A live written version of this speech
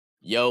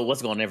Yo,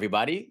 what's going on,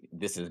 everybody?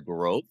 This is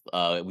Growth.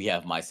 We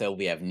have myself,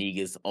 we have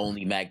Negas,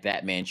 Only Mac,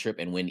 That Man, Trip,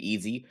 and Win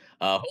Easy.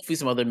 Hopefully,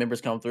 some other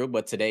members come through,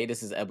 but today,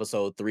 this is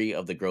episode 3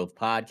 of the Growth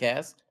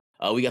Podcast.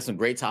 We got some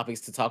great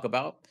topics to talk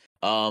about.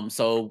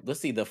 So let's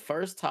see. The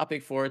first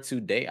topic for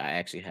today, I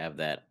actually have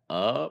that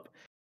up.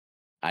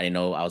 I didn't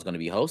know I was going to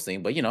be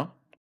hosting, but No,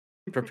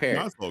 prepared.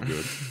 it's all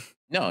good.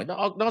 No,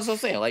 that's what I'm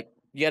saying. Like,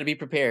 you got to be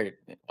prepared.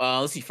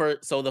 Let's see.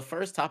 First, so the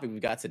first topic we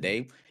got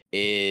today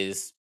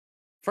is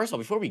first of all,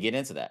 before we get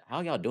into that,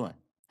 how y'all doing?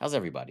 How's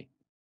everybody?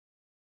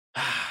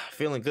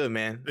 Feeling good,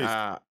 man.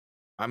 Thanks.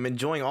 I'm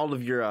enjoying all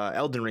of your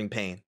Elden Ring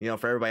pain.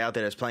 For everybody out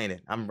there that's playing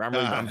it, I'm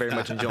very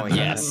much enjoying it.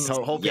 Yes.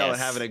 Hope y'all are Yes.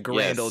 having a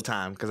grand Yes. old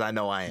time because I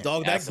know I am.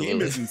 Dog, that Absolutely.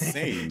 game is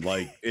insane.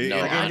 Like, No,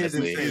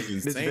 honestly. is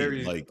It's insane.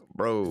 very- Like,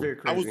 Bro, Very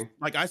I was crazy.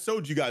 like, I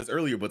showed you guys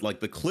earlier, but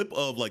like the clip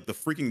of like the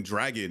freaking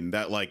dragon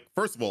that, like,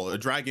 first of all, a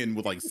dragon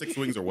with like 6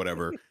 wings or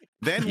whatever,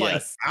 then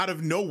Yes. like out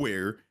of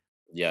nowhere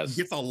Yes.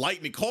 gets a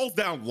lightning, calls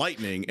down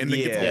lightning, and then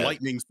gets Yeah. a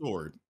lightning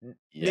sword.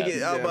 Yes.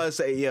 nigga, I was about to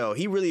say, yo,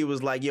 he really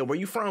was like, yo, where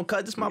you from?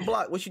 Cut this my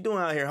block. What you doing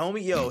out here,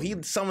 homie? Yo,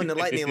 he summoned the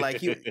lightning like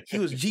he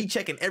was G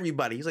checking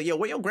everybody. He's like, yo,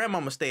 where your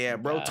grandmama stay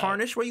at, bro? Nah.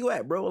 Tarnish, where you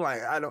at, bro?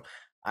 Like, I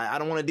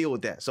don't want to deal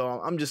with that. So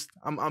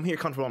I'm here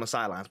comfortable on the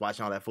sidelines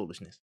watching all that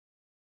foolishness.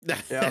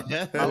 Yeah,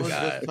 I was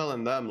God. just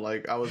telling them,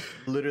 like, I was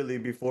literally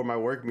before my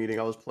work meeting,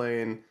 I was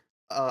playing,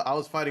 I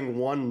was fighting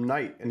one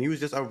knight, and he was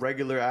just a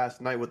regular ass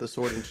knight with a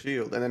sword and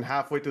shield. And then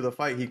halfway through the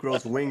fight, he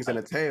grows wings and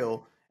a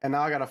tail, and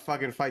now I gotta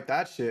fucking fight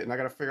that shit, and I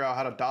gotta figure out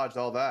how to dodge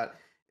all that.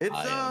 It's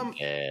I am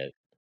dead.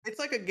 it's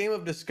like a game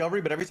of discovery,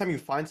 but every time you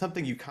find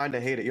something, you kind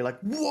of hate it. You're like,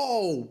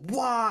 whoa,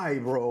 why,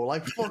 bro?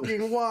 Like,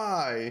 fucking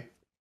why?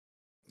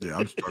 Yeah,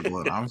 I'm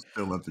struggling. I'm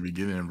still at the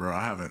beginning, bro.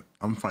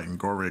 I'm fighting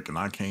Gorik and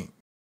I can't.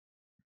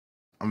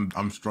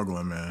 I'm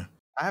struggling, man.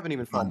 I haven't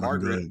even Not fought doing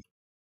Margaret. good.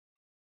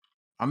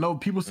 I know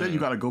people say you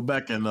gotta go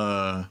back and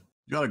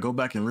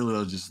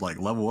really just like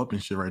level up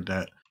and shit like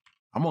that.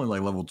 I'm only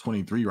like level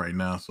 23 right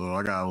now, so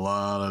I got a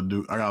lot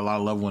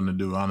of leveling to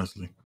do,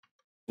 honestly.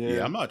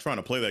 Yeah, I'm not trying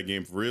to play that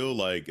game for real.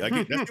 Like, that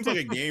seems like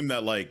a game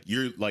that like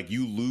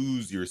you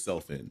lose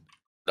yourself in.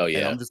 Oh And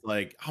yeah. I'm just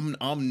like,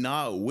 I'm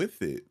not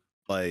with it.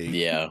 Like,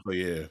 Yeah. but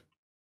yeah.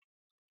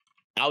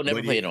 I would never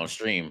But play yeah. it on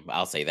stream.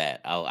 I'll say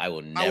that. I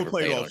will never I would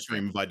play it on off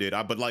stream if I did.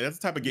 But like, that's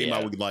the type of game I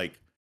Yeah. would like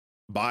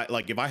buy.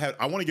 Like, if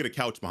I want to get a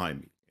couch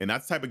behind me, and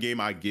that's the type of game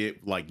I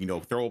get. Like,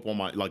 throw up on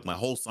my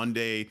whole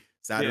Sunday,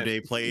 Saturday,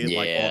 play it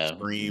like Yeah. off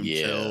stream,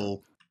 Yeah.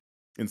 chill,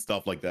 and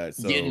stuff like that.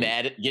 So Get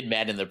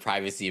mad in the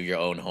privacy of your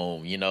own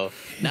home,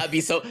 Not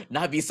be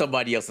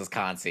somebody else's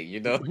content,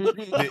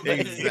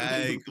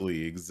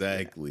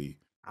 exactly.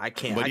 I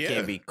can't But yeah.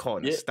 can't be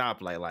caught in a Yeah.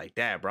 stoplight like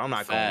that, bro. I'm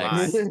not gonna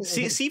Facts.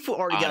 lie. Seafood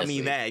already got me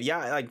Honestly. mad.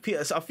 Yeah, like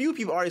a few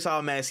people already saw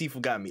how mad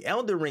Seafood got me.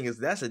 Elden Ring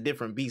that's a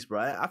different beast, bro.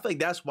 I feel like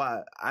that's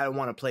why I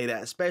want to play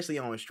that, especially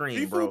on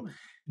stream, bro.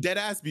 Dead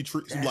ass be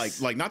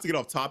like not to get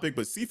off topic,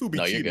 but Seafood be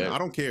No, you're cheating. good. I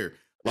don't care.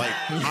 Like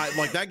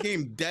like that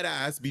game dead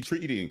ass be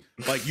treating.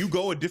 Like you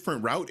go a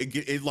different route,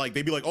 it like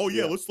they be like, oh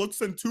yeah, let's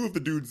send 2 of the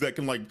dudes that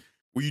can like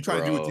when you try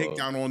to do a Bro.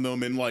 takedown on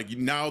them, and like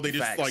now they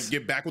just Facts. like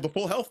get back with a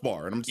full health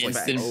bar, and I'm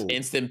just like,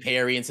 instant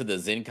parry into the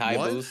Zenkai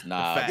What? boost.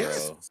 Nah,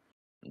 Facts. bro.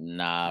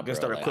 Nah, I'm bro. gonna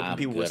start Like, equipping I'm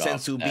people with good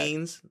off sensu that.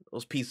 beans.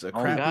 Those pieces of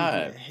Oh, crap.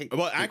 God.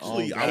 well,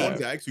 actually, I wanted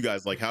God. to ask you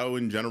guys like how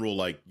in general,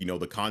 like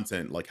the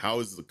content, like how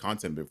has the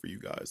content been for you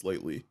guys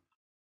lately?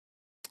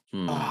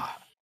 Hmm.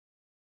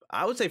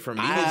 I would say for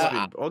me,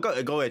 I- it's been,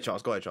 go ahead,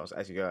 Charles. Go ahead, Charles.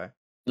 Actually, go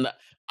ahead.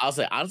 I'll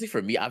say honestly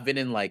for me, I've been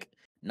in like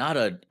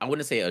I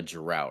wouldn't say a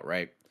drought,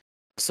 right?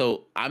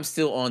 So I'm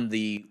still on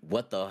the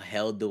what the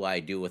hell do I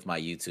do with my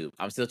YouTube?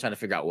 I'm still trying to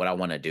figure out what I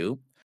want to do,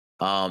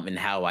 and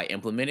how I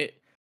implement it.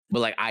 But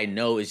like I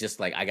know it's just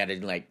like I gotta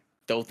like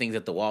throw things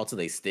at the wall till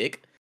they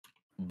stick.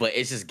 But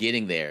it's just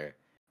getting there.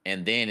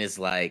 And then it's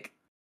like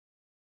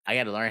I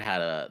gotta learn how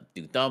to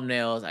do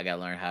thumbnails. I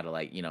gotta learn how to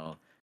like,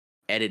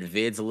 edit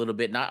vids a little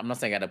bit. I'm not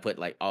saying I gotta put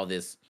like all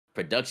this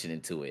production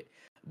into it,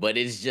 but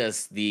it's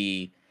just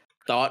the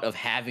thought of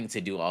having to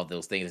do all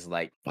those things is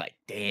like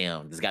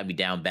damn, this got me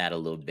down bad a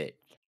little bit.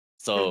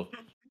 So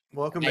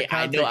Welcome to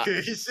I know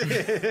content creation.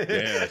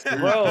 Yeah,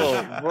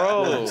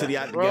 bro, to the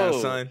out bro.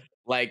 together, son.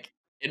 Like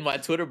in my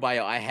Twitter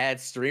bio, I had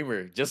just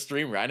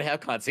streamer. I didn't have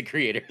content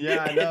creator.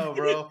 Yeah, I know,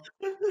 bro.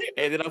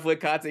 And then I put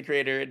content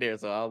creator in there,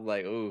 so I was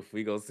like, "Oof,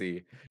 we gonna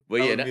see." But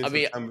That yeah, would be in I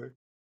mean, September.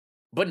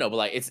 but no, but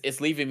like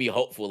it's leaving me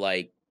hopeful.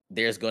 Like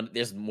there's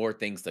more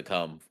things to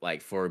come.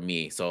 Like for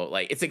me, so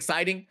like it's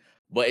exciting,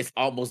 but it's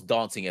almost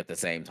daunting at the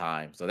same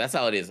time. So that's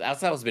how it is.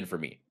 That's how it's been for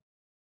me.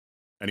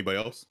 Anybody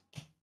else?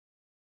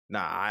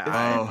 Nah,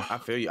 Oh. I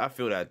feel you. I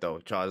feel that though,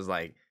 Charles.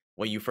 Like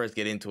when you first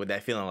get into it,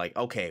 that feeling like,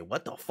 okay,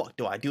 what the fuck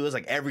do I do? It's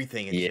like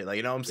everything and Yeah. shit. Like,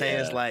 you know what I'm saying?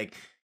 It's Yeah. like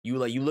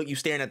you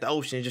staring at the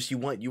ocean. It's just you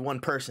one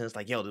person. It's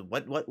like, yo,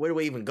 where do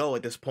we even go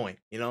at this point?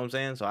 You know what I'm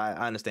saying? So I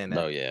understand that.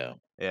 Oh yeah,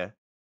 Yeah.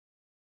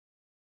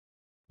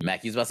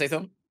 Mac, you was about to say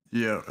something?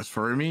 Yeah, as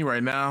for me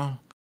right now,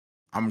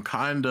 I'm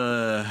kind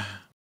of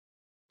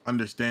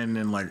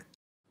understanding like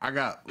I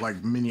got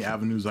like many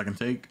avenues I can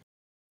take,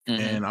 Mhm.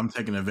 and I'm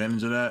taking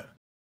advantage of that.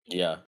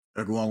 Yeah,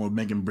 along with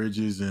making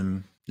bridges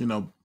and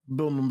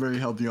building them very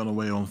healthy on the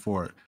way on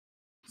for it.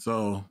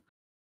 So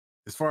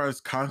as far as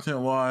content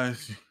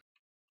wise,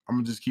 I'm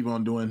gonna just keep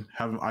on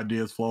having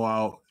ideas flow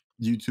out.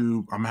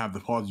 YouTube, I'm gonna have to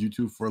pause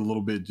YouTube for a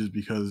little bit just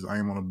because I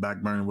am on a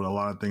back burner with a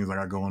lot of things I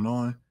got going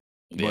on.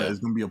 But it's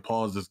gonna be a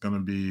pause that's gonna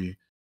be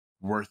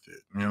worth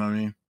it. You know what I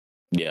mean?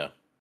 Yeah.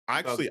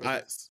 Actually,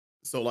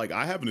 so like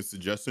I have a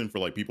suggestion for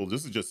like people.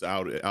 This is just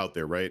out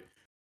there, right?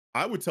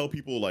 I would tell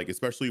people, like,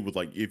 especially with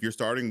like if you're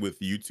starting with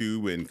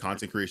YouTube and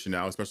content creation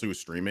now, especially with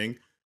streaming,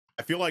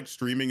 I feel like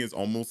streaming is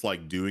almost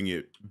like doing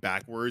it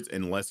backwards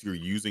unless you're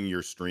using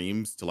your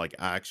streams to like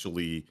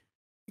actually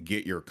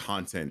get your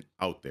content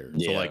out there.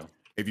 So like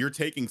if you're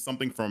taking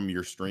something from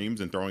your streams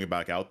and throwing it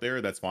back out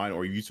there, that's fine.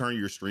 Or you turn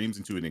your streams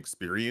into an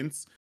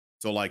experience.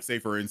 So like say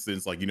for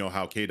instance, like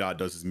how K Dot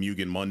does his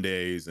Mugen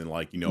Mondays and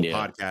like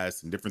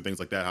podcasts and different things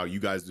like that. How you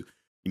guys,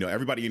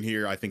 everybody in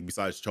here, I think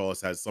besides Charles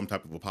has some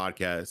type of a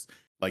podcast.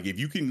 Like if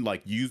you can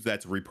like use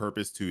that to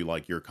repurpose to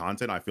like your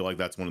content, I feel like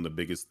that's one of the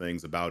biggest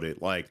things about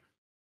it. Like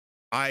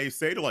I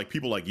say to like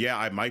people like, yeah,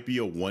 I might be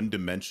a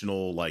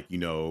one-dimensional like,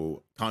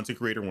 content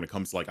creator when it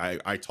comes to like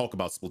I talk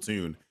about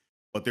Splatoon,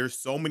 but there's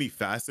so many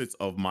facets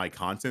of my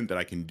content that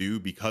I can do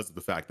because of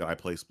the fact that I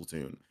play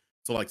Splatoon.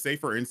 So like say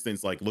for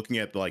instance, like looking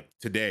at like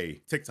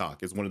today,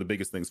 TikTok is one of the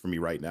biggest things for me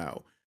right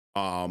now.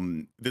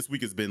 This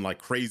week has been like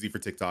crazy for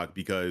TikTok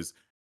because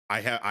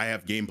I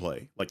have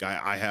gameplay. Like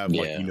I have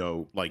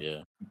like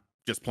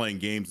just playing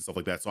games and stuff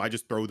like that. So I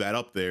just throw that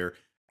up there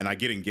and I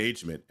get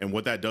engagement. And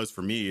what that does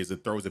for me is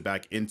it throws it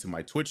back into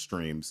my Twitch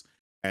streams.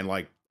 And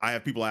like I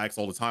have people ask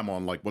all the time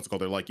on like what's it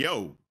called. They're like,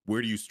 yo,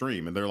 where do you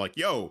stream? And they're like,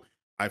 yo,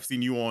 I've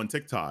seen you on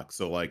TikTok.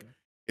 So like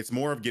it's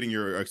more of getting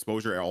your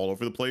exposure all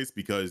over the place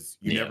because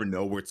you never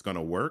know where it's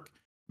gonna work.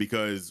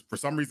 Because for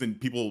some reason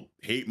people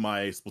hate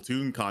my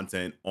Splatoon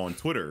content on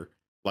Twitter.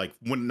 Like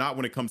when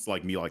it comes to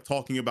like me like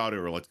talking about it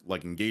or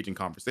like engaging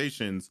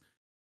conversations,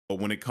 but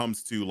when it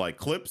comes to like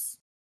clips,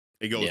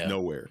 it goes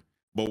nowhere.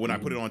 But when I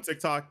put it on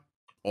TikTok,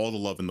 all the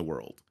love in the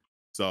world.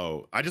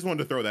 So I just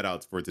wanted to throw that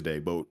out for today.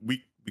 But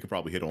we could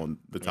probably hit on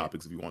the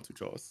topics if you want to,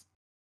 Charles.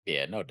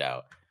 Yeah, no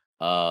doubt.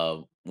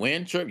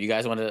 When Trip, you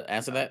guys want to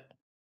answer that?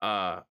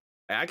 I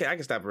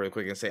can stop real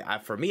quick and say,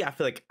 for me, I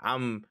feel like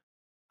I'm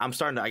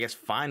starting to, I guess,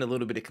 find a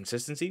little bit of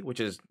consistency,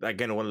 which is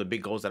again one of the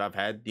big goals that I've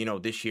had,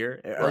 this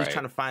year. At least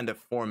trying to find a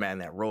format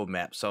and that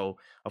roadmap. So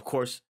of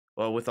course,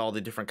 with all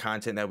the different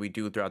content that we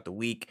do throughout the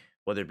week,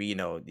 whether it be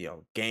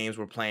games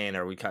we're playing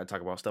or we kind of talk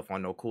about stuff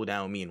on No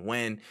Cooldown with me and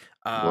Wen,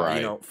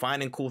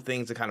 finding cool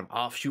things to kind of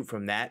offshoot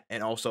from that,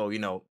 and also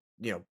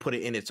put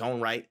it in its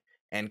own right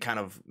and kind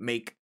of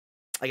make,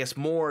 I guess,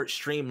 more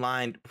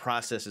streamlined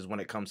processes when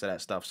it comes to that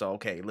stuff. So,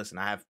 okay, listen,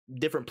 I have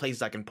different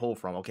places I can pull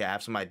from. Okay, I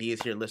have some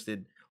ideas here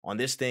listed on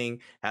this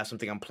thing. I have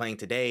something I'm playing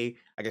today.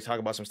 I can talk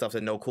about some stuff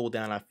that No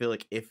Cooldown. I feel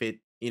like if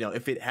it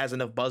has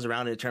enough buzz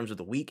around it in terms of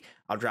the week,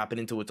 I'll drop it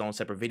into its own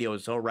separate video.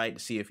 It's all right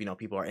to see if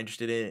people are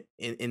interested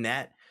in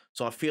that.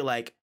 So I feel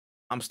like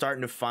I'm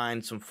starting to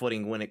find some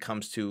footing when it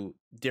comes to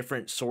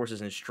different sources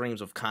and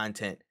streams of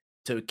content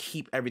to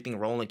keep everything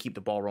rolling, keep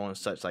the ball rolling,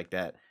 such like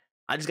that.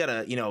 I just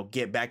gotta,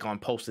 get back on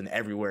posting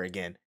everywhere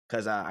again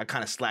because I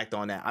kind of slacked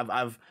on that.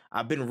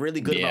 I've been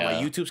really good about my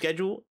YouTube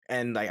schedule,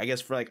 and like I guess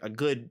for like a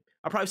good,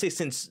 I'll probably say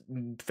since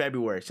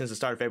the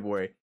start of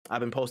February, I've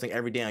been posting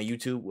every day on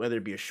YouTube, whether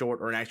it be a short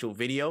or an actual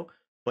video.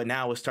 But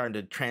now we're starting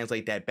to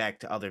translate that back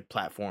to other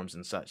platforms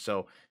and such.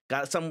 So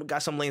got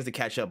some lanes to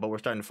catch up, but we're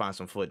starting to find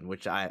some footing,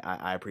 which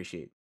I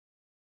appreciate.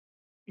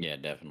 Yeah,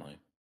 definitely.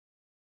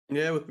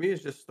 Yeah, with me,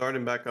 it's just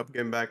starting back up,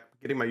 getting my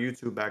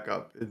YouTube back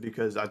up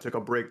because I took a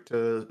break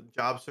to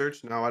job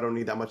search. Now I don't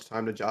need that much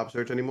time to job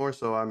search anymore.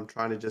 So I'm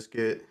trying to just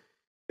get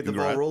the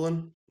ball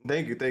rolling.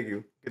 Thank you.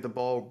 Get the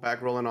ball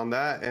back rolling on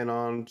that and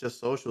on just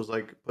socials,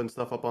 like putting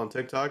stuff up on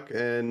TikTok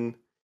and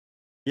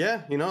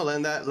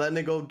letting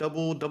it go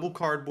double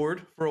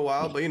cardboard for a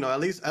while. But at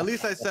least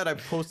I said I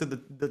posted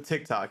the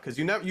TikTok because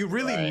you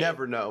really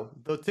never know.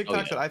 The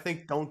TikToks that I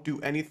think don't do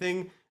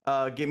anything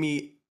get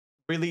me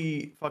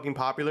really fucking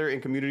popular in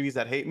communities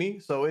that hate me.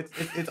 So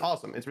it's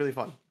awesome. It's really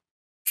fun.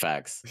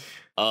 Facts.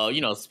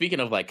 Speaking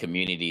of like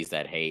communities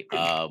that hate,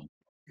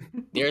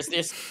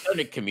 there's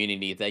certain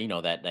communities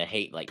that that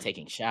hate like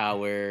taking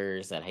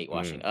showers, that hate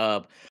washing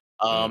up,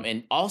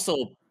 and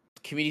also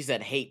communities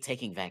that hate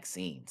taking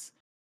vaccines.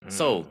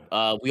 So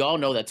we all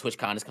know that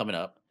TwitchCon is coming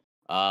up,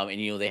 and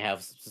they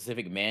have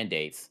specific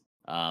mandates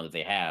that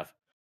they have.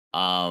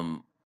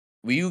 Will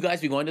you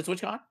guys be going to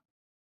TwitchCon?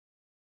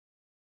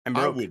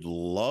 I would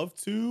love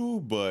to,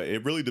 but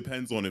it really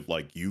depends on if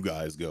like you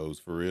guys goes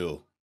for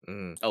real.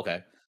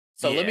 Okay.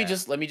 So let me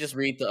just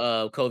read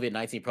the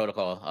COVID-19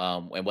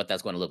 protocol and what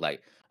that's going to look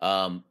like.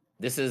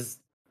 This is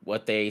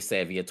what they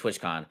said via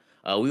TwitchCon.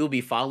 We will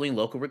be following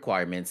local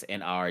requirements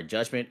and our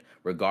judgment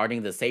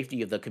regarding the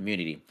safety of the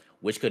community,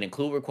 which could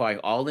include requiring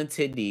all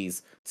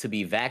attendees to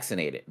be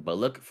vaccinated. But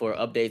look for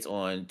updates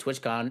on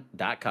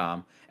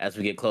twitchcon.com as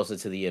we get closer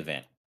to the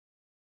event.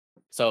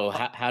 So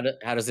how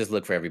does this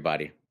look for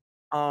everybody?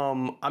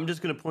 I'm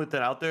just gonna point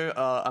that out there.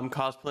 I'm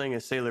cosplaying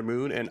as Sailor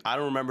Moon, and I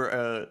don't remember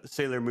a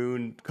Sailor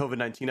Moon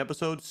COVID-19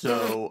 episode,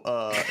 so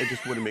it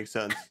just wouldn't make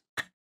sense.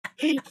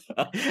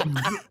 What?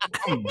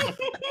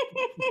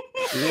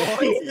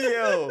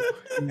 Yo,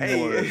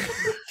 hey,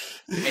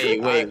 Hey,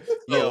 wait.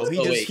 yo, So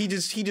wait. he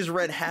just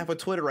read half of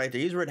Twitter right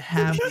there. He's read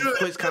half of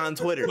TwitchCon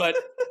Twitter. But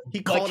he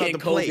why called out can't the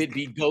plate. COVID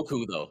beat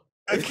Goku though?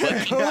 Listen,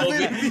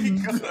 COVID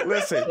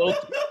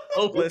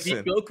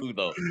listen. beat Goku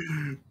though.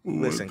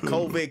 Listen,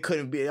 COVID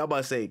couldn't be. I'm about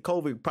to say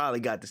COVID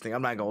probably got this thing.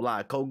 I'm not gonna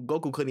lie.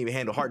 Goku couldn't even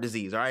handle heart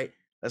disease. All right.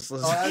 Let's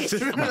he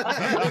said,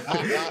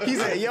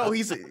 "Yo,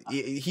 he's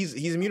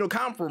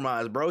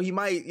immunocompromised, bro. He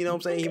might, you know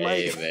what I'm saying? He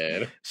might,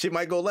 man. Shit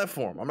might go left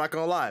for him. I'm not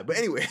gonna lie. But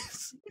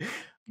anyways,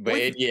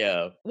 But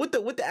yeah, with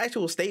the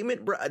actual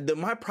statement, bro.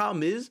 My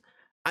problem is,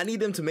 I need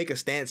them to make a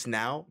stance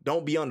now.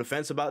 Don't be on the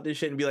fence about this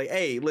shit and be like,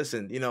 hey,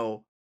 listen, we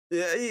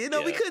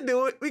could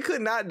do it. We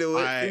could not do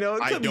it.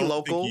 It could be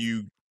local. Think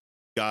you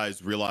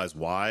guys realize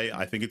why.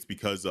 I think it's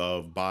because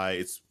of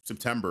it's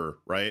September,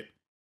 right?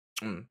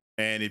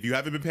 And if you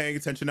haven't been paying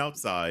attention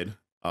outside,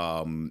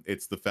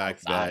 it's the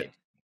fact that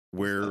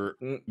we're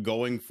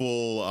going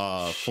full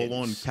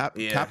on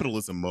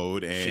capitalism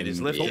mode, and shit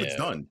is lifted. COVID's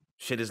done.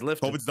 Shit is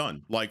lifted. COVID's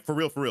done. Like for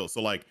real.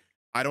 So like,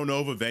 I don't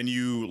know if a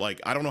venue,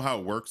 like I don't know how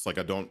it works. Like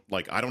I don't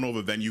know if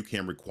a venue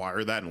can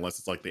require that unless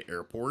it's like the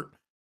airport.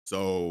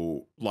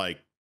 So like,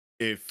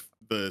 if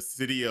the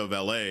city of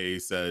LA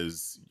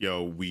says,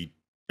 yo, we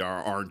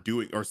aren't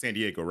doing, or San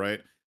Diego,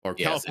 right? Or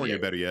California,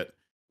 better yet.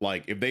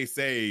 Like if they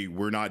say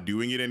we're not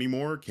doing it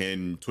anymore,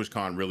 can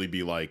TwitchCon really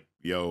be like,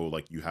 yo,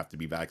 like you have to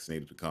be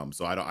vaccinated to come?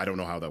 So I don't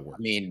know how that works.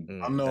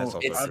 I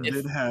know I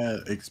did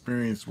have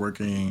experience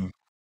working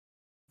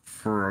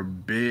for a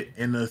bit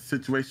in a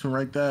situation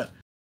like that.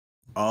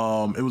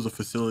 It was a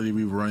facility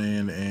we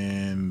ran,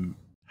 and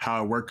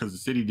how it worked, because the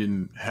city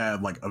didn't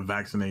have like a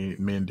vaccinated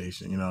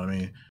mandation, you know what I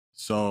mean?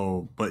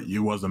 So, but it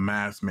was a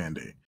mask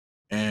mandate.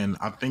 And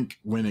I think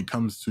when it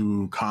comes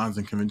to cons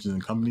and conventions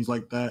and companies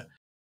like that,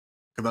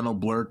 because I know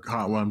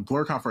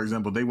BlurCon, for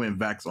example, they went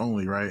vax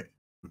only, right?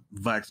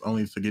 Vax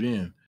only to get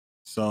in.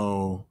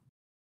 So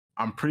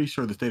I'm pretty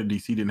sure the state of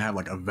DC didn't have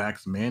like a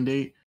vax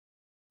mandate,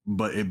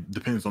 but it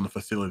depends on the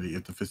facility.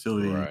 If the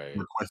facility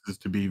requests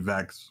to be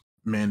vax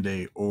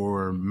mandate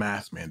or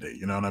mask mandate,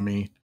 you know what I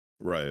mean?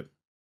 Right.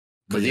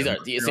 Because these are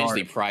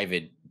essentially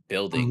private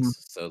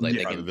buildings, so like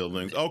they private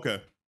buildings.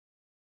 Okay.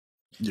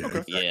 Yeah.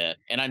 Okay. Yeah,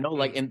 and I know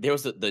like there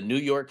was the New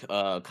York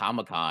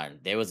Comic-Con,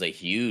 there was a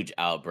huge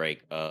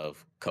outbreak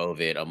of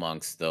COVID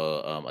amongst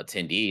the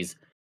attendees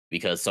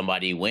because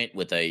somebody went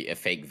with a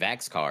fake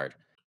vax card.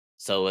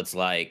 So it's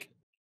like,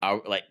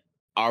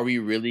 are we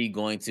really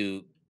going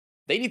to?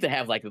 They need to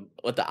have like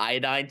what the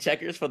iodine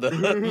checkers for the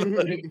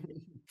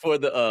for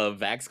the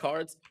vax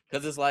cards,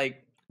 because it's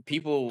like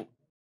people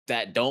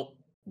that don't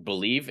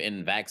believe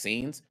in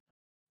vaccines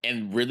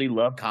and really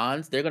love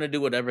cons, they're gonna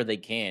do whatever they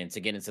can to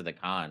get into the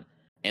con,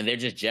 and they're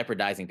just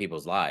jeopardizing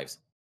people's lives.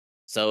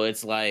 So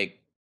it's like,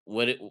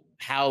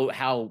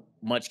 how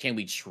much can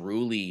we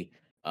truly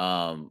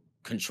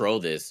control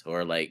this,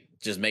 or like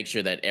just make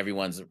sure that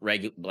everyone's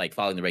like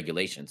following the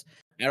regulations?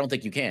 I don't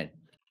think you can,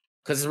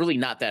 because it's really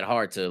not that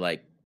hard to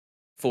like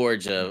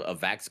forge a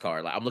vax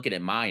card. Like I'm looking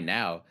at mine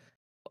now.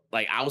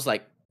 Like I was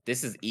like,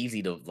 this is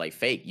easy to like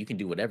fake. You can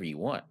do whatever you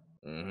want.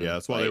 Yeah,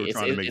 that's why they were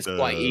trying to make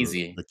quite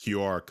easy. The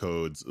QR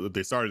codes.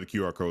 They started the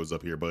QR codes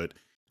up here, but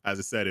as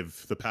I said,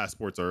 if the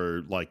passports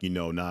are like,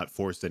 not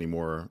forced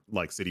anymore,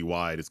 like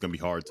citywide, it's gonna be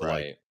hard to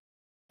like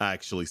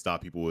actually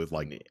stop people with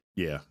like,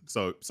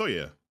 So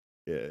yeah.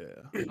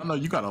 I know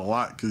you got a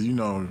lot, because you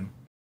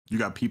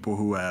got people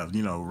who have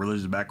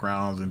religious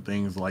backgrounds and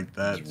things like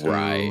that too.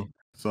 Right.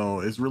 So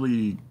it's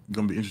really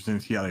gonna be interesting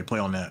to see how they play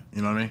on that.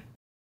 You know what I mean?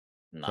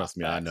 Trust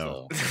me, I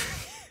know.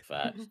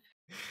 Facts.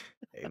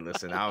 Hey,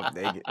 listen, I'm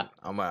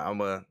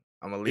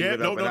gonna leave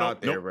it up and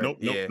out there, bro.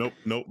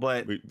 Nope.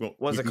 But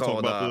what's it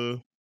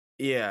called?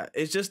 Yeah,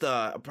 it's just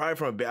probably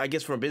from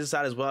a business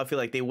side as well. I feel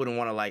like they wouldn't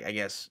want to like,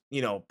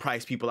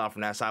 price people out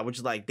from that side, which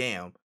is like,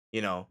 damn,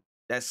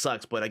 that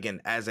sucks. But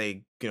again, as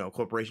a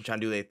corporation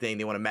trying to do their thing,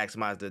 they want to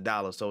maximize the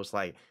dollar. So it's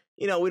like,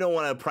 we don't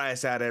want to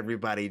price out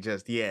everybody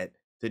just yet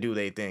to do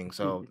their thing.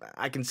 So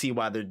I can see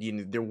why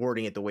they're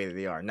wording it the way that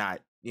they are,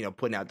 not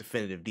putting out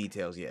definitive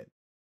details yet.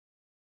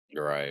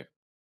 You're right.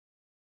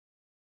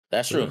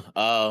 That's true.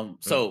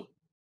 So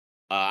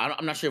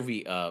I'm not sure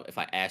if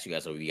I asked you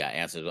guys or we got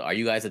answers. Are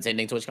you guys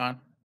attending TwitchCon?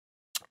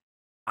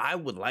 I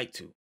would like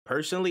to.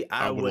 Personally,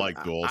 I would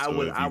like to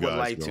also. I would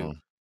like to.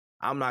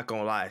 I'm not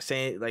gonna lie.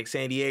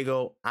 San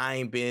Diego, I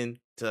ain't been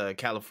to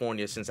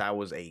California since I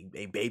was a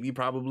baby,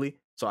 probably.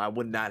 So I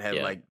would not have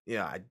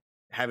I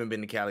haven't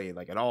been to Cali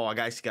like at all. I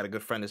guys got a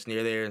good friend that's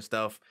near there and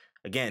stuff.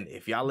 Again,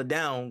 if y'all are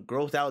down,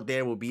 growth out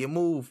there would be a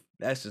move.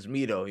 That's just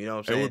me though. You know what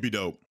I'm saying? It would be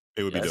dope.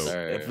 It would be dope.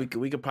 If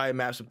we could probably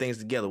map some things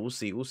together. We'll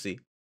see.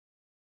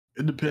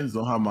 It depends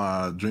on how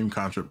my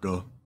DreamCon trip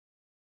go.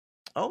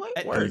 Oh,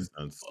 wait. Wait, is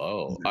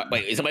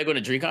somebody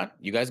going to DreamCon?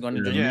 You guys going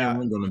to DreamCon? Yeah,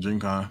 we're going to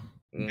DreamCon.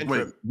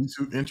 Wait, you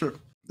two in trip?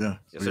 Yeah.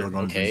 Yes, sir.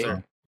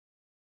 Okay.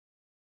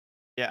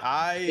 Yeah,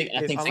 I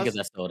think tickets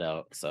unless are sold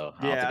out, so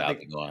I don't yeah, think I'll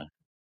be going.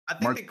 I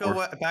think March they go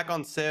 4th. back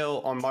on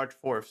sale on March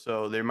 4th,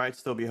 so there might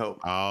still be hope.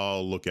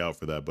 I'll look out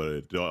for that, but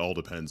it all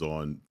depends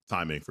on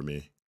timing for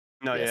me.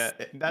 No, Yes.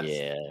 that's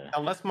Yeah.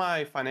 unless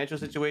my financial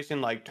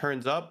situation like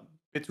turns up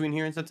between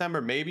here and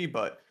September, maybe,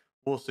 but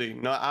we'll see.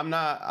 No, I'm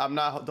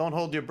not. Don't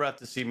hold your breath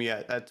to see me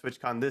at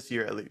TwitchCon this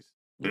year, at least.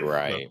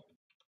 Right.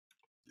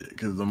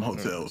 Because them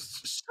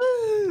hotels.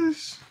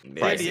 San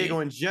Pricey. Diego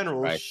in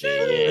general.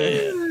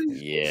 Pricey,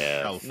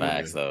 yeah. California.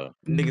 Facts though.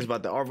 Niggas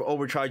about to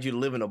overcharge you to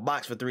live in a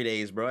box for 3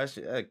 days, bro. That's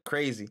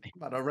crazy.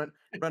 About to rent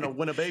a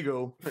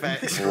Winnebago.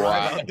 Facts. Right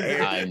Right. out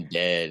there. I'm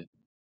dead.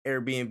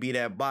 Airbnb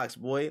that box,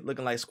 boy,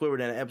 looking like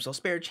Squidward in an episode.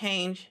 Spare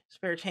change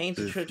to Then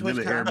the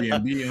TwitchCon.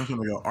 Airbnb, I'm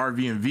gonna go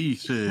RV&V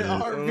shit.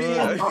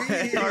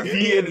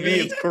 Airbnb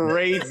is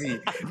crazy.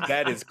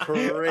 That is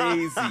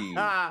crazy.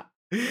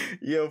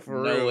 Yo, for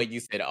No real. way you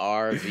said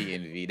RV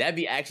and V. That'd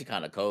be actually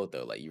kind of cold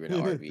though. Like you're in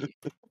an RV.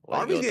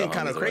 Like, RV's getting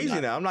kind of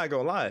crazy now. I'm not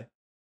gonna lie.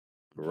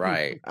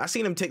 Right. I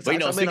seen them TikToks. But you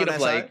know, I've been on speaking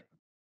of that like,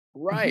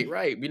 side.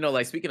 right. You know,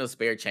 like speaking of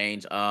spare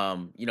change,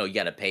 you know, you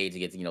got to pay to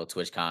get to, you know,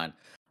 TwitchCon.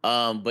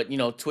 But you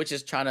know, Twitch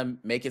is trying to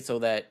make it so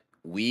that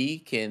we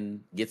can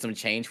get some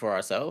change for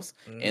ourselves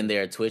in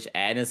their Twitch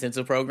ad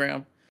incentive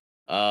program.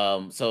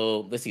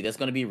 So let's see, that's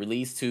going to be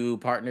released to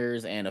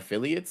partners and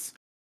affiliates.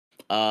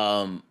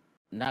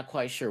 Not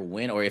quite sure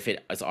when or if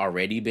it has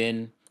already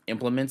been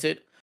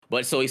implemented.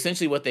 But so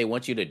essentially what they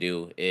want you to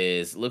do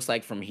is looks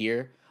like from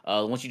here,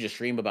 want you to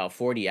stream about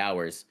 40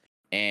 hours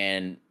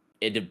and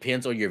it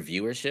depends on your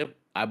viewership,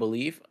 I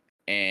believe.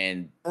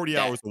 And 40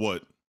 hours of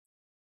what?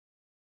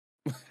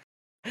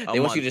 they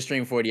want you to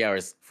stream 40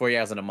 hours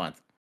in a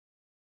month.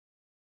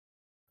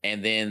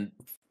 And then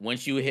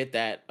once you hit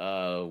that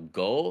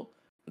goal,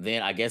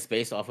 then I guess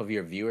based off of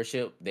your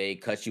viewership, they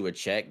cut you a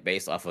check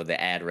based off of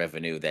the ad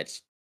revenue that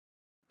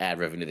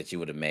you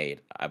would have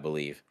made, I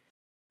believe.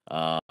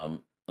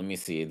 Let me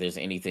see if there's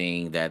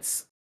anything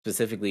that's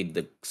specifically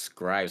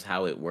describes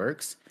how it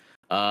works.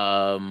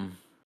 Let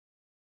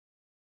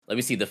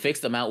me see. The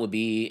fixed amount would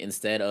be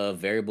instead of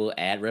variable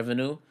ad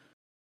revenue.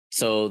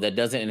 So that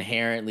doesn't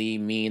inherently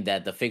mean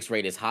that the fixed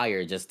rate is higher,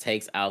 it just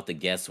takes out the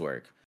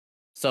guesswork.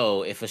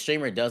 So if a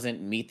streamer doesn't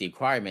meet the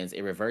requirements,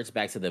 it reverts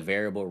back to the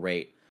variable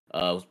rate,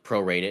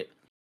 prorated.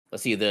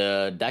 Let's see,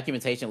 the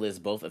documentation lists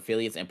both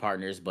affiliates and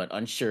partners, but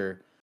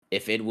unsure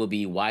if it will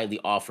be widely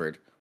offered.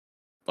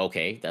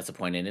 Okay, that's a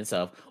point in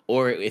itself.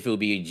 Or if it will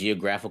be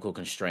geographical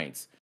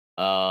constraints.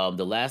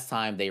 The last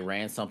time they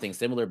ran something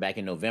similar back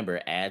in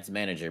November, Ads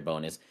Manager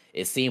bonus,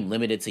 it seemed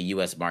limited to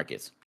US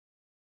markets.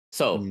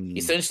 So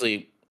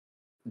essentially,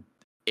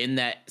 in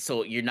that,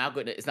 so you're not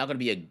gonna it's not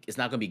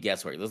gonna be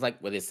guesswork. It looks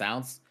like what it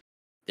sounds.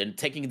 They're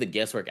taking the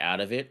guesswork out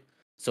of it.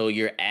 So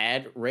your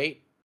ad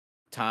rate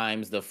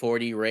times the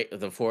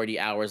 40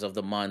 hours of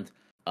the month,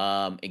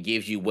 it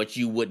gives you what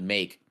you would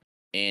make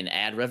in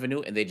ad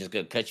revenue, and they just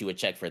gonna cut you a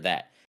check for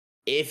that.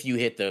 If you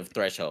hit the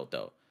threshold,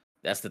 though,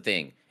 that's the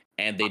thing,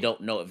 and they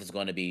don't know if it's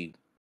going to be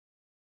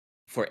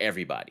for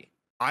everybody.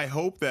 I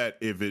hope that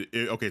if it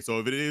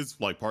is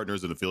like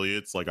partners and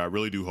affiliates, like I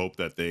really do hope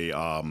that they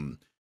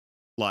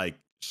like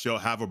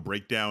have a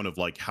breakdown of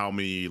like how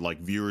many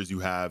like viewers you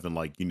have and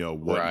like, you know,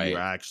 what you're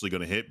actually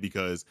going to hit,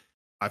 because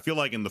I feel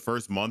like in the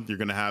first month you're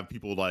going to have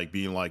people like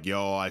being like,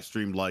 yo, I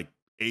streamed like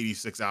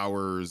 86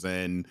 hours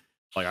and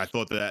like I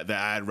thought that the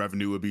ad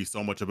revenue would be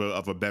so much of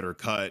a better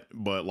cut,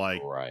 but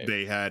like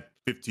they had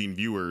 15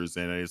 viewers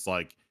and it's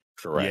like,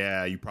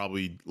 yeah, you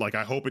probably like,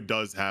 I hope it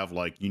does have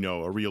like, you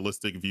know, a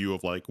realistic view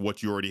of like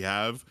what you already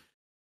have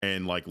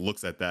and like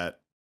looks at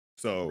that.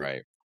 So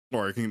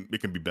or it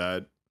can be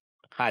bad.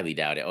 Highly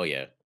doubt it. Oh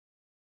yeah.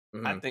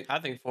 I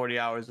think 40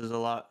 hours is a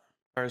lot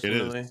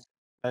personally.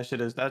 That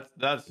shit is that's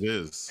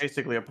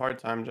basically a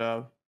part-time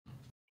job.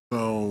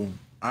 So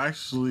I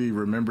actually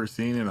remember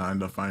seeing it and I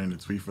ended up finding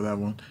a tweet for that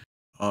one.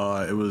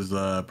 It was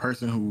a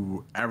person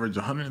who averaged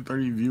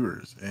 130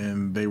 viewers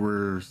and they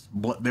was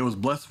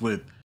blessed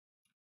with,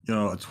 you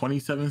know,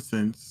 27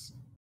 cents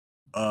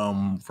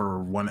for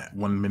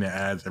one minute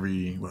ads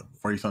every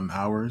 40 something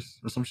hours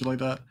or some shit like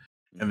that.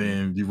 And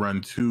then you run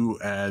 2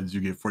 ads,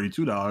 you get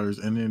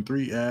 $42, and then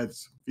 3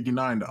 ads,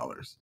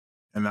 $59.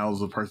 And that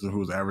was a person who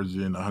was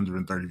averaging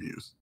 130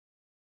 views.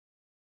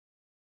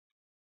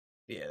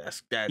 Yeah,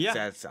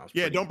 that sounds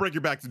pretty... don't break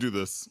your back to do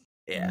this.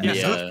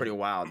 That's pretty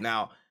wild.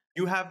 Now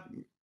you have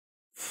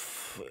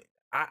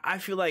I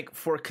feel like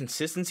for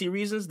consistency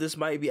reasons, this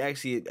might be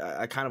actually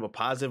a kind of a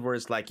positive, where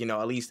it's like, you know,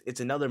 at least it's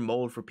another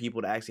mode for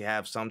people to actually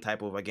have some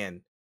type of,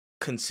 again,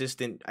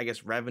 consistent, I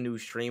guess, revenue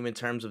stream in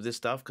terms of this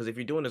stuff. Because if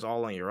you're doing this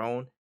all on your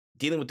own,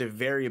 dealing with the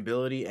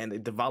variability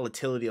and the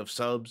volatility of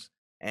subs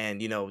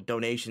and, you know,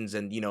 donations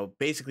and, you know,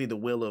 basically the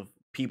will of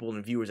people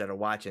and viewers that are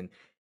watching,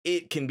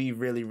 it can be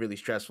really, really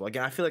stressful.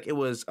 Again, I feel like it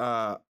was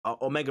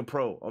Omega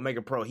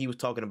Pro. He was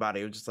talking about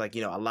it. It was just like,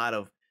 you know, a lot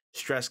of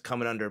stress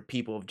coming under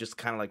people of just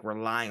kind of like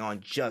relying on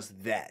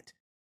just that.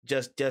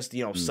 Just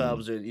you know,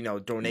 subs or, you know,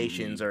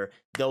 donations or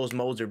those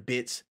modes or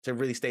bits to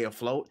really stay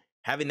afloat.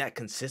 having that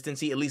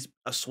consistency at least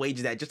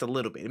assuages that just a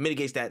little bit. It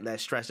mitigates that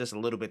stress just a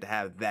little bit to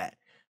have that.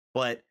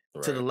 But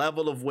to the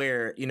level of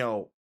where, you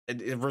know,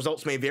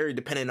 results may vary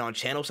depending on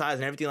channel size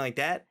and everything like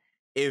that.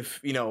 If,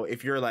 you know,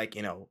 if you're like,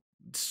 you know,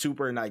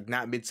 super like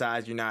not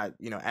mid-sized, you're not,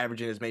 you know,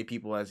 averaging as many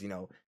people as, you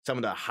know, some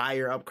of the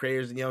higher up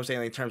creators, you know what I'm saying,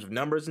 like, in terms of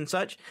numbers and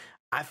such,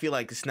 I feel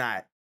like it's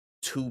not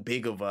too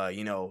big of a,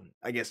 you know,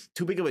 I guess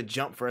too big of a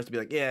jump for us to be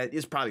like, yeah,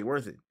 it's probably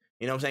worth it.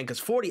 You know what I'm saying? Because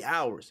 40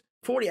 hours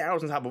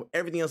on top of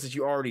everything else that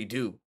you already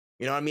do.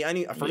 You know what I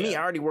mean? For me,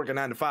 I already work a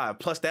 9 to 5,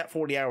 plus that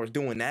 40 hours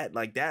doing that.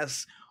 Like,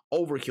 that's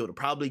overkill to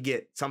probably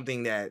get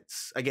something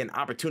that's, again,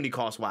 opportunity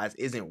cost wise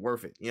isn't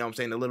worth it. You know what I'm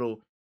saying? A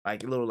little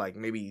like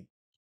maybe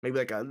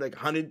like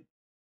 100,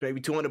 maybe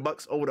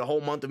 $200 over the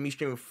whole month of me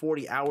streaming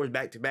 40 hours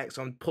back to back.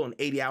 So I'm pulling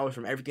 80 hours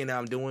from everything that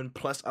I'm doing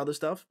plus other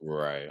stuff.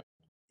 Right.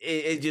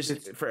 It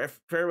just for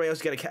everybody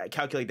else, you got to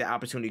calculate the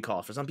opportunity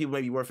cost. For some people,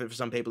 maybe worth it. For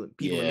some people,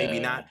 maybe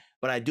not.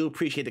 But I do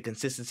appreciate the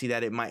consistency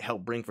that it might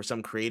help bring for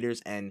some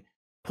creators, and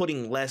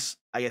putting less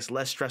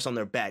stress on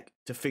their back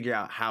to figure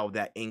out how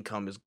that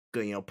income is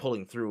good, you know,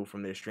 pulling through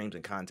from their streams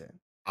and content.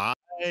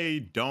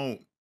 I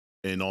don't,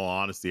 in all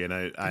honesty, and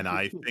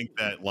I think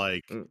that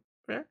like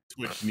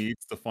Twitch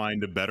needs to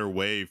find a better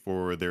way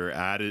for their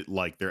ads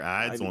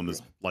on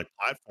this like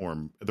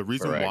platform. The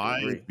reason why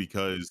is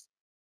because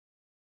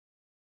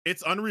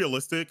it's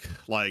unrealistic.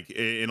 Like,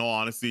 in all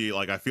honesty,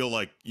 like, I feel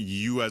like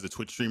you as a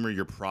Twitch streamer,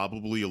 you're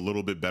probably a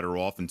little bit better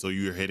off until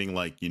you're hitting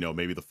like, you know,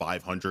 maybe the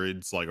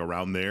 500s, like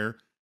around there,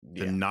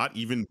 to not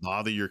even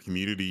bother your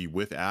community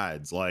with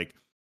ads. Like,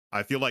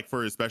 I feel like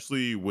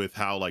especially with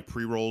how like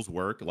pre-rolls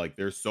work, like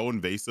they're so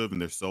invasive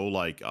and they're so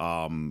like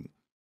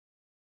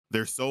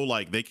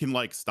they can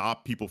like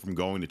stop people from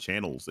going to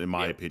channels, in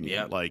my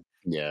opinion. Like,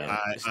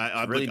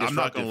 I'm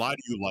not gonna lie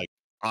to you, like,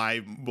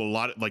 a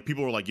lot of like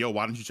people are like, yo,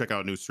 why don't you check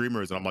out new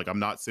streamers? And I'm like, I'm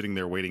not sitting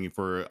there waiting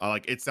for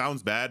like, it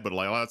sounds bad, but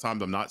like a lot of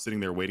times I'm not sitting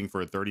there waiting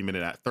for a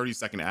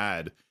 30-second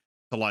ad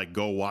to like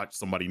go watch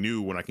somebody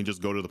new, when I can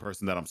just go to the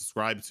person that I'm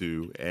subscribed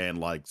to and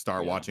like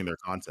start watching their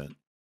content.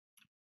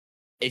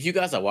 If you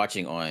guys are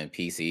watching on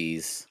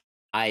PCs,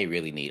 I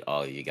really need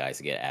all of you guys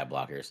to get ad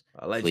blockers.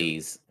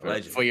 Please.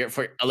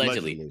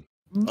 Allegedly.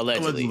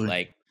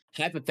 Like,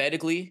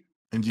 hypothetically,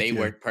 they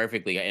work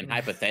perfectly. And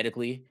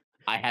hypothetically,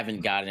 I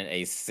haven't gotten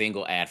a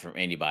single ad from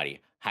anybody.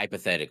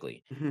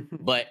 Hypothetically.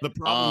 But the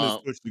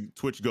problem is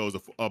Twitch goes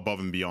above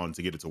and beyond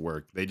to get it to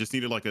work. They just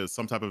needed like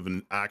some type of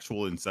an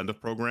actual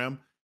incentive program,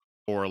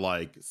 or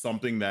like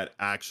something that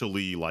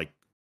actually like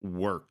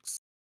works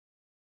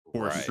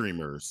for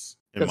streamers,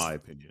 in my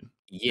opinion.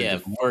 Yeah,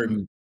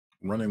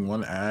 running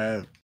one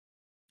ad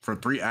for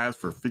 3 ads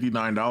for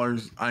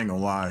 $59, I ain't gonna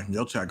lie,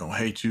 your chat gonna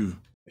hate you.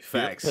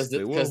 Facts.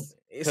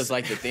 Because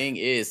like the thing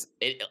is,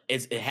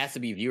 it has to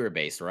be viewer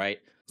based,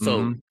 right?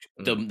 So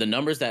the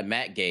numbers that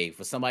Matt gave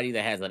for somebody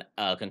that has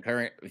a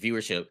concurrent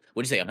viewership,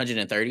 what'd you say,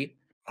 130?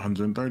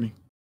 130.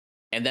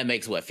 And that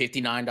makes what,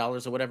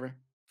 $59 or whatever?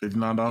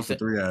 $59 for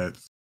 3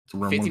 ads.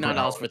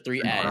 $59 for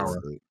 3 ads.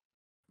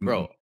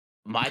 Bro,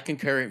 my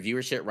concurrent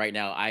viewership right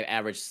now, I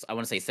average, I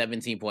want to say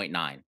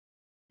 17.9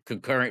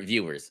 concurrent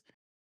viewers.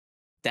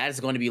 That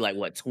is going to be like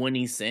what,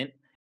 20 cents?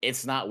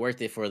 It's not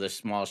worth it for the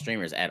small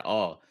streamers at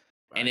all.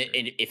 And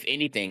if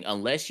anything,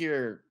 unless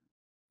you're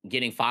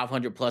getting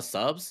 500 plus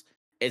subs,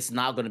 it's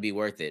not going to be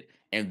worth it.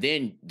 And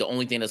then the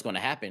only thing that's going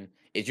to happen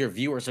is your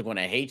viewers are going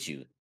to hate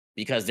you,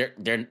 because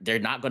they're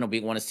not going to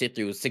want to sit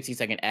through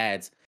 60-second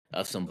ads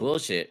of some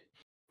bullshit.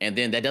 And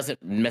then that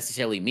doesn't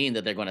necessarily mean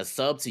that they're going to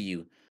sub to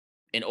you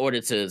in order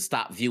to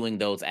stop viewing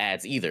those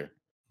ads either.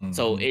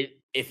 So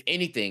if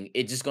anything,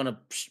 it's just going to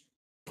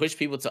push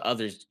people to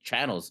other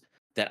channels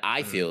that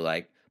I feel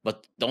like.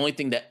 But the only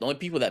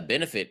people that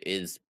benefit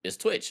is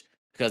Twitch,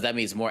 because that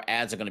means more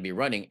ads are going to be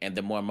running, and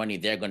the more money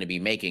they're going to be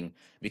making,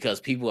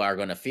 because people are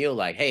going to feel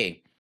like,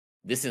 hey,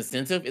 this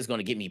incentive is going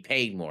to get me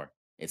paid more.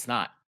 It's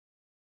not.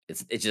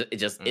 It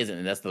just isn't,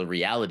 and that's the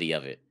reality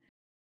of it.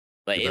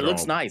 Like, it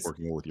looks nice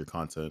working with your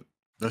content.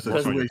 That's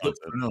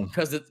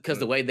because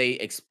the way they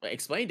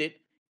explained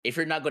it, if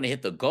you're not going to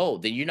hit the goal,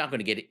 then you're not going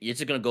to get it. You're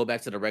just going to go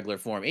back to the regular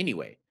form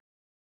anyway.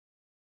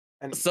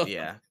 And so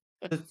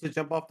to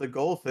jump off the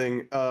goal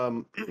thing,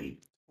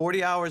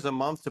 40 hours a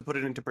month, to put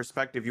it into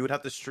perspective, you would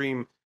have to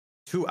stream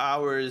 2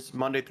 hours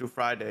Monday through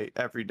Friday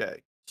every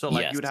day. So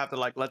like you would have to,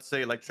 like, let's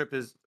say like Trip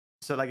is,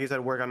 so like he said,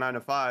 work on 9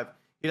 to 5.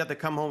 You'd have to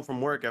come home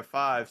from work at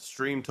 5,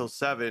 stream till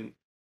 7,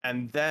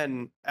 and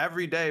then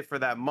every day for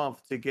that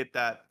month to get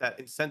that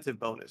incentive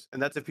bonus.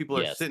 And that's if people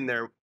are sitting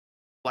there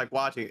like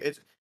watching.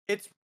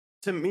 It's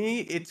to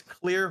me, it's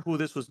clear who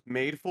this was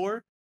made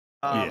for.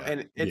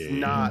 And it's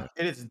not,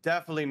 and it's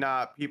definitely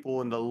not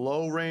people in the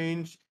low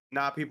range,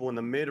 not people in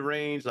the mid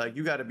range. Like,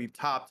 you got to be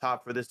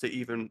top for this to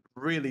even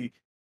really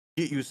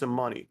get you some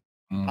money.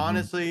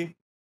 Honestly,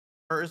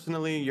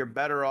 personally, you're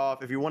better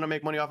off, if you want to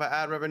make money off of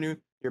ad revenue,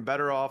 you're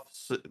better off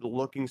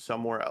looking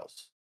somewhere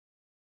else.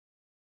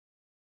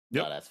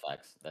 No, that's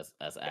facts. That's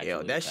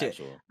actually that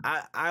factual. Shit.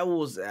 I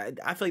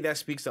feel like that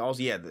speaks to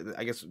also,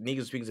 I guess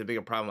Nico speaks to a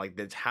bigger problem. Like,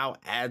 that's how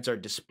ads are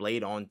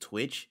displayed on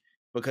Twitch.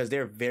 because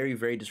they're very,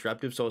 very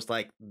disruptive. So it's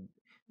like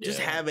just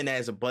having that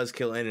as a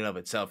buzzkill in and of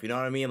itself. You know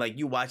what I mean? Like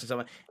you watching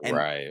someone, and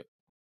I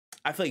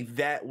feel like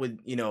that would,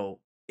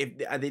 if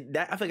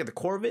that, I feel like at the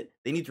core of it,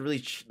 they need to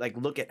really like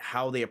look at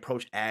how they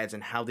approach ads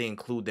and how they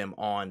include them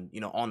on,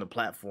 on the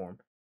platform.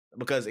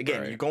 Because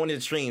again, you're going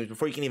into streams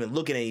before you can even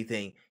look at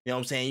anything. You know what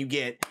I'm saying? You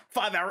get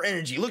 5-hour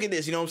energy. Look at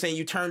this. You know what I'm saying?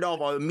 You turned off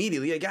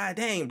immediately. Like, God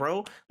dang,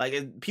 bro.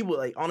 Like people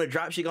like on a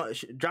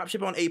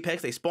dropship on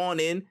Apex, they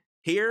spawn in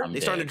here. They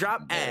start to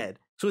drop ad.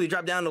 So they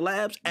drop down the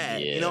labs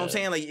ad. You know what I'm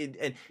saying?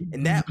 Like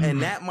and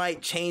that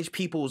might change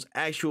people's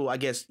actual, I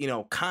guess,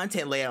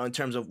 content layout in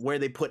terms of where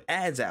they put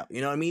ads out.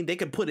 You know what I mean? They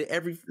could put it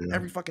every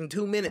fucking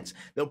 2 minutes.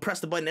 They'll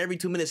press the button every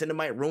 2 minutes, and it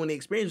might ruin the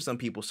experience for some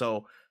people.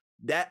 So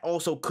that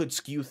also could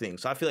skew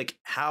things. So I feel like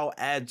how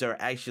ads are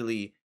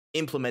actually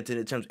implemented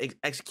in terms of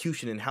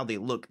execution and how they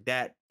look,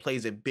 that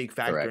plays a big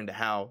factor into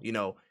how,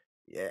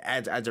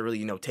 ads are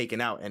really, taken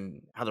out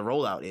and how the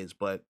rollout is.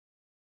 But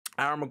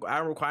our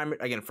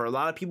requirement, again, for a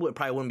lot of people, it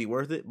probably wouldn't be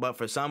worth it. But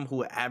for some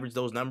who average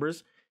those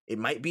numbers, it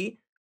might be.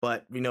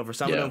 But, for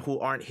some of them who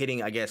aren't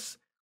hitting, I guess,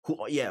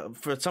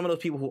 for some of those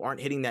people who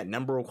aren't hitting that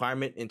number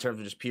requirement in terms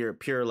of just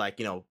pure like,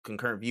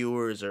 concurrent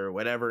viewers or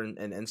whatever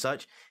and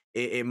such,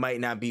 it might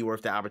not be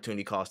worth the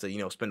opportunity cost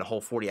to, spend a whole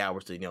 40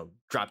 hours to,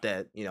 drop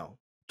that,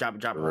 drop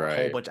a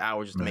whole bunch of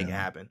hours just to make it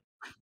happen.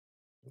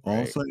 All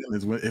I'm saying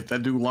is if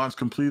that dude launched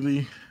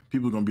completely,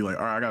 people are going to be like,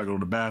 all right, I got to go to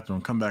the bathroom,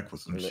 come back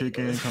with some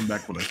chicken, come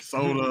back with a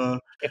soda.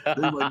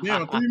 They're like,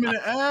 damn, a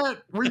 3-minute ad?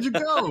 Where'd you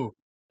go?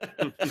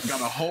 Got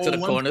a whole to the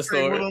corner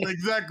store.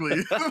 Exactly.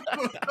 When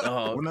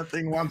that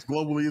thing launches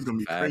globally, it's going to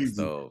be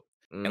crazy.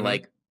 And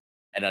like,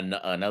 and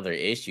another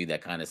issue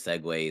that kind of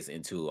segues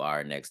into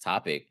our next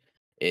topic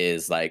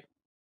is like,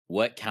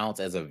 what counts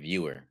as a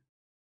viewer?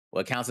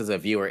 What counts as a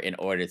viewer in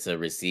order to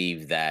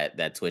receive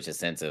that Twitch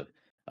incentive,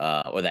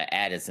 or that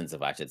ad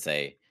incentive, I should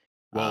say?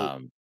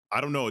 Well,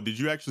 I don't know. Did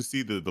you actually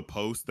see the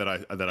post that I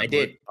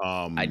did?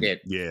 Put? I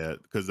did. Yeah,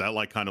 because that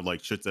like kind of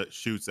like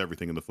shoots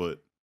everything in the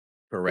foot.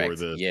 Correct.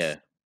 Yeah.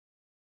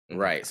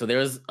 Right. So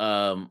there's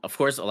of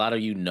course, a lot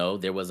of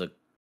there was a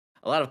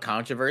lot of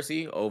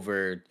controversy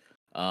over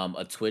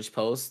a Twitch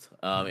post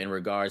in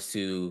regards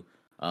to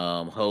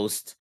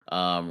host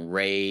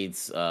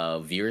raids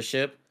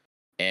viewership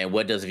and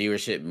what does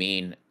viewership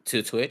mean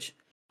to Twitch.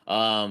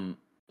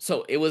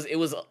 So it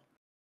was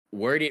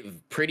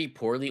worded pretty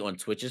poorly on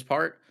Twitch's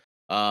part,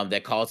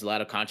 that caused a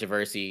lot of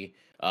controversy,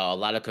 a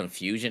lot of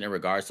confusion in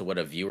regards to what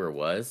a viewer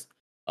was.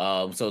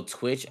 So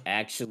Twitch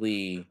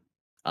actually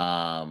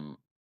put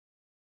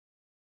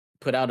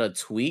out a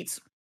tweet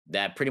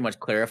that pretty much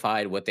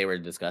clarified what they were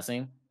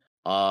discussing.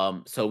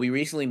 So we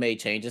recently made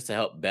changes to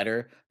help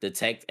better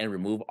detect and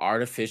remove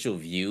artificial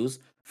views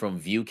from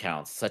view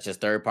counts, such as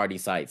third-party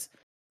sites.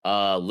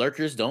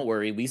 Lurkers, don't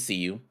worry, we see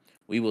you.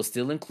 We will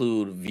still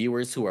include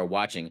viewers who are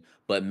watching,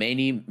 but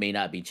many may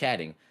not be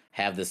chatting,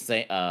 have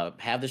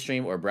the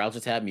stream or browser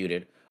tab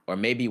muted, or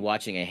may be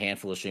watching a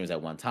handful of streams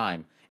at one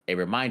time. A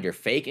reminder: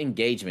 fake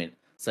engagement,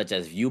 such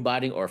as view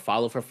botting or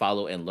follow for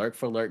follow and lurk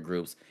for lurk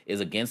groups, is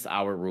against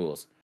our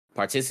rules.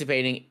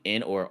 Participating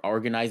in or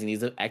organizing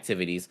these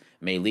activities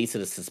may lead to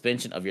the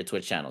suspension of your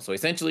Twitch channel. So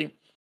essentially,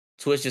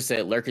 Twitch just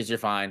said, lurkers, you're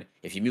fine.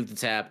 If you mute the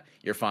tab,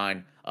 you're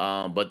fine.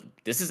 But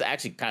this is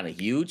actually kind of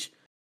huge,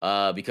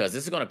 because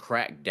this is going to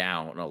crack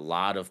down on a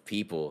lot of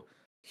people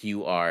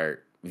who are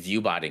view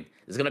botting.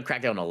 It's going to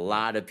crack down on a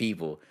lot of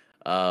people.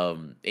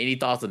 Any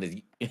thoughts on this?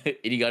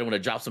 Anybody want to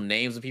drop some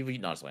names of people?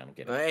 No, I'm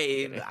kidding.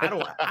 Hey,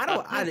 I'm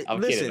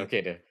listen,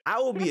 kidding.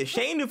 I would be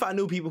ashamed if I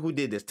knew people who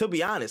did this. To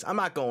be honest, I'm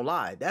not gonna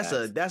lie. That's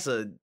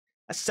a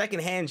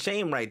secondhand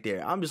shame right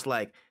there. I'm just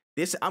like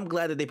this. I'm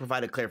glad that they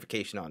provided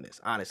clarification on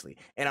this, honestly,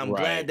 and I'm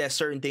glad that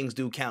certain things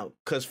do count.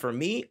 Because for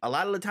me, a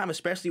lot of the time,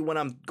 especially when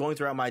I'm going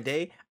throughout my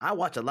day, I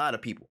watch a lot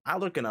of people. I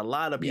look in a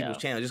lot of people's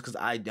channels just because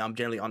I'm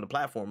generally on the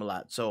platform a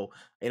lot. So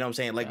you know what I'm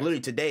saying. Like literally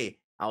today,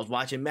 I was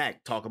watching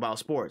Mac talk about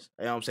sports.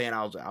 You know what I'm saying?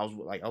 I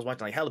was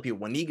watching like hella people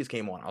when Negas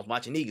came on. I was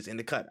watching Negas in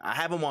the cut. I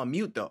have him on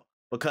mute though,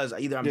 because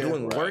either I'm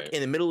doing work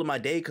in the middle of my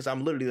day because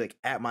I'm literally like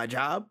at my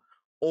job,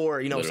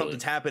 or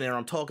something's happening or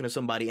I'm talking to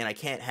somebody and I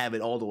can't have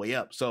it all the way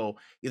up. So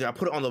either I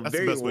put it on the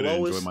very lowest. That's the best way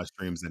to enjoy my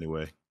streams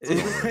anyway. Oh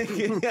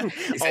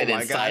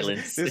my gosh.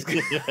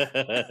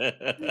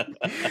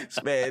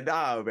 Man,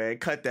 nah, man,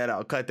 cut that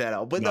out.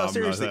 But no,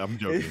 seriously, I'm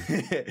joking.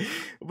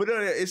 But no,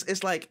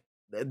 it's like,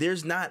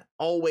 there's not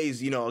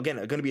always, again,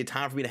 going to be a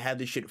time for me to have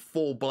this shit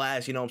full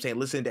blast, you know what I'm saying,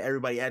 listen to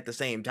everybody at the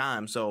same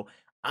time. So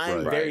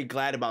I'm very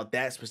glad about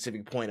that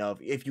specific point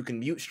of, if you can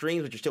mute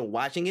streams, but you're still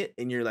watching it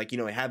and you're like,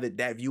 have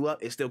that view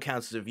up, it still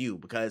counts as a view,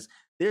 because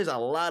there's a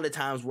lot of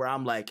times where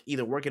I'm like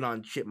either working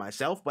on shit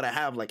myself, but I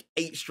have like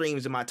 8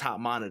 streams in my top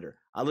monitor.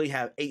 I literally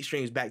have 8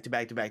 streams back to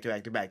back,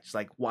 just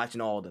like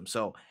watching all of them.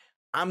 So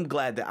I'm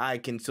glad that I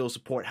can still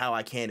support how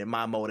I can in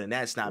my mode, and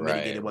that's not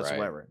mitigated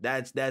whatsoever.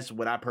 That's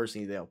what I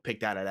personally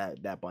picked out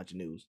of that bunch of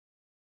news.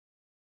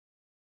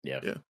 Yeah.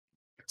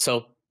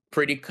 So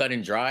pretty cut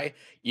and dry.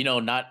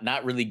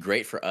 Not really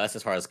great for us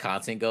as far as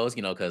content goes.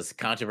 Because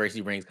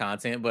controversy brings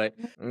content, but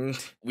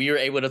Mm. we were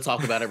able to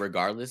talk about it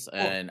regardless.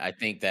 Well, And I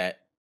think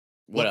that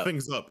what Look up?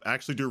 things up.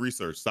 Actually do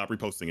research. Stop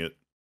reposting it.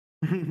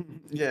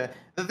 yeah,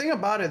 the thing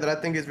about it that I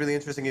think is really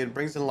interesting, it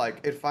brings in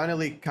like it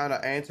finally kind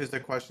of answers the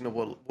question of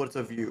what's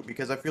a view,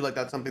 because I feel like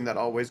that's something that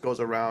always goes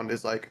around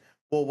is like,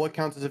 well, what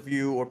counts as a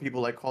view, or people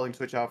like calling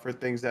Twitch out for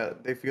things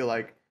that they feel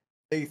like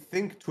they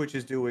think Twitch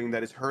is doing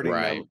that is hurting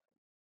Right. them,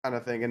 kind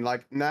of thing. And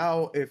like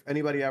now, if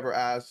anybody ever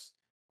asks,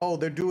 oh,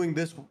 they're doing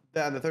this,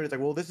 that, and the third, it's like,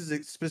 well, this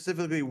is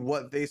specifically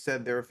what they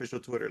said their official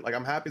Twitter. Like,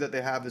 I'm happy that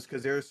they have this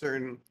because there are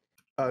certain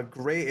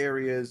gray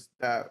areas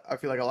that I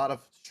feel like a lot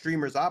of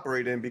streamers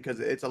operate in, because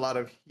it's a lot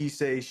of he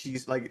say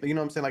she's like, you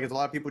know what I'm saying, like it's a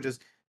lot of people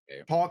just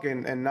Okay.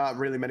 talking and not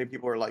really many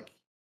people are like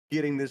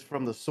getting this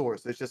from the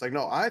source. It's just like,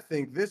 no, I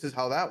think this is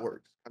how that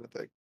works, kind of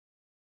thing.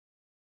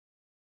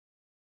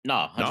 No,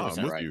 Nah, 100%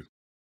 I'm with right. you.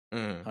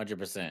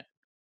 100%.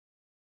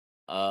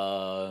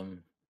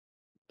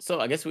 So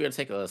I guess we're gonna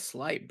take a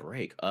slight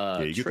break.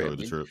 Yeah, you get Trip,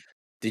 the trip.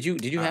 did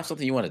you have Ah.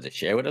 something you wanted to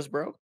share with us,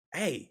 bro?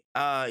 Hey,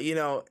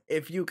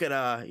 if you could,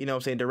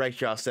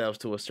 direct yourselves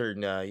to a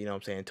certain,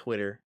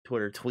 Twitter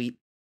tweet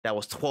that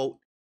was quote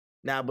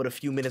now, but a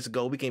few minutes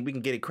ago, we can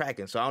get it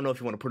cracking. So I don't know if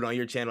you want to put it on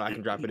your channel. I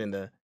can drop it in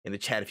the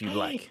chat if you'd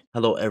like.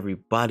 Hello,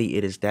 everybody.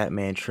 It is that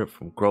man Trip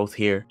from Growth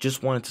here.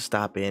 Just wanted to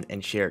stop in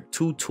and share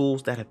 2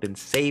 tools that have been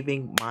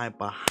saving my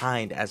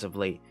behind as of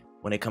late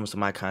when it comes to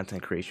my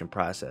content creation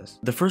process.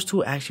 The first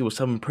tool actually was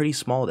something pretty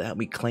small that helped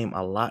me claim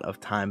a lot of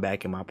time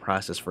back in my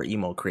process for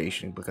emote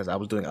creation, because I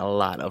was doing a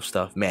lot of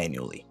stuff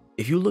manually.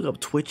 If you look up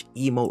Twitch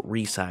emote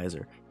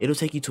resizer, it'll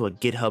take you to a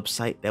GitHub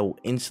site that will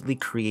instantly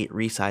create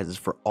resizes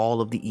for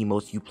all of the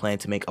emotes you plan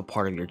to make a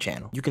part of your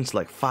channel. You can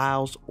select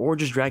files or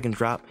just drag and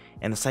drop,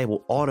 and the site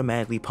will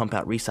automatically pump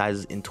out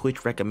resizes in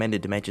Twitch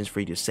recommended dimensions for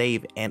you to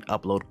save and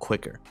upload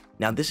quicker.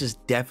 Now, this is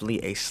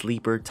definitely a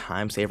sleeper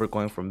time saver,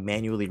 going from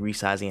manually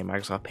resizing in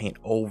Microsoft Paint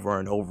over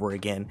and over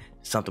again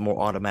to something more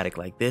automatic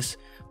like this.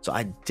 So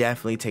I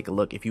definitely take a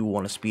look if you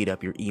want to speed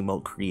up your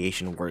emote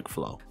creation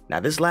workflow. Now,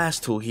 this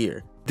last tool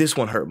here, this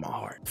one hurt my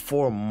heart.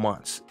 For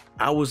months,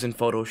 I was in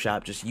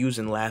Photoshop just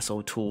using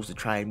lasso tools to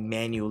try and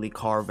manually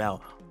carve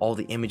out all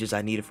the images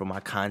I needed for my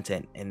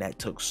content, and that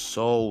took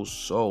so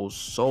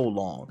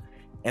long.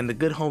 And the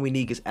good homie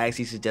Negus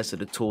actually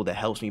suggested a tool that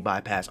helps me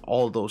bypass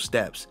all those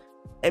steps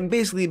and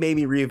basically made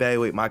me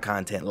reevaluate my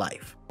content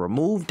life.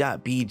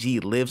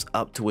 Remove.bg lives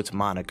up to its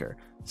moniker.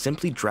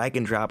 Simply drag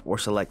and drop or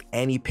select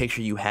any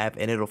picture you have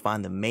and it'll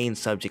find the main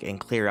subject and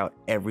clear out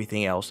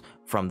everything else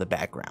from the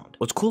background.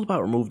 What's cool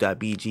about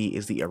remove.bg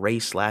is the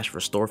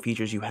erase/restore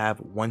features you have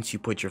once you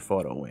put your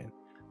photo in.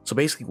 So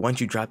basically,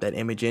 once you drop that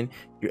image in,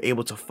 you're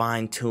able to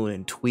fine tune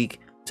and tweak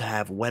to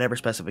have whatever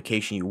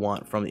specification you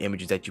want from the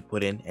images that you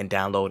put in and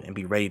download and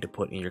be ready to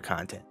put in your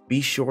content. Be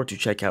sure to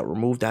check out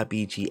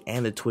remove.bg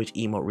and the Twitch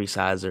emote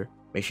resizer.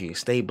 Make sure you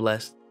stay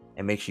blessed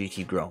and make sure you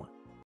keep growing.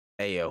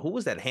 Hey, who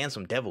was that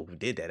handsome devil who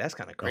did that? That's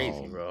kind of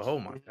crazy, bro. Oh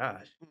my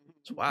gosh,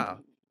 it's wild.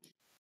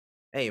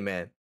 Hey,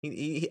 man,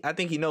 I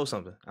think he knows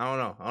something. I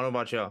don't know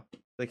about y'all. I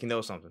think he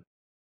knows something.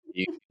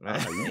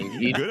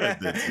 You're good at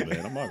this,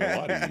 man. I'm not gonna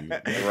lie to you. You're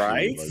actually,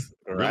 Right? like,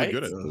 Right? really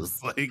good at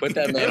this. Like, Put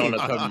that man on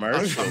a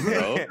commercial,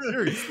 bro.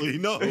 Seriously,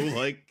 no,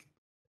 like.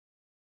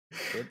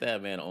 Put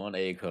that man on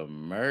a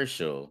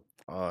commercial.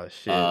 Oh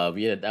shit.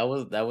 Yeah, that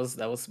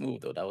was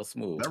smooth though. That was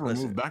smooth. That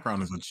remove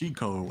background is a cheat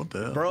code. What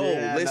the hell? Bro,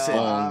 Yeah, listen.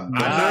 no, I'm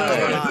not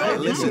gonna lie. God.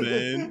 Listen,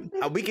 Man.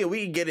 we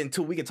can get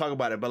into, we can talk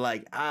about it, but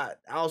like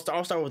I'll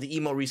start with the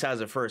emo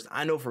resizer first.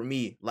 I know for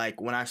me,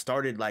 like when I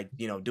started like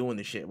doing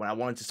the shit, when I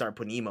wanted to start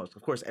putting emotes,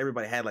 of course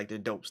everybody had like their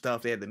dope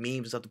stuff. They had the memes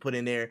and stuff to put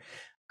in there.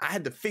 I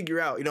had to figure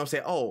out,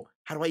 oh,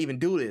 how do I even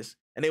do this?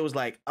 And it was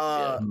like,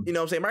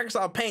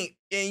 Microsoft Paint,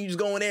 and you just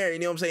go in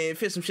there,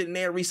 fit some shit in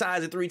there,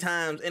 resize it 3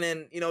 times, and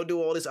then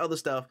do all this other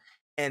stuff,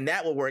 and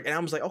that would work. And I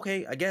was like,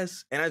 okay, I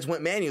guess. And I just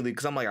went manually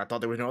because I'm like, I thought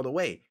there was no other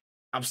way.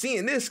 I'm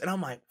seeing this, and I'm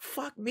like,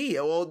 fuck me.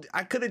 Well,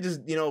 I could have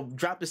just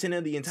dropped this in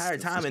there the entire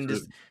time and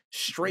just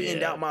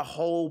straightened out my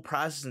whole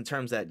process in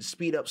terms that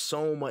speed up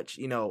so much,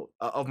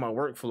 of my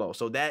workflow.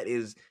 So that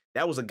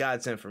was a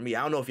godsend for me.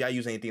 I don't know if y'all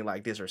use anything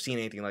like this or seen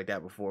anything like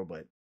that before,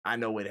 but I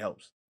know it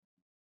helps.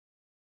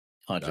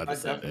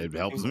 100%. It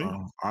helps me.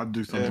 I'll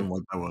do something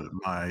like that with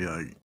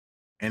my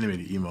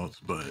animated emotes,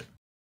 but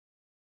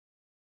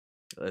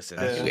listen,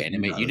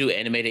 you do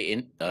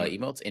animated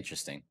emotes.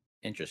 Interesting.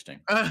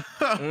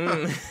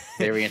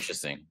 Very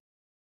interesting.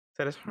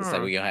 Looks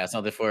like we're gonna have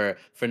something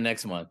for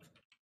next month.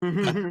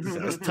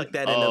 Let's tuck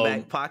that in the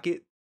back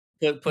pocket.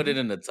 Put it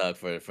in the tuck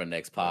for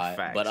next pod.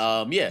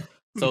 But yeah.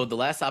 So the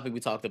last topic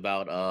we talked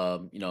about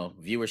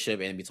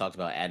viewership, and we talked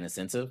about ad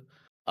incentive.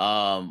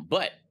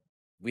 But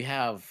we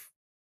have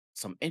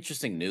some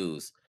interesting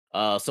news.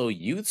 So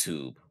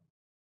YouTube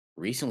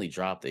recently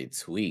dropped a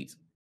tweet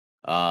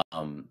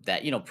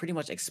that pretty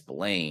much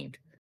explained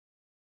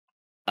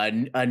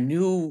a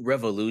new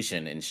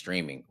revolution in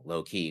streaming,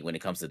 low key, when it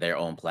comes to their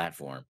own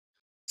platform.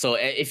 So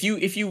if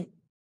you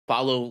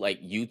follow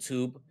like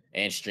YouTube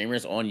and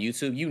streamers on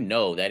YouTube, you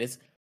know that it's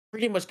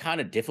pretty much kind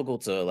of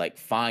difficult to like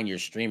find your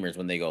streamers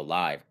when they go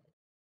live.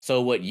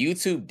 So what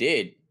YouTube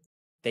did,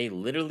 they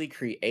literally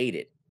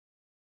created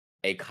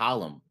a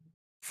column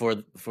for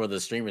the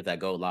streamers that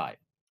go live.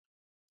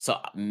 So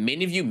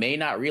many of you may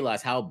not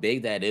realize how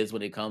big that is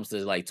when it comes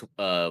to like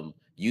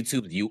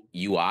YouTube's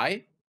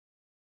UI.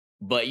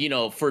 But you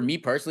know, for me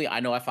personally, I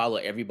know I follow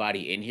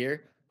everybody in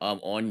here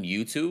on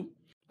YouTube.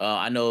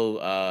 I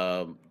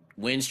know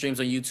Win streams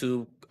on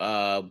YouTube,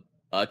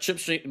 Trip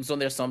streams on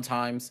there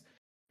sometimes.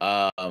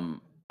 I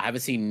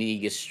haven't seen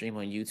Negus stream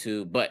on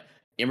YouTube, but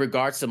in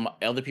regards to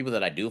other people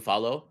that I do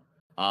follow,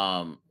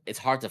 it's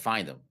hard to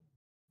find them.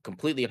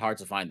 Completely hard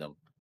to find them.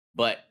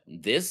 But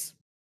this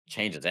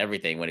changes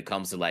everything when it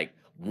comes to like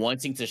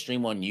wanting to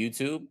stream on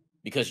YouTube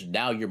because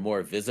now you're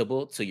more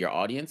visible to your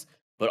audience,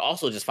 but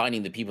also just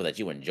finding the people that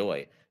you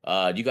enjoy.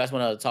 Do you guys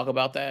want to talk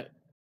about that?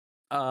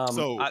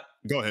 So I,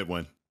 go ahead,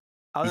 Win.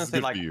 I was This is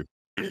gonna say good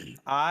for like you.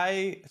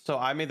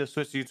 I made the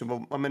switch to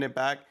YouTube a minute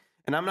back,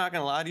 and I'm not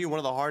gonna lie to you, one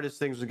of the hardest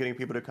things was getting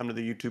people to come to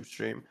the YouTube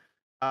stream.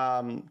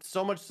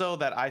 So much so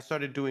that I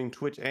started doing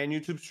Twitch and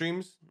YouTube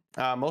streams,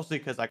 mostly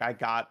because like I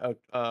got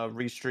a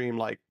restream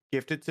like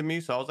gifted to me,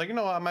 so I was like, you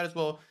know what, I might as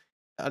well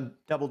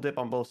double dip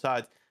on both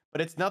sides. But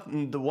it's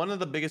nothing. The one of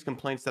the biggest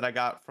complaints that I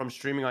got from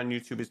streaming on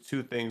YouTube is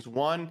two things.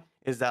 One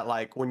is that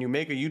like when you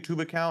make a YouTube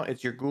account,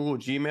 it's your Google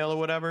Gmail or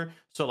whatever.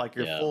 So like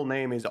your Yeah, full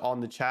name is on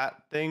the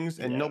chat things,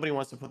 and yeah, nobody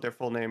wants to put their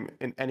full name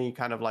in any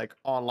kind of like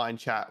online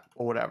chat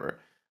or whatever.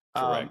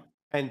 correct.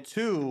 And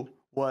two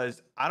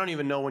was I don't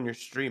even know when you're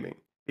streaming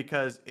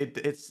because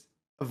it's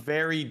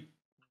very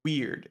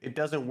weird. It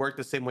doesn't work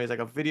the same way as like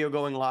a video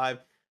going live.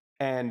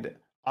 And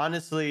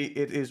honestly,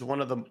 it is one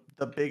of the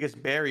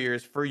biggest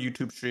barriers for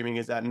YouTube streaming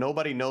is that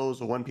nobody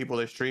knows when people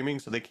are streaming,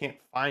 so they can't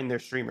find their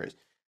streamers.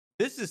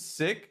 This is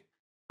sick.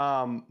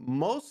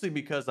 Mostly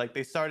because like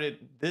they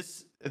started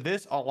this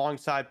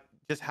alongside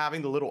just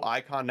having the little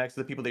icon next to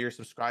the people that you're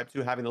subscribed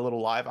to, having the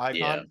little live Yeah,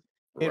 icon.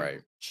 It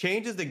right.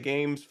 changes the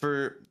games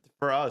for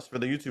us, for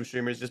the YouTube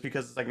streamers, just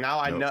because it's like now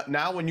I Yep. know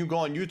now when you go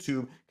on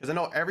YouTube, because I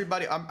know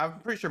everybody, I'm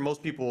pretty sure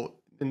most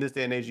people in this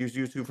day and age use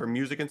YouTube for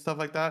music and stuff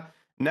like that.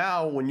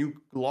 Now, when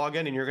you log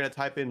in and you're gonna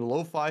type in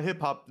lo-fi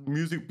hip hop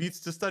music beats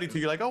to study to,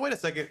 you're like, oh wait a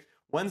second,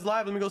 when's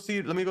live? Let me go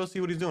see. Let me go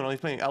see what he's doing. Oh, he's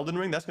playing Elden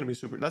Ring. That's gonna be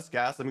super. That's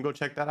gas. Let me go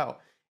check that out.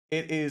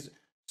 It is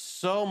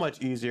so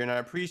much easier, and I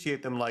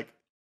appreciate them like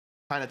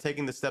kind of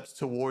taking the steps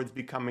towards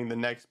becoming the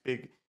next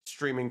big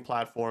streaming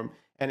platform.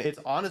 And it's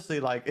honestly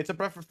like it's a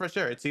breath of fresh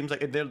air. It seems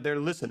like they're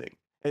listening.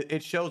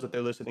 It shows that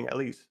they're listening at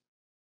least.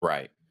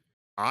 Right.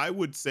 I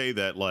would say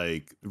that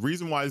like the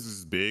reason why this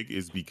is big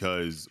is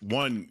because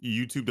one,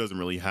 YouTube doesn't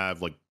really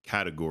have like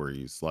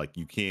categories. Like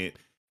you can't,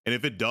 and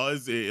if it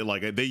does,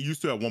 like they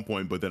used to at one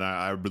point, but then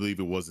I believe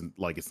it wasn't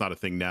like it's not a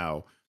thing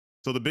now.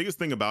 So the biggest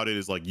thing about it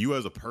is like you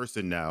as a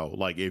person now,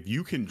 like if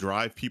you can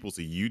drive people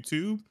to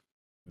YouTube,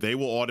 they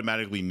will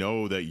automatically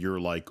know that you're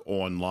like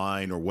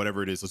online or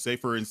whatever it is. So say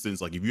for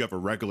instance, like if you have a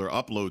regular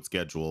upload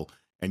schedule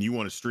and you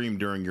want to stream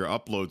during your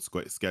upload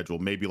schedule,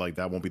 maybe like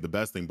that won't be the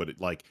best thing, but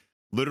it like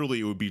literally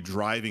it would be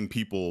driving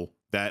people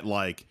that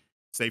like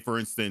say for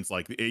instance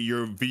like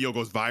your video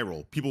goes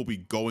viral, people will be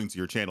going to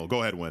your channel.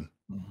 Go ahead, Win.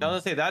 Now,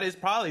 let's say that is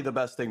probably the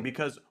best thing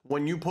because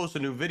when you post a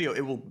new video,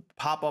 it will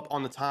pop up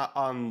on the top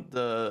on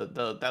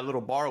the that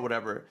little bar or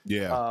whatever.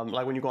 Yeah.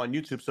 Like when you go on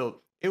YouTube. So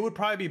it would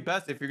probably be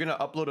best if you're gonna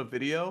upload a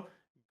video,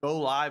 go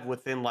live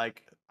within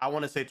like I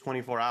want to say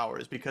 24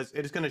 hours because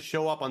it is gonna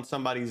show up on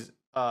somebody's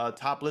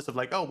top list of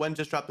like, oh, Wen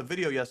just dropped a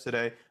video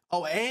yesterday.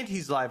 Oh, and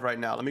he's live right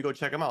now. Let me go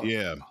check him out.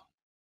 Yeah.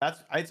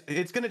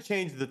 It's gonna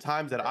change the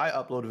times that I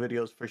upload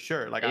videos for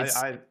sure. Like It's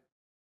I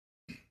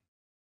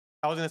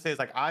was gonna say it's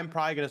like I'm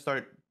probably gonna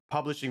start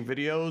publishing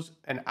videos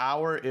an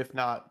hour, if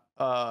not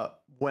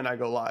when I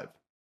go live.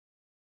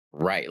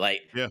 right.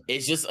 Like Yeah.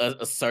 it's just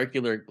a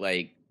circular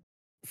like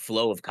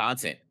flow of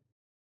content.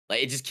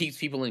 Like it just keeps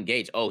people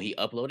engaged. Oh, he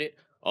uploaded.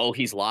 Oh,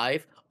 he's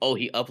live. Oh,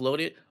 he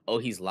uploaded. Oh,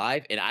 he's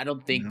live. And I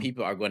don't think Yeah.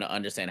 people are going to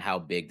understand how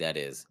big that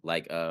is.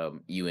 Like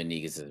you and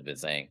Negus has been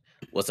saying.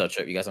 What's up,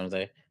 Trip? You got something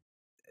to say?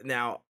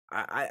 Now,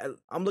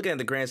 I'm looking at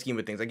the grand scheme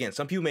of things. Again,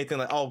 some people may think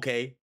like, oh,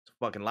 okay, it's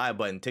a fucking live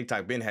button.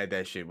 TikTok been had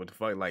that shit. What the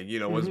fuck? Like, you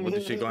know, what's what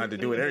the shit gonna have to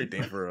do with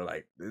everything for real?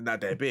 Like, it's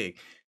not that big.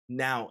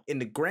 Now, in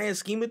the grand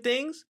scheme of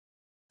things,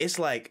 it's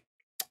like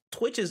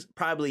Twitch is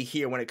probably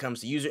here when it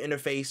comes to user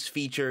interface,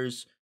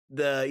 features,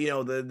 the you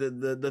know,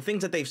 the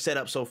things that they've set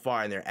up so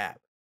far in their app.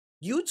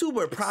 YouTube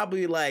are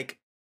probably like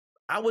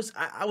I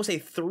would say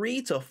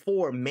 3 to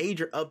 4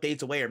 major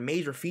updates away or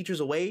major features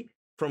away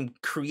from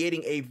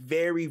creating a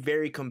very,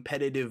 very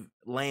competitive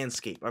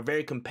landscape, a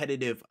very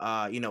competitive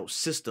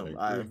system,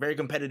 a very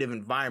competitive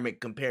environment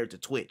compared to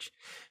Twitch.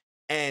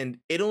 And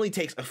it only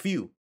takes a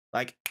few.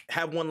 Like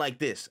have one like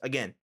this.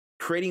 Again,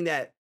 creating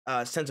that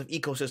sense of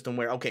ecosystem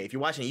where, okay, if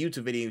you're watching a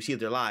YouTube video and you see that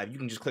they're live, you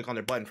can just click on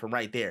their button from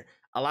right there.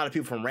 A lot of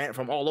people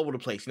from all over the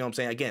place, you know what I'm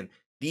saying? Again,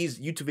 these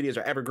YouTube videos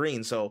are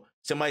evergreen, so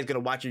somebody's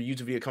gonna watch your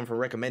YouTube video come from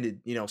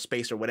recommended,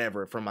 space or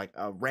whatever from like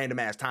a random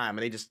ass time,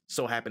 and they just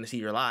so happen to see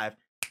you're live.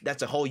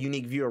 That's a whole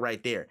unique viewer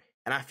right there.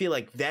 And I feel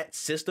like that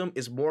system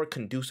is more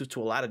conducive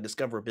to a lot of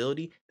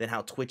discoverability than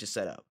how Twitch is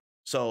set up.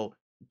 So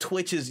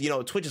Twitch's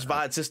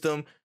VOD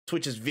system,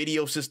 Twitch's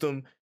video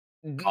system,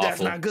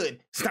 that's not good.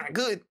 It's not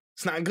good.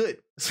 It's not good.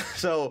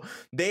 So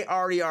they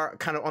already are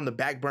kind of on the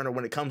back burner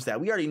when it comes to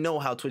that. We already know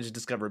how Twitch's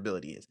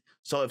discoverability is.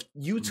 So if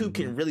YouTube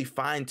can really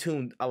fine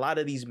tune a lot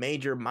of these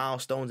major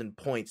milestones and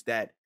points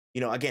that,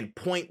 again,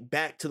 point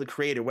back to the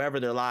creator, wherever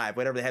they're live,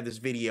 wherever they have this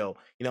video,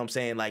 you know what I'm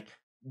saying? Like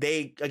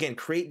they, again,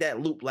 create that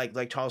loop, like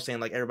Charles was saying,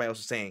 like everybody else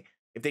was saying,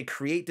 if they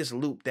create this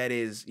loop that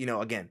is,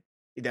 again,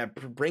 that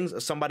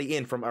brings somebody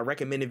in from a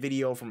recommended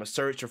video, from a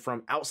search, or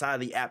from outside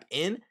of the app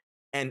in,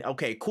 and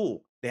okay,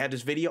 cool. They have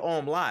this video. Oh,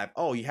 I'm live.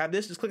 Oh, you have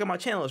this? Just click on my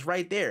channel. It's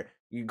right there.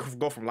 You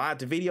go from live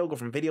to video, go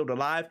from video to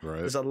live. Right.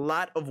 There's a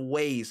lot of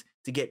ways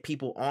to get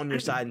people on your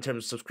side in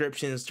terms of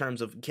subscriptions, in terms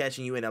of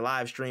catching you in a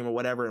live stream or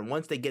whatever. And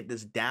once they get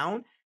this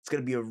down, it's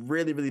going to be a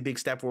really, really big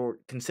step forward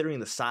considering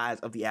the size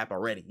of the app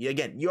already.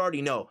 Again, you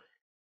already know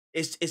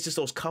it's just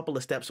those couple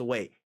of steps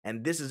away.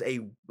 And this is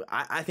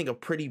I think a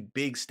pretty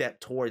big step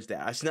towards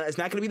that. It's not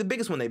going to be the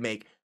biggest one they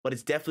make, but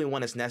it's definitely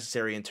one that's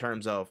necessary in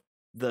terms of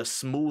the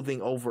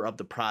smoothing over of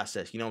the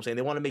process. You know what I'm saying?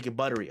 They want to make it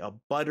a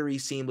buttery,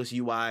 seamless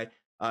UI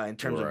in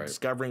terms of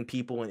discovering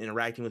people and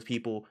interacting with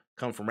people,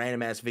 come from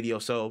random ass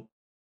videos. So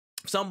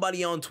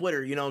somebody on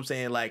Twitter, you know what I'm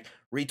saying, like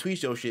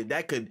retweets your shit,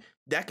 that could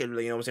you know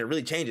what I'm saying,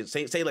 really change it.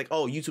 Say like,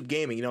 oh, YouTube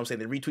Gaming, you know what I'm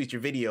saying, they retweet your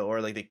video, or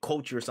like they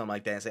quote you or something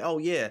like that and say, oh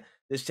yeah,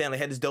 this channel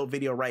had this dope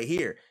video right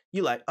here.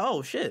 You like,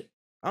 oh shit,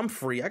 I'm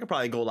free. I could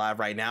probably go live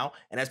right now.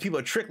 And as people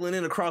are trickling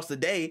in across the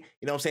day,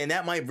 you know what I'm saying,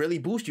 that might really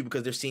boost you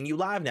because they're seeing you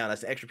live now.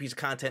 That's an extra piece of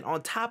content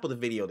on top of the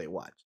video they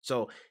watch.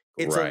 So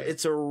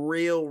it's a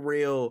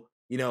real,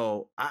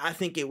 I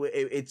think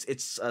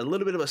it's a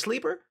little bit of a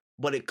sleeper,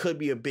 but it could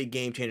be a big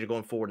game changer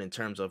going forward in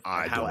terms of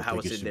how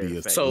it's in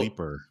there. So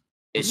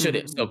it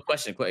shouldn't. So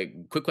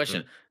quick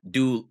question.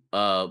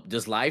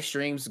 Does live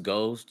streams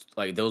go,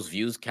 like those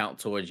views count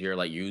towards your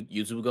like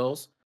YouTube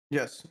goals?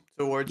 Yes,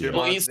 towards your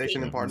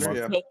monetization and partner.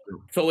 Yeah.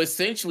 So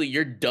essentially,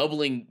 you're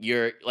doubling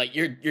you're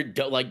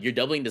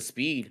doubling the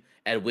speed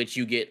at which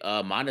you get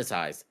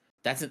monetized.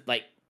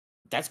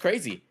 That's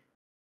crazy.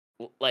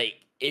 Like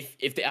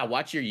if I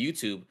watch your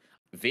YouTube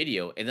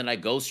video and then I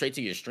go straight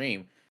to your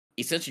stream,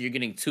 essentially you're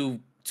getting two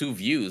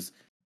views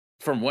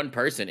from one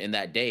person in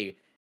that day,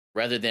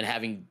 rather than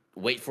having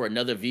wait for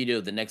another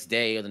video the next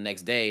day or the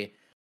next day.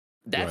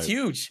 That's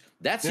huge.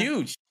 That's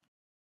huge.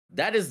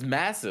 That is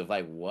massive.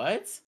 Like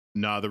what?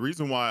 Nah, the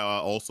reason why I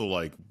also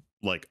like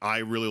I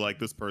really like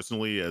this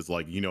personally as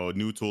like, a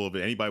new tool. If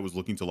anybody was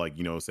looking to like,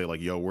 say like,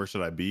 yo, where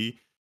should I be?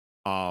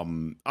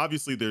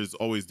 Obviously there's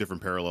always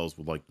different parallels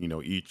with like,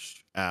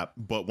 each app,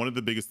 but one of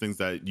the biggest things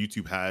that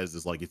YouTube has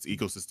is like its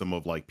ecosystem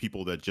of like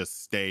people that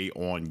just stay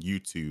on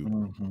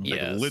YouTube.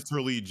 Like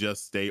literally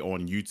just stay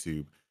on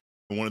YouTube.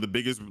 And one of the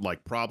biggest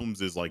like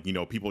problems is like,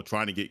 people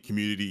trying to get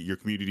your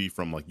community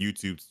from like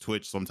YouTube to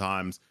Twitch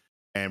sometimes.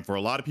 And for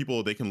a lot of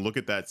people, they can look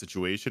at that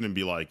situation and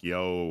be like,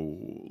 yo,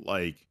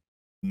 like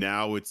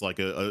now it's like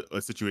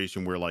a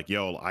situation where like,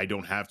 yo, I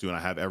don't have to, and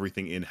I have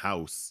everything in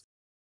house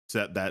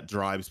that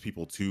drives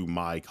people to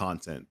my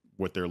content,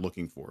 what they're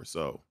looking for.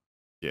 So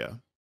yeah.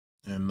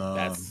 And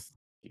I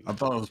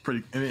thought it was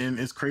pretty, and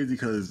it's crazy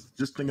because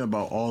just thinking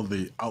about all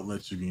the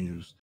outlets you can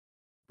use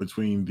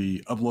between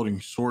the uploading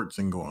shorts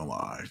and going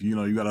live, you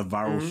got a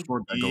viral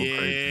short that goes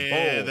crazy.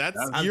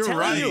 Yeah, you're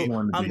right.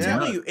 I'm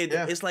telling you,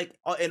 it's like,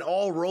 and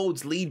all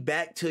roads lead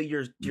back to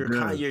your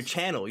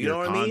channel. You know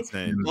what I mean?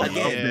 Like,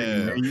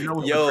 you know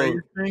what's the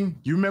craziest thing?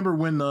 You remember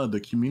when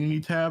the community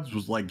tabs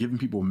was like giving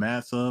people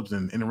mad subs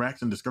and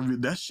interaction discovery?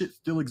 That shit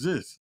still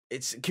exists.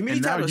 It's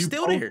community tab is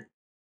still there.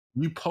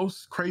 You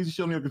post crazy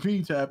shit on your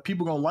community tab,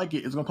 people gonna like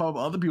it. It's gonna pop up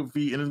on other people's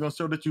feed, and it's gonna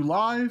show that you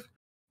live.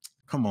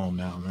 Come on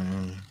now,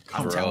 man.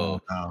 Come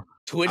on now.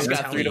 Twitch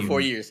got 3 to 4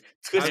 years.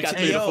 Twitch got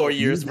 3 to 4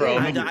 years, bro.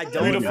 I don't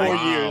 3 to 4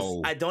 years.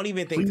 I don't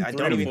even think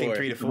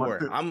 3 to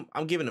 4. I'm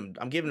giving them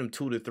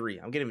 2 to 3.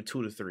 I'm giving them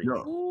 2 to 3.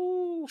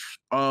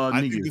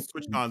 I think this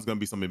TwitchCon's gonna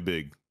be something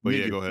big. But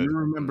yeah, go ahead. You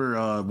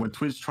remember when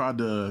Twitch tried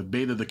to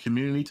beta the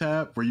community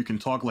tab where you can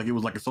talk like it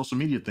was like a social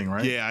media thing,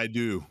 right? Yeah, I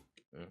do.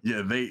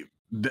 Yeah,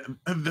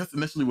 that's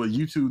initially what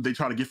YouTube they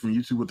try to get from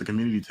YouTube with the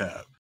community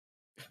tab.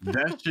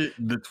 That shit,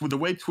 the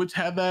way Twitch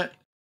had that,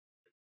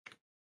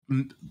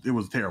 it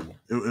was terrible.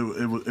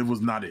 It was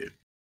not it.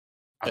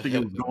 I think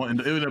it was going.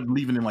 It ended up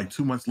leaving in like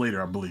 2 months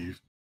later, I believe.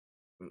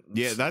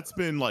 Yeah, that's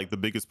been like the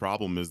biggest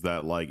problem is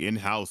that like in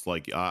house,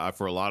 like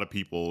for a lot of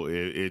people,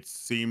 it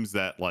seems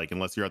that like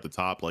unless you're at the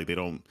top, like they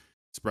don't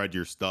spread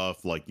your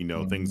stuff. Like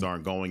things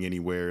aren't going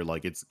anywhere.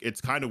 Like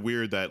it's kind of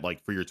weird that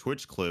like for your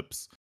Twitch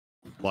clips,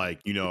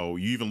 like you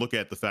even look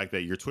at the fact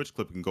that your Twitch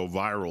clip can go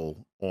viral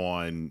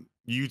on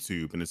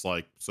YouTube, and it's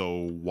like,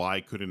 so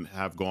why couldn't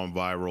have gone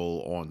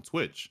viral on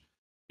Twitch?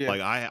 Yeah.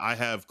 Like I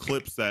have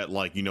clips that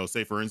like,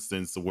 say for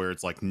instance, where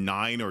it's like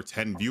 9 or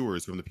 10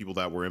 viewers from the people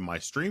that were in my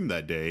stream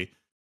that day,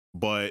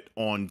 but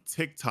on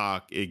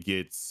TikTok it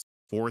gets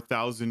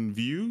 4,000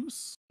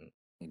 views.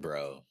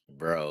 Bro.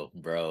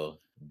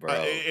 bro.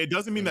 It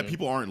doesn't mean that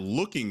people aren't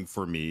looking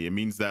for me. It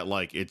means that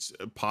like it's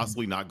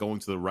possibly not going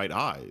to the right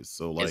eyes.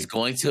 So like it's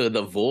going to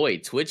the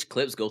void. Twitch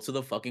clips go to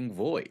the fucking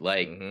void.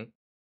 Like,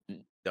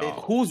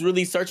 who's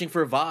really searching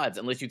for VODs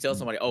unless you tell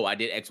somebody, "Oh, I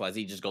did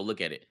XYZ, just go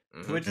look at it."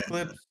 Twitch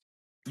clips.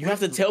 You have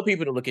to tell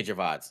people to look at your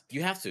VODs.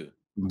 You have to.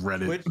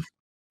 Reddit. Twitch,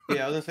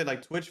 yeah, I was gonna say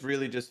like Twitch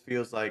really just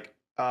feels like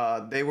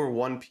they were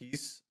one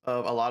piece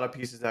of a lot of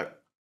pieces that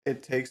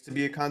it takes to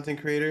be a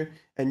content creator,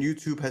 and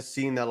YouTube has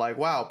seen that like,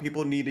 wow,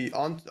 people need to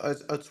on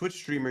as a Twitch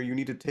streamer, you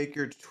need to take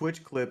your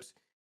Twitch clips,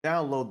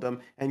 download them,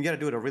 and you got to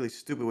do it a really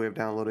stupid way of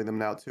downloading them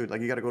now too.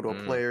 Like you got to go to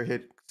a player,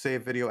 hit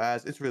save video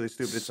as. It's really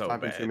stupid. It's So time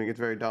bad. consuming. It's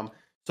very dumb.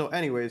 So,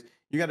 anyways,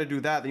 you got to do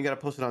that. Then you got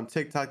to post it on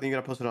TikTok. Then you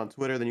got to post it on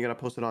Twitter. Then you got to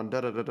post it on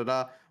da da da da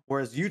da.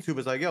 Whereas YouTube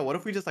is like, yo, what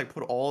if we just like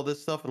put all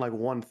this stuff in like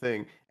one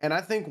thing? And I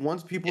think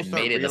once people It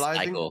start made it a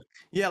realizing, cycle.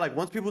 yeah, like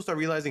once people start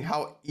realizing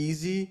how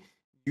easy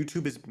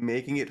YouTube is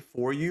making it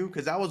for you,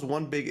 because that was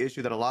one big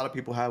issue that a lot of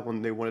people had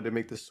when they wanted to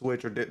make the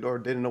switch or didn't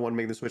know when to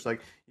make the switch.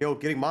 Like, yo,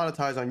 getting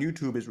monetized on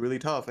YouTube is really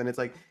tough, and it's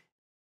like,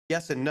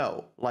 yes and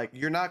no. Like,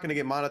 you're not gonna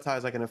get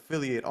monetized like an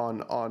affiliate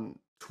on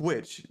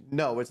Twitch.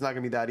 No, it's not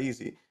gonna be that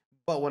easy.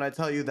 But when I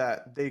tell you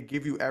that they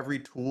give you every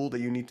tool that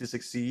you need to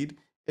succeed,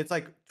 it's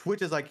like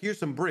Twitch is like, here's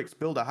some bricks,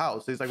 build a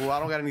house. It's like, well, I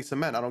don't got any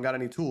cement, I don't got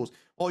any tools.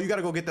 Oh, you got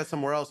to go get that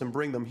somewhere else and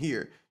bring them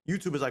here.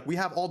 YouTube is like, we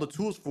have all the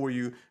tools for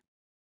you.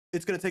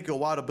 It's gonna take you a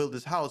while to build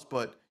this house,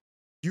 but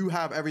you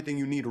have everything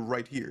you need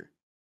right here.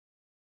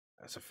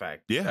 That's a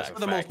fact. Yeah. That's a For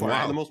the most fact. part.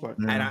 Wow. For the most part.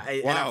 And I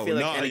feel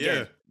like, no, and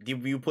again,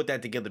 you put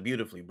that together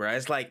beautifully, bro.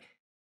 It's like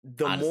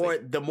the Honestly.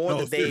 more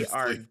No, that they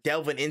are seriously.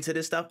 delving into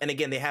this stuff, and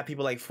again, they have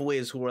people like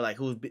Fuiz who are like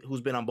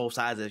who's been on both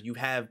sides. You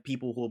have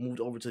people who have moved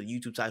over to the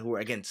YouTube side who are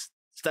again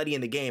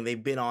studying the game.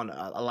 They've been on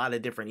a lot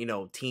of different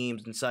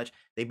teams and such.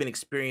 They've been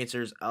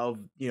experiencers of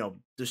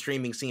the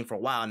streaming scene for a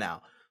while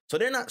now, so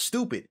they're not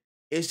stupid.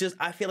 It's just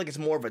I feel like it's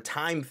more of a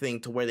time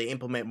thing to where they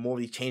implement more of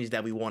these changes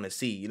that we want to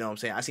see. You know what I'm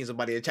saying? I seen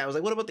somebody in the chat was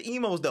like, "What about the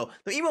emos though?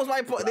 The emos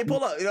might they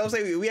pull up." You know what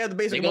I'm saying? We have the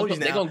basic emojis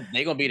now.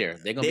 They gonna be there.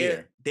 They gonna be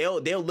there.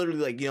 They'll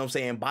literally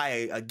like buy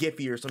a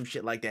Giphy or some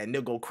shit like that, and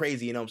they'll go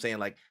crazy. You know what I'm saying?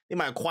 Like they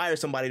might acquire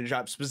somebody to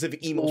drop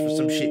specific emos for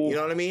some shit. You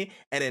know what I mean?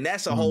 And then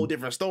that's a whole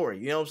different story.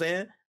 You know what I'm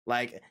saying?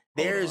 Like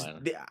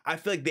I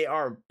feel like they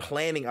are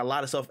planning a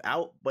lot of stuff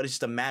out, but it's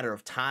just a matter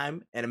of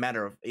time and a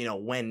matter of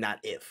when, not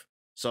if.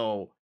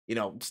 So.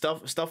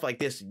 Stuff like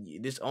this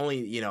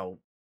only,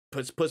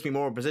 puts me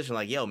more in a position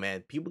like, yo,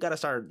 man, people got to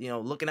start,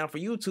 looking out for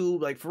YouTube,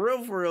 like for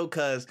real,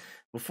 because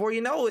before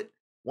you know it,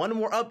 one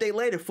more update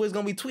later, Flick's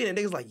going to be tweeting.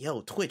 Niggas like,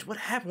 yo, Twitch, what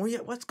happened?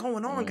 What's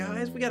going on,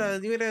 guys? We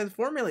gotta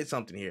formulate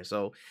something here.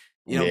 So,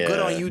 good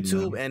on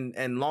YouTube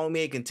and long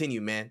may it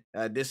continue, man.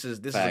 This is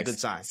a good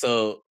sign.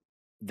 So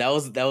that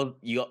was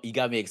you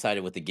got me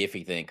excited with the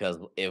Giphy thing, because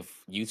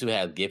if YouTube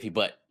has Giphy,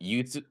 but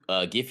YouTube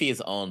Giphy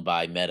is owned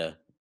by Meta.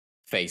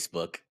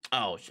 Facebook.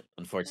 Oh,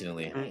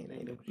 unfortunately.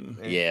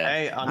 Yeah.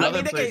 Hey,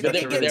 another place they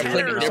can get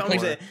 10 or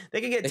something.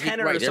 They can get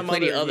 10 or some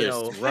other,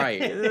 others.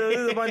 Right.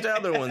 There's a bunch of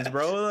other ones,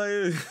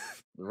 bro.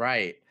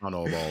 Right. I don't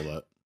know about all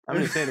that. I'm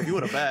just saying, if you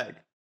want a bag.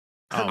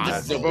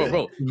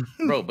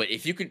 Bro, but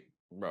if you could,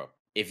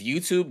 if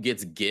YouTube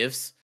gets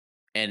GIFs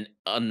and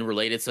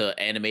unrelated to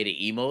animated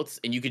emotes,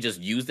 and you could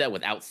just use that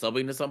without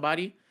subbing to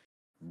somebody,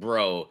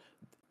 bro,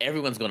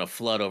 everyone's gonna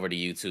flood over to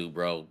YouTube,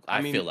 bro.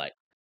 I feel like.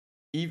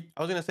 I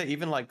was gonna say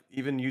even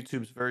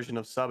YouTube's version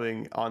of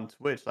subbing on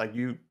Twitch, like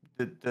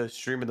the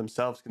streamer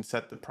themselves can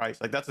set the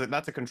price. Like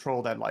that's a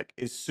control that like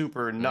is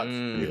super nuts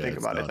when you think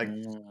about it. Like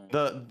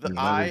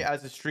I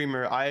as a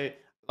streamer, I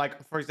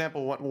like, for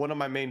example, one of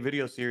my main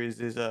video series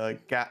is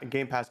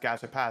Game Pass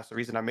Gas or Pass. The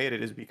reason I made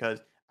it is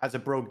because as a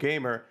broke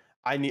gamer,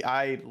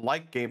 I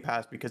like Game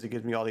Pass because it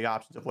gives me all the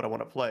options of what I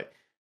want to play.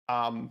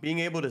 Being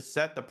able to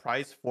set the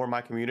price for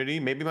my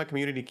community, maybe my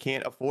community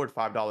can't afford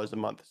 $5 a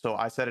month, so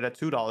I set it at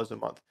 $2 a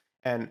month.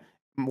 And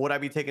would I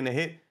be taking a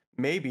hit?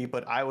 Maybe,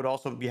 but I would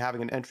also be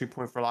having an entry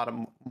point for a lot of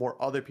more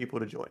other people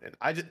to join in.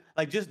 I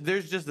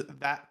there's just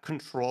that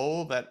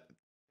control that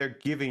they're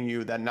giving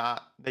you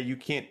that you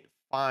can't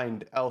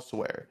find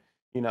elsewhere.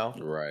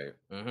 Right.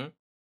 Mm-hmm.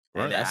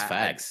 Right. That's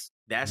facts.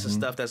 That's the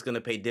stuff that's gonna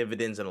pay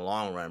dividends in the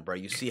long run, bro.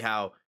 You see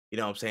how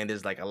what I'm saying?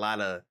 There's like a lot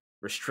of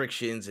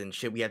restrictions and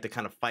shit we have to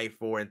kind of fight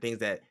for, and things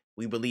that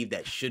we believe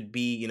that should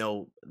be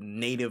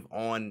native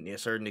on a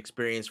certain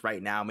experience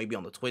right now, maybe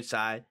on the Twitch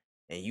side.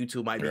 And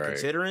YouTube might be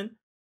considering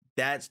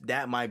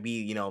that might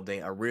be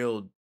a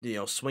real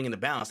swing in the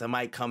balance that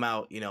might come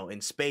out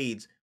in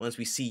spades once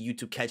we see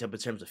YouTube catch up in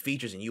terms of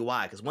features and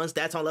UI. Because once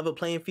that's on level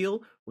playing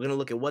field, we're gonna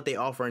look at what they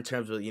offer in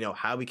terms of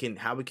how we can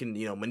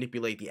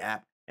manipulate the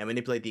app and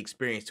manipulate the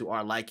experience to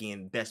our liking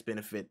and best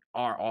benefit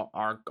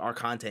our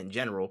content in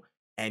general.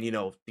 And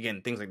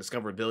again, things like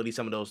discoverability,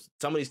 some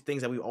of these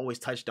things that we've always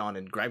touched on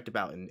and griped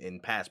about in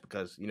past,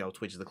 because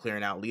Twitch is the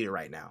clearing out leader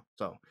right now.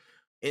 So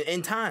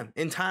in time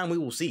we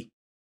will see.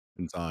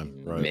 In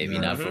time, right? Maybe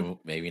not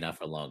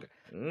for longer.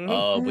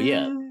 But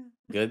yeah,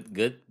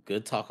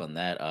 good talk on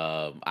that.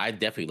 I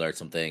definitely learned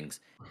some things,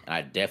 and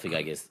I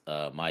definitely gotta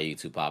get my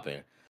YouTube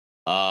popping.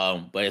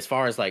 But as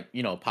far as like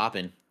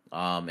popping,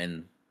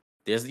 And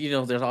there's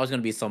always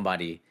gonna be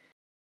somebody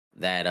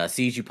that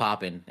sees you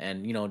popping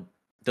and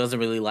doesn't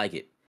really like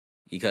it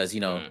because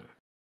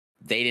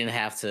they didn't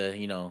have to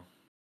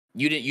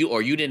you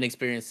didn't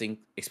experience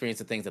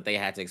the things that they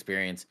had to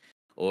experience,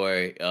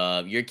 or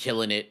you're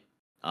killing it,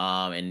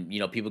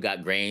 and people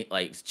got grain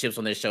like chips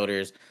on their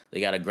shoulders, they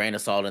got a grain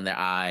of salt in their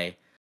eye,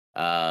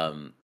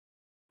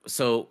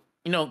 so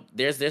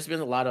there's been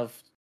a lot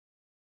of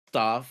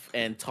stuff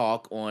and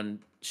talk on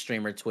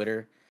streamer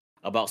Twitter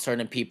about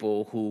certain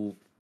people who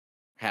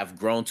have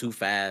grown too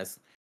fast,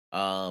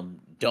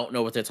 don't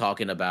know what they're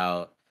talking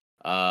about,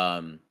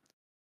 um,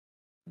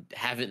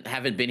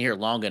 haven't been here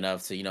long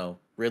enough to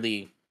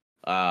really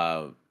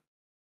uh,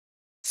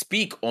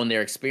 speak on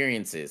their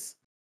experiences.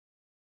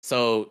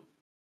 So,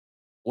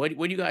 what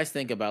do you guys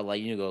think about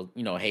like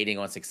hating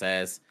on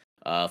success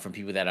from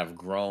people that have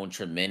grown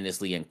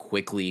tremendously and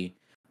quickly,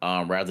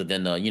 rather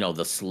than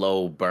the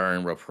slow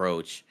burn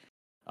reproach?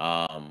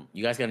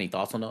 You guys got any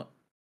thoughts on that?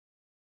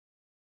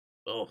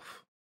 Oh,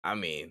 I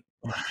mean,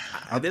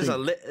 There's a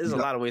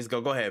lot of ways to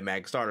go. Go ahead,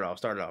 Mac. Start it off,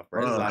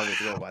 bro. There's a lot of ways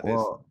to go about this.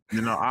 Well,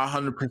 I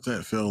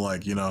 100% feel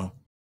like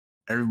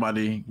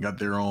everybody got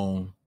their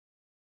own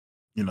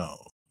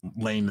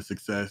lane to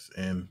success,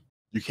 and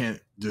you can't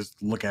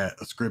just look at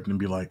a script and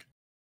be like,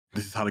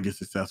 this is how to get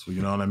successful.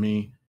 You know what I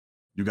mean?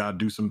 You got to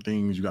do some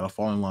things. You got to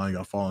fall in line. You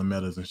got to fall in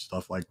metas and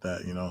stuff like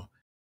that.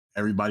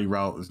 Everybody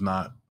route is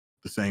not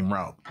the same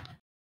route.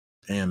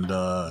 And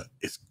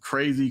it's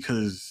crazy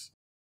because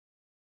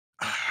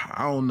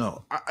I don't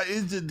know.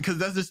 It's just because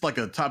that's just like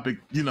a topic,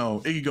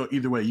 it could go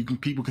either way.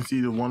 People can see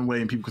it one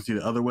way and people can see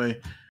the other way.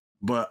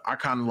 But I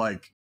kind of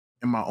like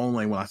in my own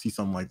lane when I see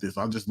something like this,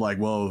 I'm just like,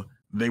 well,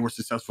 they were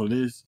successful at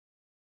this.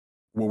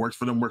 What works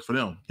for them works for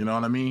them. You know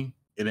what I mean?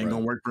 It ain't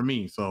gonna work for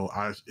me. So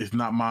it's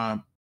not my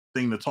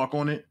thing to talk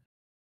on it.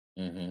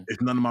 Mm-hmm.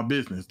 It's none of my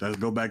business. Let's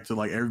go back to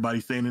like everybody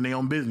staying in their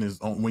own business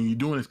when you're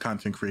doing this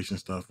content creation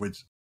stuff,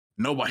 which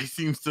nobody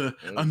seems to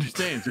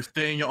understand. Just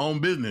stay in your own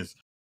business.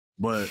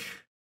 But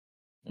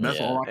that's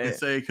all I can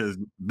say, because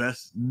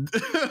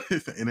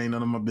it ain't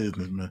none of my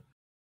business, man.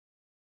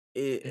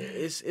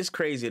 It's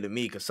crazy to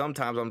me because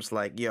sometimes I'm just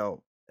like,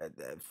 yo,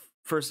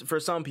 for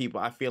some people,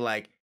 I feel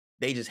like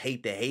they just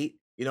hate the hate.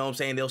 You know what I'm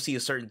saying? They'll see a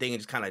certain thing and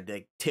just kind of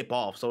like tip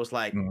off. So it's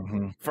like,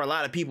 for a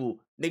lot of people,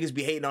 niggas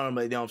be hating on them.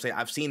 But you know what I'm saying?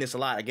 I've seen this a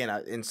lot. Again,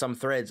 in some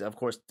threads, of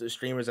course, the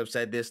streamers have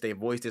said this. They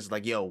voiced this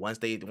like, yo, once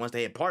they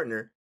hit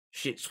partner,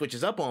 shit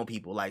switches up on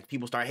people. Like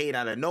people start hating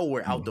out of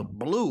nowhere, out the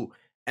blue.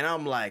 And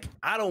I'm like,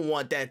 I don't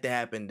want that to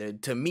happen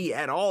to me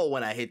at all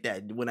when I hit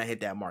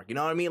that mark. You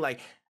know what I mean? Like,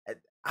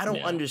 I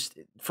don't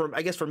understand.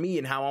 I guess for me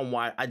and how I'm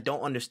wired, I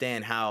don't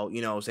understand how,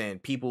 you know what I'm saying,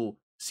 people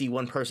see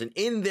one person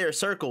in their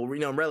circle,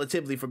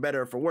 relatively for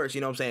better or for worse, you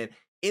know what I'm saying,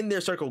 in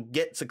their circle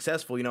get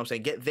successful, you know what I'm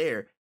saying, get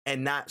there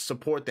and not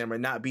support them or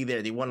not be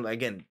there. They want to,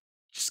 again,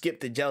 skip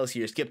the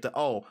jealousy or skip the,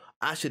 oh,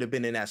 I should have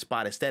been in that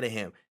spot instead of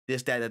him,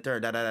 this, that, and the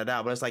third, da, da, da,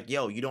 da. But it's like,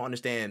 yo, you don't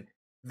understand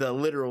the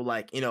literal,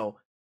 like,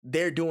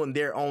 they're doing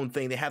their own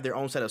thing. They have their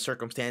own set of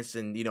circumstances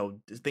and,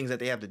 things that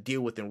they have to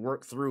deal with and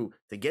work through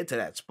to get to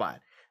that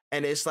spot.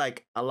 And it's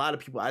like a lot of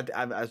people,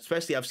 I've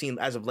seen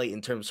as of late in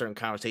terms of certain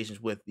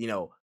conversations with,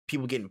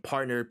 people getting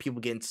partnered,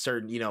 people getting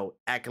certain,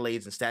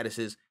 accolades and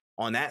statuses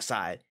on that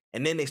side.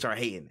 And then they start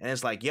hating. And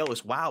it's like, yo,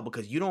 it's wild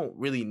because you don't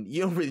really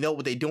know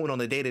what they're doing on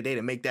the day-to-day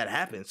to make that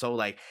happen. So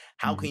like,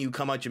 how can you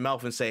come out your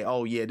mouth and say,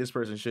 oh yeah, this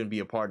person shouldn't be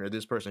a partner,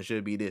 this person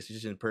should be this,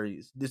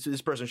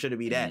 this person shouldn't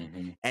be that.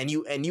 And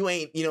you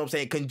ain't, you know what I'm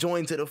saying,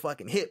 conjoined to the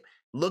fucking hip,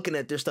 looking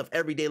at their stuff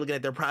every day, looking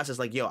at their process,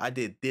 like, yo, I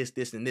did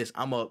this, and this.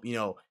 I'm up,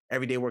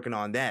 every day working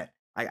on that.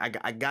 I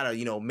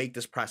gotta, make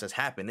this process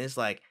happen. It's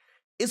like,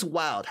 it's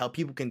wild how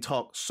people can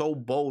talk so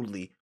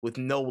boldly with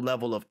no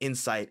level of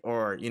insight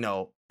or,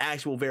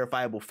 actual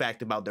verifiable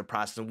fact about their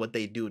process and what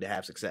they do to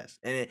have success.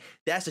 And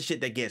that's the shit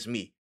that gets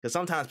me. Because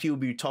sometimes people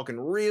be talking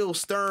real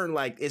stern,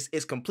 like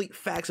it's complete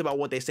facts about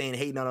what they say and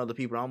hating on other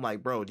people. I'm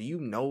like, bro, do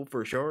you know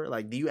for sure?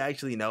 Like, do you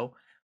actually know?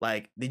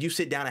 Like, did you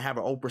sit down and have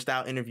an Oprah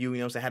style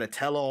interview, so had a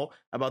tell all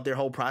about their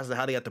whole process of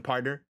how they got the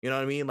partner? You know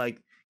what I mean?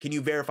 Like, can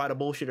you verify the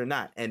bullshit or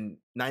not? And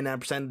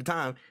 99% of the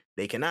time,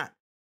 they cannot.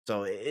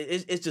 So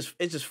it's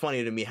just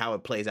funny to me how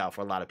it plays out for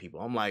a lot of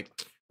people. I'm like,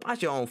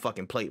 watch your own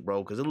fucking plate,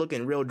 bro, because it's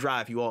looking real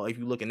dry if you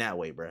looking that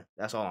way, bro.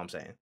 That's all I'm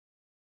saying.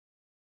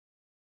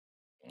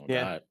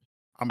 Yeah.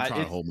 I'm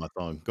trying to hold my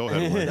tongue. Go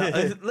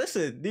ahead.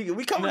 Listen,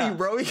 we coming to you,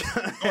 bro. Go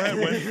ahead,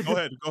 Wayne.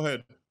 Go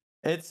ahead.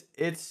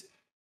 It's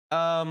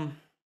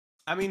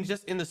I mean,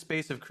 just in the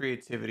space of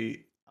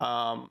creativity,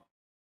 a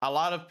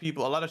lot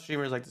of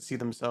streamers like to see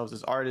themselves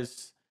as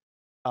artists.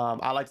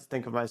 I like to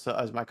think of myself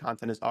as my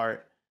content as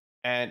art,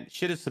 and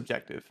shit is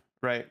subjective,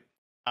 right?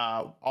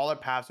 All our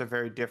paths are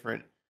very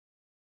different.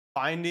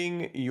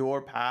 Finding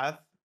your path,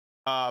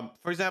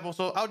 for example,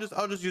 so I'll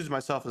just use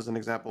myself as an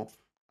example.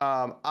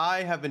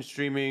 I have been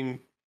streaming,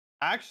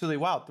 actually,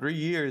 3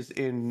 years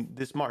in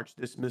this March,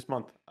 this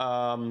month. I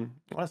want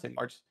to say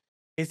March.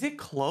 Is it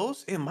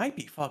close? It might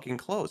be fucking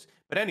close.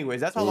 But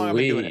anyways, that's how long I've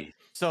been doing it.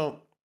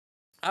 So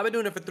I've been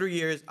doing it for 3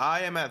 years.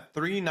 I am at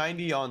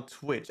 390 on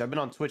Twitch. I've been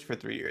on Twitch for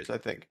 3 years, I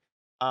think.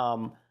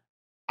 I'm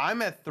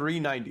at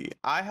 390.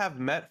 I have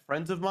met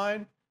friends of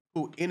mine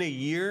who in a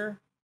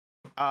year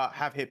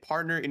have hit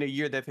partner. In a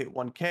year they've hit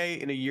 1K.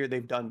 In a year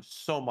they've done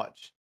so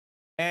much.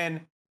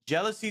 And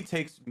jealousy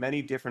takes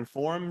many different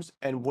forms.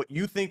 And what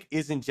you think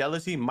isn't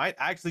jealousy might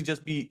actually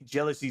just be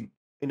jealousy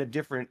in a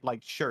different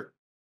like shirt.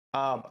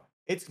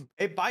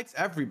 It bites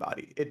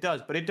everybody. It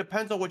does, but it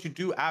depends on what you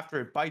do after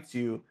it bites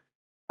you.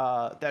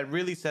 That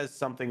really says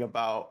something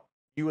about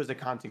you as a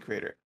content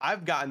creator.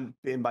 I've gotten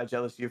bitten by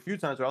jealousy a few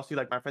times where I'll see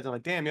like my friends, I'm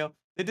like, damn, yo,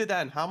 they did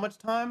that in how much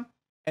time?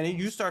 And then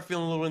you start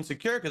feeling a little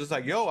insecure because it's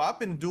like, yo, I've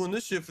been doing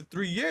this shit for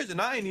 3 years and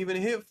I ain't even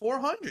hit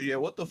 400 yet.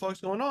 What the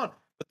fuck's going on?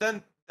 But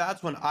then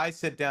that's when I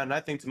sit down and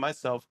I think to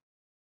myself,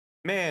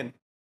 man,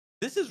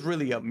 this is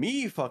really a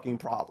me fucking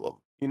problem.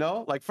 You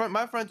know, like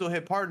my friends will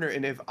hit partner,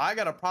 and if I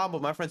got a problem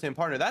with my friends hitting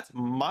partner, that's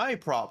my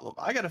problem.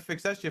 I got to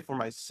fix that shit for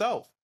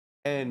myself.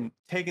 And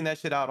taking that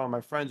shit out on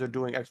my friends or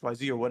doing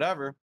XYZ or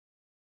whatever,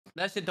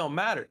 that shit don't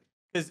matter.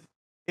 Because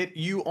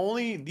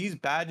these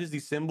badges,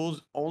 these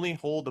symbols only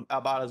hold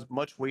about as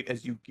much weight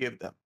as you give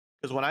them.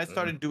 Because when I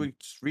started doing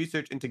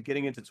research into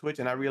getting into Twitch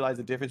and I realized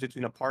the difference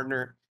between a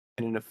partner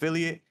and an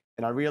affiliate,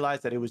 and I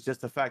realized that it was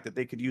just the fact that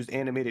they could use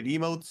animated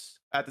emotes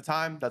at the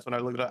time. That's when I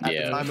looked at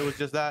the time, it was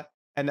just that.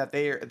 And that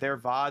their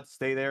VODs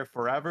stay there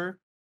forever.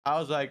 I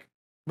was like,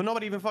 but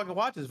nobody even fucking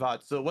watches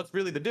VODs. So what's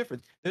really the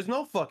difference? There's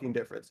no fucking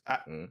difference.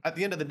 At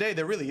the end of the day,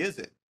 there really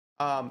isn't.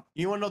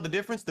 You want to know the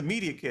difference? The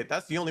media kit.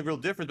 That's the only real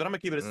difference. But I'm gonna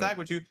keep it a stack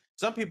with you.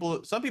 Some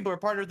people are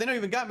partners. They don't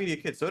even got media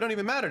kits, so it don't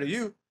even matter to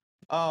you.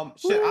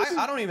 Shit,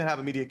 I don't even have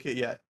a media kit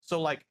yet. So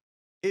like,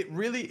 it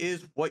really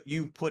is what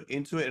you put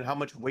into it and how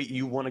much weight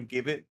you want to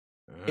give it.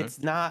 It's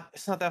not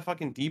that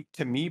fucking deep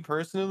to me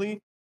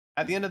personally.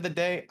 At the end of the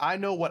day, I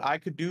know what I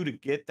could do to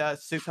get that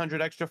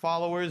 600 extra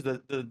followers,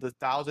 the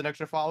 1,000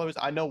 extra followers.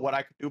 I know what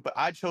I could do, but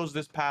I chose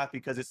this path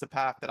because it's the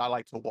path that I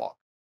like to walk.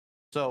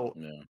 So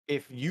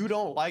if you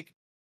don't like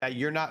that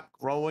you're not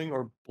growing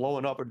or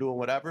blowing up or doing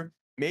whatever,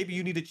 maybe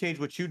you need to change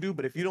what you do.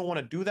 But if you don't want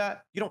to do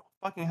that, you don't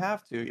fucking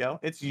have to, yo.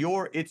 It's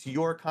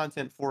your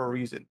content for a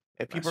reason.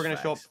 And people are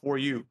gonna show up for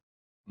you.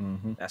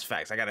 That's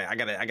facts. I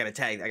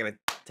gotta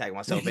tag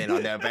myself in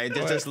on that, man.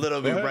 Just a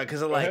little bit, bro.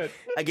 Because like,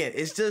 again,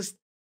 it's just,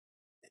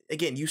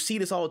 again, you see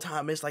this all the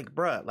time. It's like,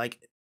 bro, like,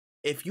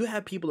 if you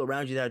have people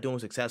around you that are doing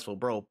successful,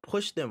 bro,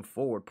 push them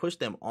forward, push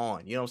them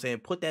on. You know what I'm saying?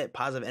 Put that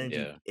positive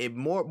energy,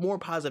 more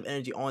positive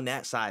energy on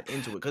that side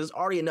into it. Because there's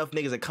already enough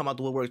niggas that come out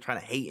the woodwork trying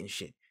to hate and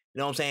shit. You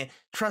know what I'm saying?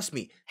 Trust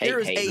me, there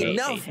is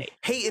enough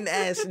hating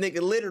ass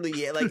nigga,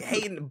 literally, like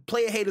hating,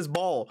 play a hater's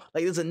ball.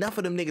 Like, there's enough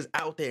of them niggas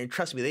out there, and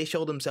trust me, they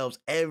show themselves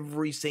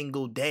every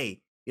single day.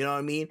 You know what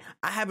I mean?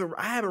 I haven't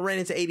ran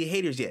into 80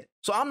 haters yet,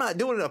 so I'm not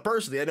doing it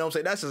personally. You know what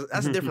I'm saying?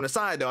 That's a different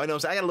aside though. I know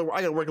what I'm saying?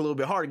 I gotta work a little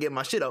bit hard to get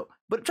my shit up,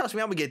 but trust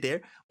me, I'm gonna get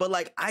there. But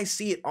like, I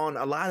see it on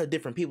a lot of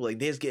different people. Like,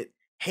 they just get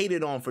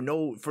hated on for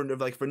no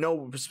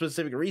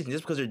specific reason,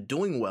 just because they're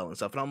doing well and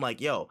stuff. And I'm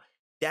like, yo,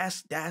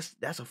 that's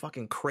a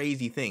fucking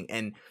crazy thing.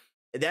 And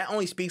that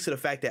only speaks to the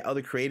fact that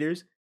other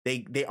creators,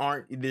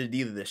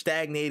 they're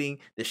stagnating,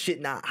 the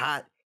shit not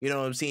hot. You know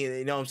what I'm saying?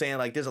 You know what I'm saying?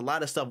 Like, there's a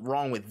lot of stuff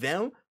wrong with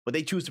them, but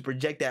they choose to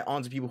project that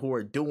onto people who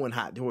are doing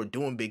hot, who are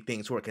doing big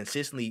things, who are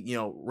consistently, you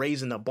know,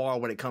 raising the bar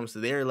when it comes to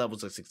their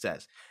levels of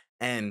success.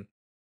 And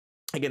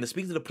again, to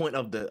speak to the point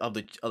of the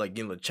like,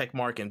 you know, the check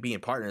mark and being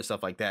partner and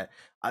stuff like that,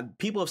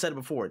 people have said it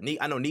before.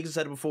 I know Neeks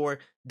said it before.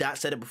 Dot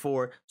said it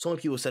before. So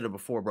many people said it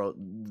before, bro.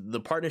 The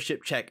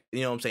partnership check,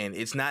 you know what I'm saying?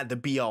 It's not the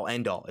be all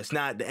end all. It's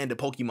not the end of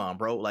Pokemon,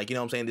 bro. Like, you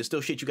know what I'm saying? There's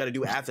still shit you got to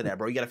do after that,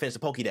 bro. You got to finish the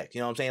Pokédex.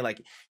 You know what I'm saying?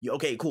 Like,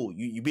 okay, cool.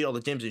 You beat all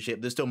the gyms and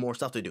shit. There's still more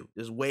stuff to do.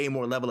 There's way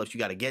more level ups you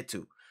got to get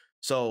to.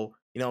 So,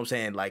 you know what I'm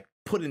saying? Like,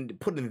 putting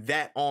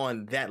that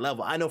on that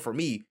level. I know for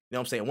me, you know what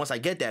I'm saying? Once I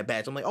get that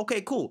badge, I'm like,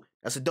 okay, cool.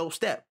 That's a dope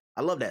step.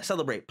 I love that.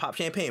 Celebrate, pop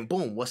champagne,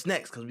 boom. What's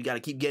next? Because we got to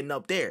keep getting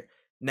up there.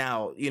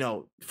 Now, you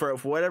know, for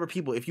whatever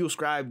people, if you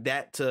ascribe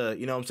that to,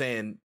 you know what I'm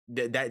saying,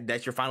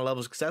 that's your final level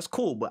of success,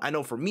 cool. But I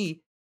know for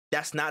me,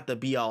 that's not the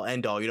be all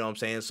end all. You know what I'm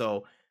saying?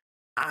 So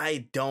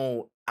I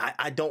don't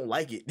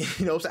like it.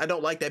 You know what I'm saying? I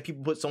don't like that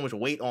people put so much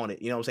weight on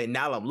it. You know what I'm saying?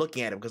 Now I'm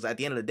looking at it, because at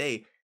the end of the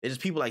day, it's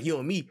just people like you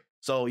and me.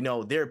 So, you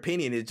know, their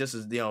opinion is just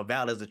as, you know,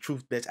 valid as the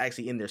truth that's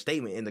actually in their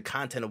statement, in the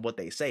content of what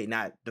they say,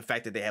 not the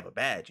fact that they have a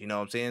badge. You know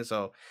what I'm saying?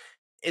 So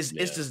it's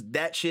just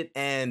that shit.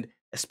 And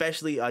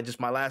especially just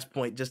my last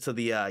point, just to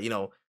the, you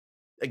know,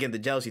 again, the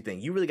jealousy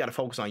thing. You really got to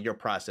focus on your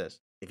process.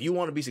 If you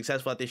want to be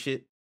successful at this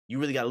shit, you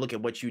really got to look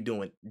at what you're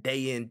doing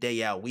day in,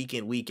 day out, week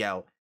in, week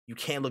out. You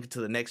can't look to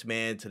the next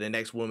man, to the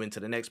next woman, to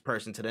the next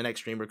person, to the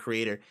next streamer,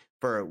 creator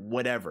for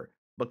whatever,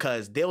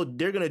 because they're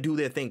going to do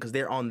their thing because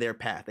they're on their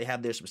path. They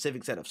have their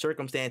specific set of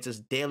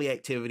circumstances, daily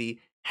activity,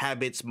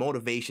 habits,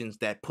 motivations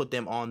that put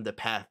them on the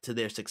path to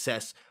their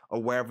success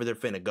or wherever they're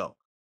finna go.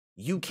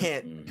 You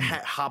can't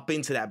hop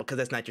into that because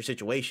that's not your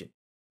situation.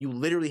 You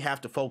literally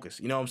have to focus.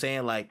 You know what I'm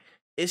saying? Like,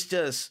 it's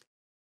just,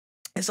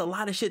 it's a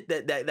lot of shit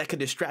that could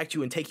distract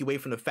you and take you away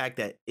from the fact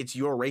that it's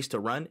your race to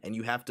run and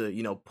you have to,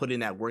 you know, put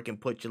in that work and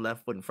put your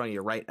left foot in front of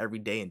your right every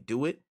day and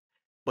do it.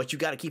 But you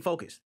got to keep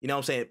focused. You know what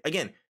I'm saying?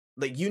 Again,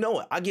 like, you know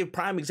what? I'll give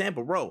prime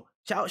example, bro.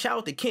 Shout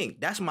out to King.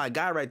 That's my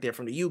guy right there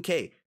from the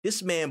UK.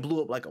 This man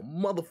blew up like a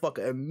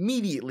motherfucker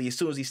immediately as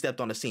soon as he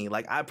stepped on the scene.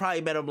 Like, I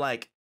probably met him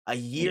like a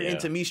year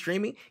into me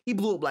streaming. He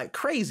blew up like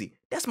crazy.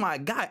 That's my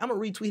guy. I'm gonna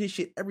retweet his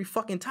shit every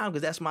fucking time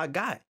because that's my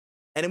guy.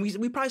 And then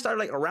we probably started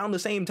like around the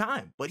same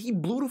time, but he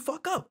blew the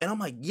fuck up. And I'm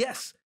like,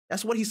 yes,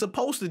 that's what he's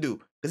supposed to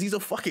do because he's a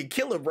fucking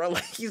killer, bro.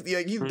 Like, he's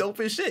dope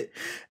as shit.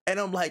 And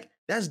I'm like,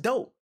 that's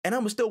dope. And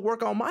I'm gonna still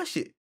work on my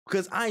shit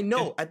because I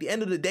know at the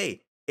end of the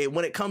day,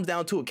 when it comes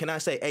down to it, can I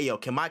say, hey, yo,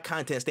 can my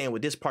content stand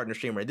with this partner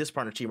streamer, this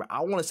partner streamer?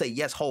 I want to say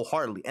yes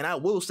wholeheartedly, and I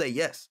will say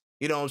yes.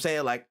 You know what I'm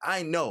saying? Like,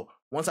 I know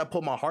once I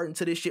put my heart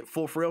into this shit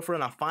for real,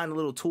 and I find the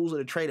little tools of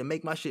the trade and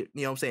make my shit,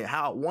 you know what I'm saying,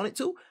 how I want it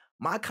to,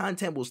 my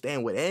content will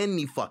stand with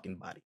any fucking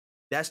body.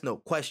 That's no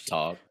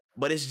question.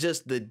 But it's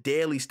just the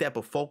daily step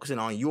of focusing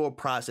on your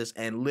process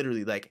and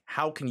literally, like,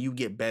 how can you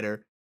get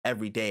better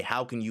every day?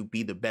 How can you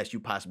be the best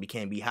you possibly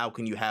can be? How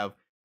can you have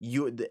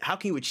how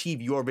can you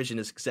achieve your vision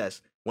of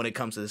success when it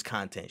comes to this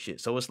content shit?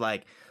 So it's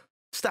like,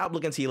 stop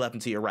looking to your left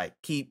and to your right.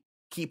 Keep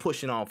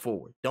pushing on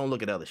forward. Don't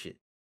look at other shit.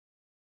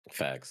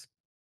 Facts.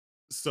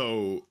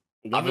 So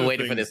I've been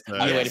waiting for this.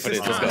 I've been waiting for this.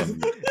 Let's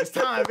go. It's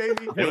time,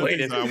 baby. One of the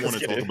things I want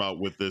to talk about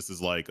with this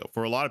is, like,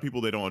 for a lot of people,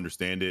 they don't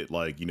understand it.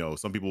 Like, you know,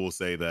 some people will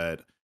say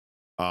that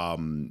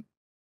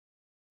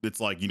it's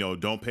like, you know,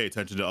 don't pay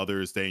attention to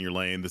others, stay in your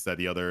lane, this, that,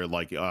 the other.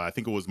 Like, I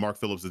think it was Mark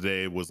Phillips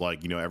today was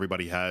like, you know,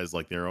 everybody has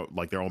like their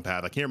own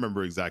path. I can't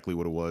remember exactly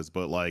what it was,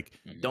 but like,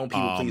 don't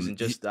people please and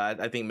just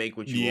I think make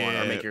what you want,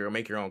 or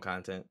make your own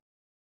content.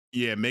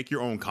 Yeah, make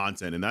your own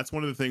content. And that's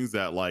one of the things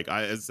that, like,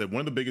 as I said,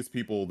 one of the biggest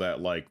people that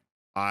like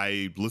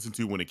I listened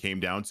to when it came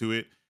down to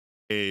it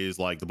is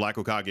like the Black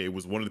Okage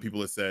was one of the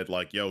people that said,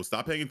 like, yo,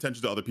 stop paying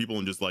attention to other people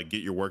and just like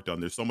get your work done.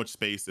 There's so much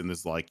space in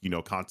this, like, you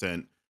know,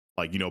 content,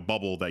 like, you know,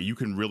 bubble that you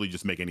can really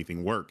just make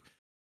anything work.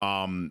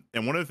 And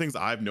one of the things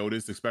I've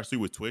noticed, especially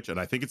with Twitch, and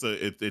I think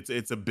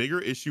it's a bigger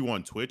issue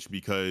on Twitch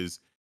because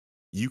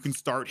you can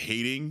start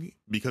hating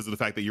because of the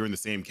fact that you're in the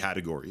same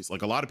categories.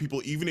 Like, a lot of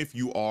people, even if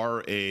you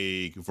are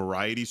a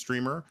variety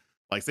streamer,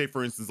 like, say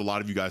for instance, a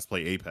lot of you guys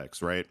play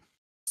Apex, right?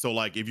 So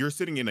like, if you're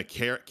sitting in a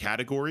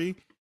category,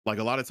 like,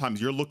 a lot of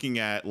times you're looking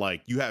at,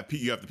 like, you have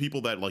the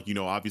people that, like, you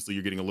know, obviously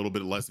you're getting a little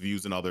bit less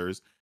views than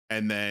others,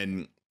 and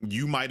then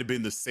you might have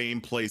been the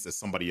same place as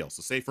somebody else.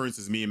 So say for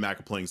instance, me and Mac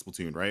are playing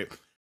Splatoon, right?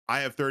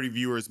 I have 30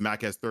 viewers,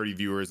 Mac has 30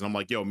 viewers, and I'm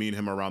like, yo, me and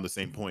him are around the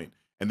same point.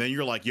 And then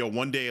you're like, yo,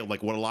 one day,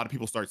 like, what a lot of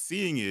people start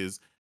seeing is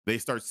they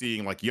start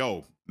seeing, like,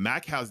 yo,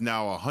 Mac has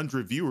now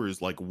 100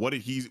 viewers. Like, what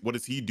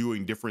is he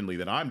doing differently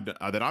that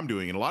I'm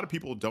doing? And a lot of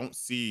people don't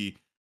see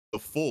the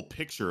full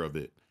picture of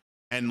it.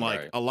 And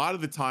like, a lot of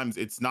the times,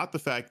 it's not the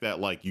fact that,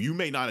 like, you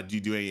may not be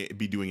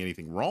doing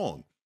anything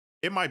wrong.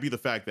 It might be the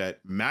fact that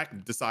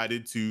Mac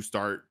decided to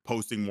start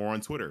posting more on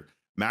Twitter.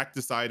 Mac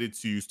decided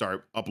to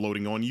start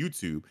uploading on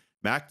YouTube.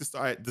 Mac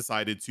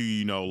decided to,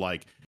 you know,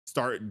 like,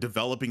 start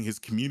developing his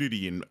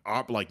community and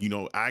like, you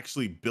know,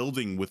 actually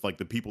building with like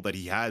the people that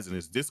he has in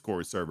his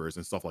Discord servers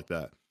and stuff like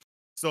that.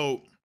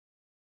 So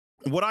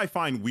what I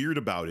find weird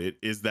about it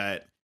is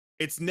that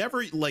it's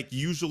never like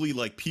usually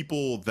like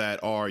people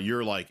that are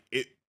you're like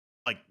it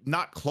like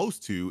not close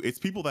to. It's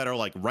people that are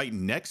like right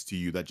next to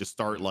you that just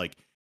start like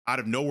out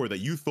of nowhere that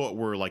you thought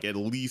were like at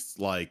least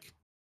like,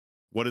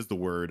 what is the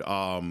word?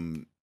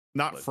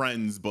 Not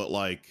friends, but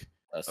like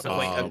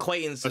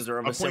acquaintances or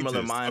a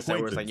similar mindset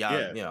where it's like,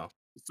 yeah, you know.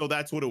 So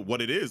that's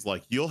what it is.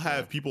 Like, you'll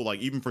have people like,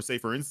 even for, say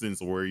for instance,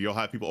 where you'll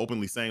have people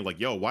openly saying like,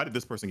 yo, why did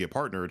this person get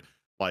partnered?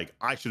 Like,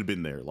 I should have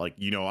been there. Like,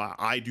 you know,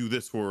 I do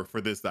this for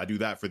this, I do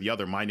that for the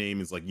other. My name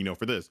is like, you know,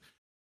 for this.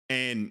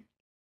 And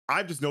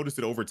I've just noticed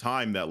it over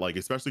time that, like,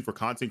 especially for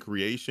content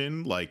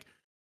creation, like,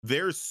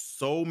 there's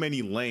so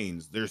many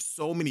lanes, there's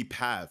so many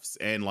paths,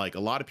 and like a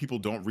lot of people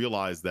don't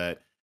realize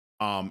that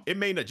it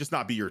may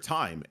not be your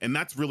time, and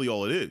that's really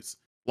all it is.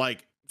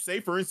 Like, say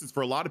for instance,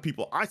 for a lot of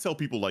people, I tell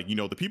people, like, you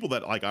know, the people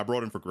that like I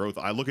brought in for growth,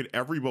 I look at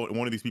every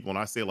one of these people and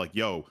I say like,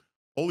 yo,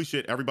 holy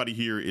shit, everybody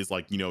here is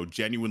like, you know,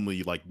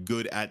 genuinely like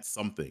good at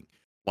something.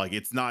 Like,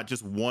 it's not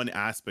just one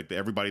aspect that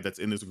everybody that's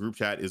in this group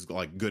chat is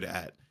like good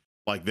at.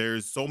 Like,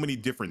 there's so many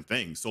different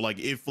things. So like,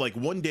 if like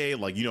one day,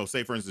 like, you know,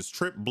 say for instance,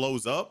 Trip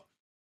blows up,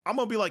 I'm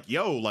gonna be like,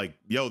 yo,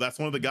 that's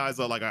one of the guys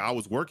that like I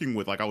was working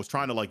with. Like, I was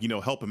trying to like, you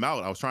know, help him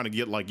out. I was trying to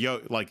get like,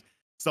 yo, like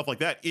stuff like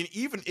that. And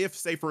even if,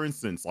 say for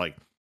instance, like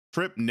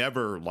Trip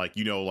never, like,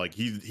 you know, like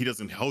he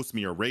doesn't host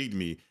me or raid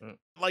me,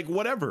 like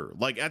whatever.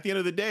 Like, at the end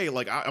of the day,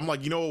 like I'm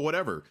like, you know,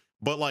 whatever.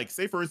 But like,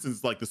 say for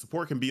instance, like the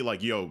support can be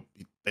like, yo,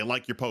 they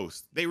like your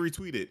post, they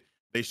retweet it,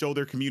 they show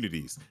their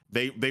communities,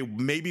 they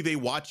maybe they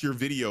watch your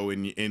video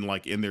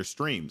in their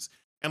streams.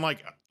 And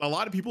like a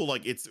lot of people,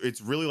 like it's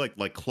really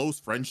like close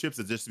friendships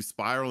that just be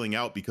spiraling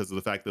out because of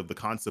the fact of the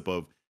concept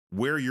of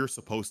where you're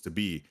supposed to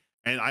be.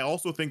 And I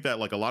also think that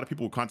like a lot of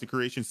people with content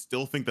creation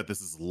still think that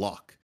this is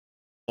luck.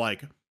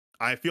 Like,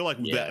 I feel like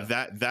Yeah.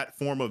 that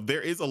form of,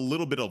 there is a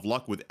little bit of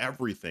luck with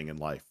everything in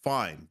life.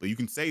 Fine, but you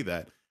can say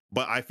that.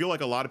 But I feel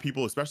like a lot of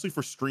people, especially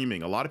for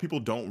streaming, a lot of people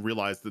don't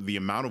realize that the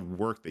amount of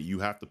work that you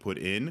have to put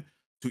in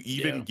to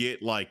even Yeah.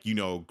 get like, you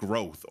know,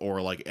 growth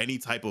or like any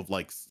type of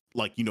like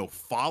you know,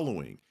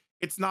 following.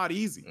 It's not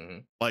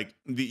easy. Like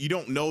you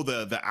don't know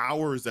the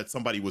hours that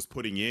somebody was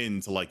putting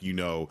in to like, you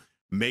know,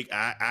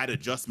 add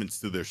adjustments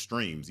to their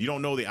streams. You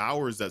don't know the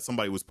hours that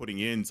somebody was putting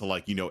in to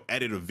like, you know,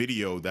 edit a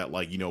video that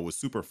like, you know, was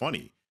super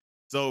funny.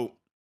 So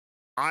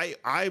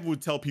I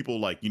would tell people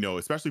like, you know,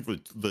 especially for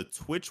the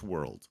Twitch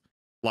world,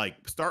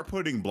 like start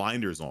putting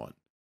blinders on.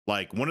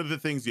 Like one of the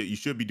things that you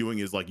should be doing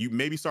is like, you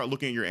maybe start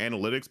looking at your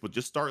analytics, but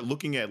just start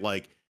looking at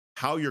like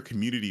how your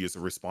community is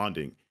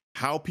responding,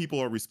 how people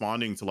are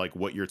responding to like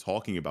what you're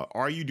talking about.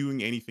 Are you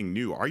doing anything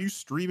new? Are you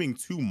streaming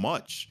too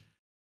much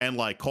and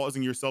like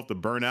causing yourself to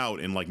burn out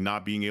and like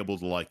not being able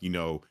to like, you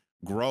know,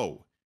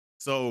 grow?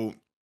 So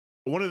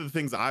one of the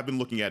things that I've been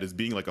looking at is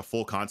being like a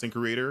full content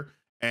creator,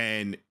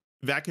 and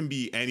that can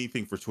be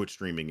anything for Twitch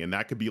streaming, and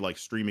that could be like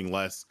streaming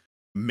less,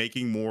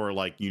 making more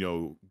like, you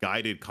know,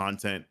 guided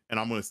content. And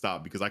I'm going to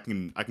stop because I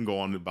can go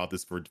on about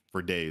this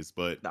for days,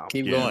 but No,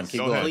 Keep yeah, going. Keep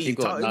go going. ahead. please Keep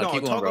going. talk, No, no,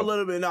 keep going, talk bro. a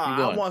little bit. No, Keep I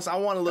going. want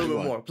a little Keep bit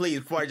going. more, please,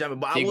 before I jump in.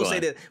 But I Keep will going. say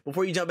this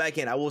before you jump back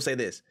in. I will say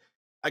this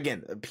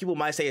again. People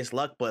might say it's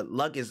luck, but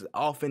luck is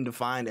often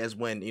defined as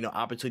when, you know,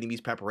 opportunity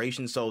meets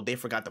preparation. So they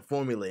forgot the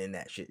formula in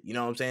that shit. You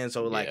know what I'm saying?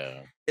 So like,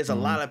 Yeah. it's a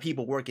lot of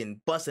people working,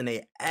 busting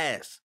their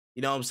ass.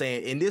 You know what I'm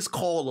saying? In this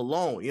call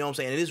alone, you know what I'm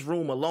saying? In this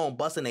room alone,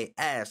 busting their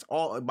ass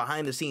all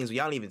behind the scenes.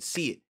 Y'all don't even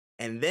see it.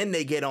 And then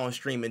they get on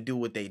stream and do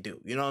what they do.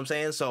 You know what I'm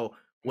saying? So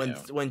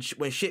when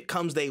shit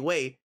comes their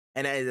way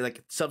and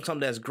like something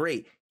that's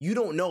great, you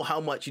don't know how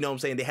much, you know what I'm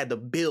saying, they had to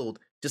build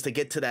just to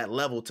get to that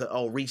level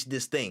to reach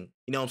this thing.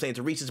 You know what I'm saying?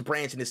 To reach this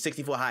branch in this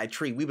 60-foot high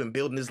tree. We've been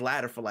building this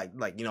ladder for like,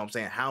 you know what I'm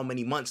saying, how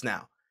many months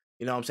now?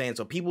 You know what I'm saying?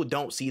 So people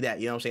don't see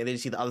that, you know what I'm saying? They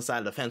just see the other side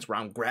of the fence where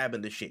I'm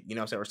grabbing the shit, you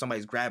know what I'm saying? Or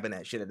somebody's grabbing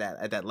that shit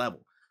at that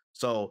level.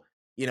 So,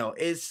 you know,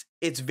 it's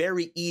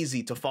very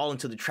easy to fall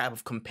into the trap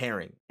of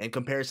comparing, and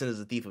comparison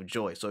is a thief of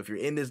joy. So if you're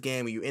in this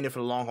game and you're in it for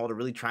the long haul to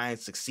really try and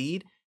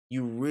succeed,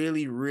 you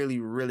really, really,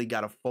 really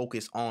got to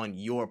focus on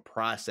your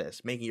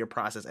process, making your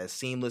process as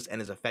seamless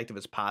and as effective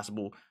as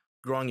possible,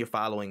 growing your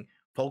following,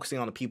 focusing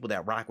on the people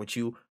that rock with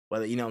you,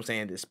 whether, you know what I'm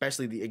saying,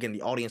 especially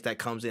the audience that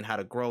comes in, how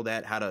to grow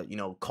that, how to, you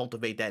know,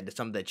 cultivate that into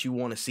something that you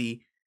want to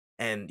see.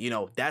 And, you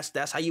know,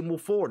 that's how you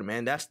move forward,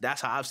 man. That's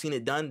how I've seen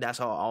it done. That's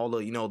how all the,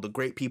 you know, the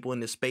great people in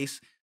this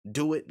space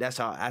do it. That's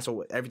how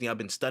everything I've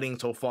been studying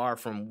so far,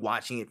 from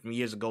watching it from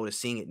years ago to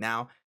seeing it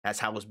now. That's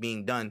how it's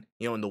being done,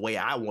 you know, in the way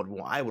I would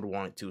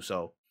want it to.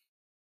 So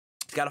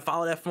it's got to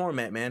follow that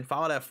format, man.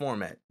 Follow that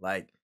format.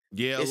 Like,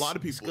 yeah, a lot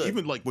of people,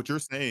 even like what you're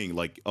saying,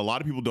 like a lot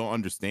of people don't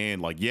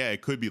understand. Like, yeah,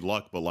 it could be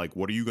luck, but like,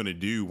 what are you gonna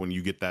do when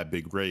you get that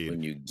big raid?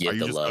 When you get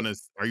the luck,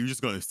 are you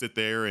just gonna sit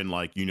there and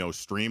like, you know,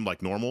 stream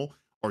like normal,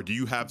 or do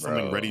you have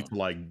someone ready to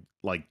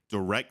like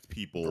direct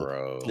people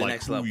to the like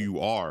next who level you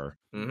are?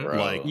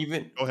 Like,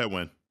 Even go ahead,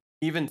 Win.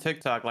 even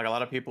TikTok, like a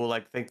lot of people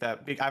like think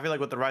that, I feel like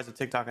with the rise of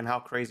TikTok and how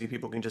crazy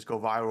people can just go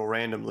viral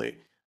randomly,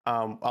 a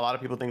lot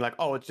of people think like,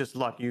 oh, it's just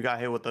luck. You got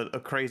hit with a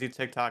crazy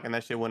TikTok and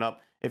that shit went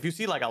up. If you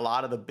see like a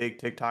lot of the big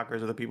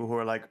TikTokers or the people who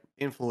are like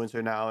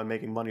influencer now and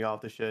making money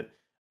off the shit,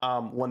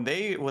 when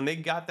they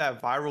got that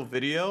viral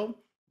video,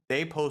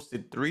 they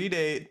posted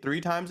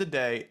 3 times a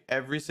day,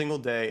 every single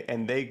day,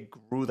 and they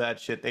grew that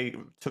shit. They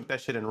took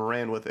that shit and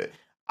ran with it.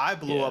 I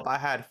blew up. I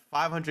had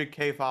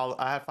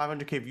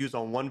 500K views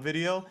on one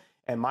video,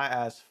 and my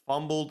ass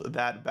fumbled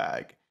that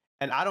bag.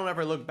 And I don't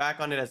ever look back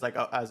on it as like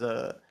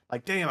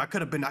like, damn, I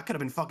could have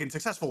been fucking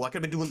successful. I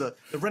could have been doing the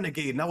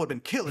renegade, and I would have been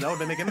killing. I would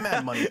have been making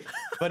mad money.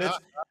 But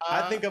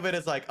I think of it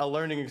as like a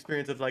learning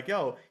experience. It's like,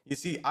 yo, you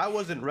see, I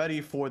wasn't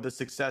ready for the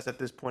success at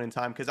this point in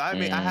time, because I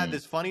had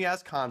this funny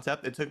ass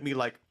concept. It took me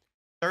like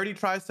 30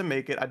 tries to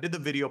make it. I did the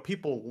video,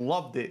 people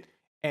loved it,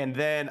 and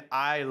then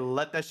I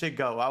let that shit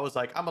go. I was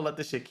like, I'm just let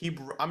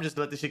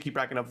this shit keep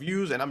racking up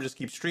views, and I'm just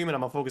keep streaming.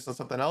 I'm gonna focus on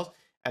something else,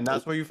 and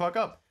that's where you fuck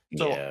up.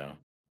 So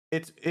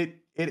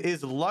it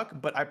is luck,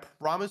 but I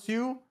promise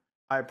you,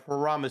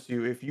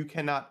 if you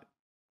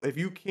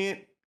can't,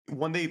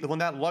 when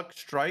that luck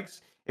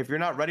strikes, if you're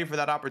not ready for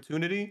that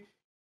opportunity,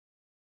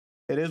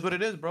 it is what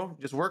it is, bro.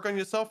 Just work on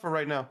yourself for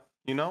right now.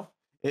 You know,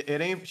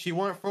 it ain't, she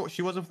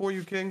wasn't for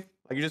you, King.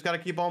 Like, you just got to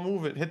keep on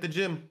moving, hit the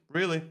gym,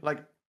 really. Like,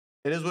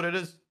 it is what it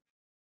is.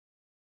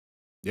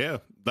 Yeah,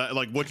 that,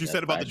 like what you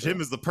said about the gym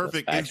is the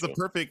perfect example,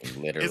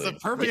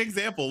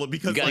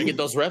 because you gotta like, get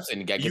those reps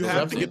in. You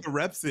have to get the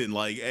reps in.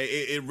 Like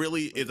it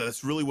really,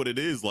 that's really what it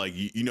is. Like,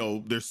 you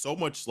know, there's so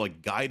much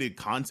like guided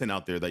content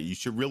out there that you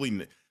should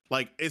really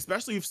like,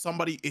 especially if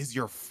somebody is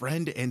your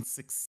friend and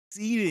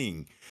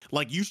succeeding.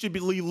 Like, you should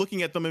be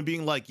looking at them and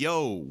being like,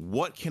 yo,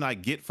 what can I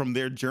get from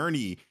their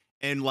journey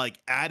and like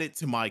add it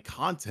to my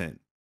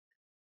content.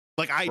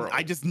 Like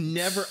I just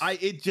never,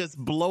 it just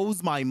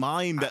blows my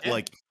mind that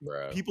like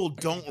people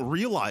don't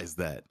realize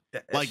that.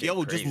 Like,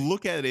 yo, crazy. Just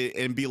look at it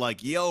and be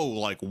like, yo,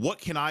 like, what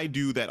can I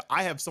do that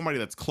I have somebody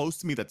that's close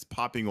to me that's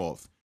popping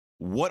off?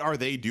 what are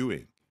they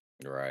doing?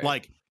 Right.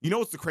 Like, you know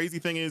what's the crazy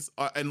thing is,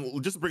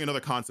 and just to bring another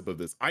concept of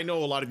this, I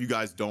know a lot of you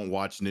guys don't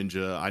watch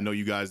Ninja. I know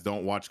you guys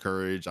don't watch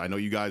Courage. I know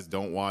you guys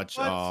don't watch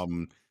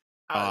Cypher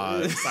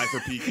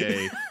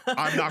PK.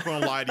 I'm not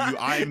gonna lie to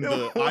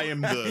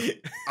you.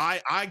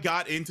 I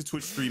got into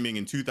Twitch streaming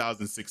in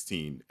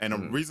 2016, and the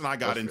reason I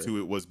got into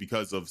it was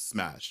because of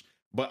Smash.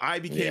 But I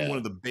became one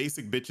of the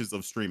basic bitches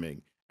of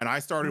streaming, and I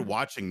started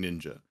watching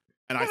Ninja.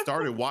 And I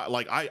started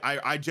like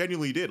I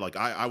genuinely did. Like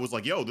I was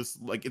like, yo, this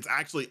like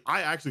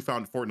I actually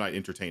found Fortnite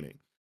entertaining.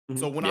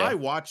 So when I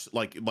watch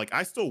like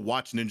I still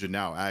watch Ninja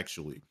now,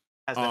 actually.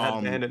 As the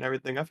headband and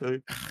everything, I feel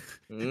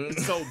you.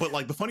 So, but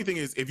like the funny thing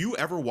is, if you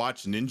ever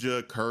watch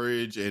Ninja,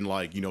 Courage, and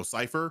like, you know,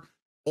 Cypher,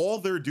 all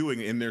they're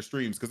doing in their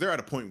streams, because they're at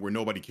a point where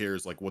nobody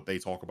cares like what they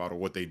talk about or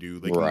what they do.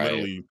 They can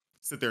literally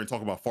sit there and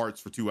talk about farts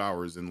for 2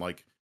 hours and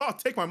like, oh,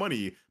 take my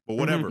money, but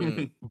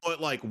whatever. But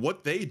like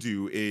what they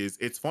do is,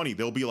 it's funny.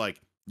 They'll be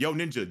like, yo,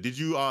 Ninja, did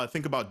you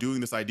think about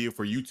doing this idea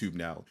for YouTube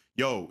now?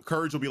 Yo,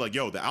 Courage will be like,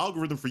 yo, the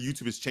algorithm for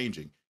YouTube is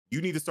changing.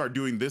 You need to start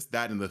doing this,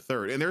 that, and the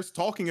third. And they're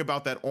talking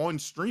about that on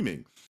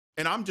streaming.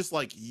 And I'm just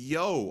like,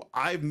 yo,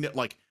 I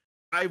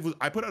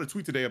put out a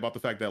tweet today about the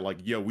fact that like,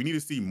 yo, we need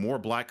to see more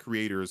Black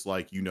creators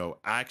like, you know,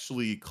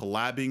 actually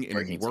collabing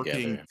and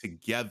working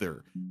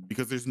together,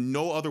 because there's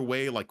no other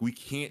way. Like, we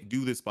can't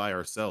do this by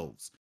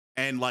ourselves.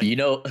 And like, you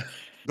know,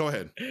 go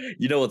ahead.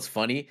 You know what's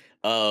funny?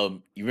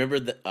 You remember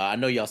the? I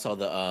know y'all saw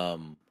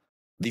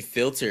the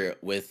filter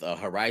with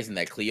Horizon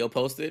that Cleo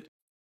posted.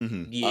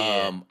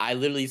 Yeah. I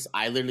literally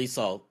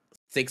saw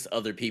 6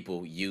 other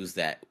people use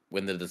that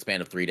within the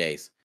span of 3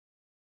 days.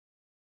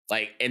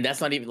 Like, and that's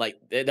not even like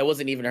that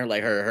wasn't even her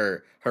like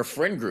her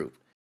friend group.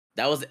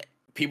 That was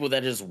people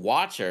that just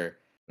watch her.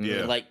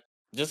 Yeah. Like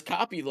just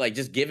copy, like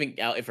just giving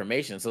out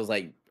information. So it's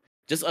like,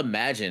 just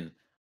imagine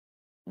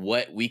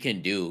what we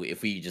can do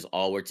if we just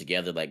all work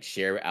together, like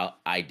share out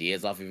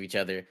ideas off of each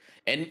other.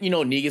 And you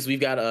know, Negus,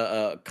 we've got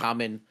a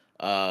common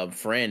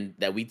friend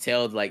that we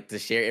tell like to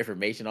share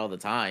information all the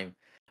time.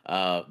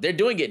 They're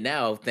doing it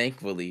now,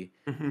 thankfully,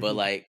 but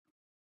like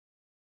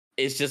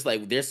it's just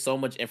like there's so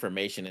much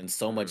information and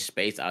so much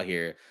space out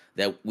here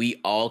that we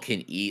all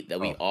can eat, that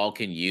we all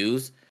can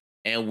use,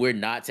 and we're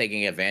not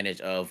taking advantage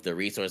of the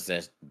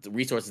resources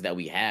that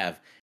we have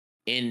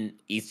in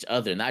each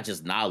other. Not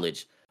just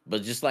knowledge,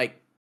 but just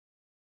like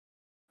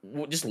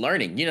just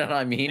learning. You know what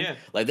I mean? Yeah.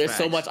 Like there's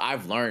so much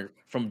I've learned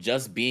from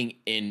just being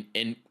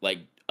in like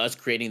us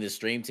creating this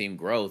stream team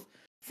growth.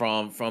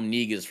 From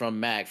Negas, from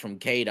Mac, from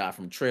K-Dot,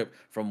 from Trip,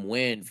 from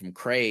Win, from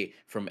Cray,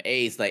 from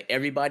Ace. Like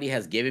everybody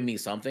has given me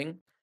something,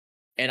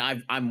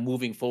 and I'm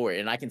moving forward,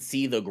 and I can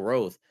see the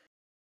growth.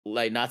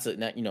 Like not to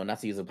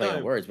use a play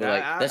on words, but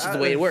like that's just the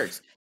way it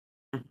works.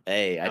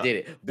 Hey, I did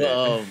it.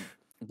 But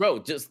bro,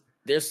 just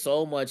there's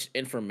so much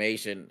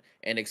information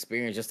and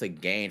experience just to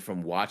gain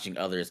from watching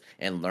others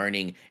and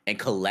learning and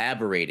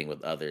collaborating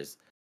with others.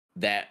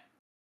 That,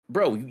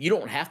 bro, you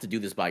don't have to do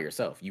this by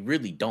yourself. You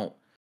really don't.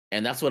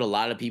 And that's what a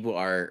lot of people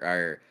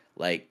are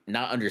like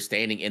not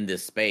understanding in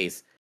this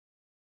space.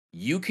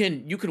 You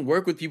can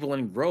work with people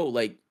and grow.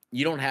 Like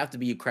you don't have to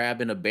be a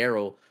crab in a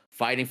barrel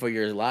fighting for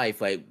your life.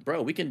 Like,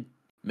 bro, we can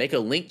make a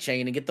link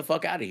chain and get the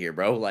fuck out of here,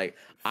 bro. Like,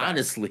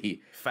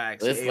 honestly,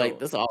 it's like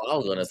that's all I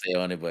was gonna say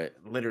on it. But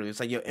literally, it's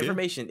like, yo,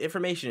 information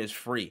is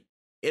free.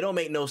 It don't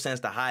make no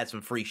sense to hide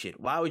some free shit.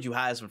 Why would you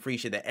hide some free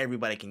shit that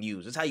everybody can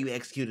use? It's how you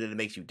execute it that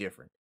makes you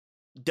different.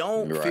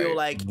 Don't feel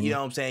like, you know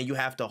what I'm saying, you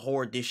have to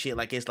hoard this shit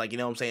like it's like, you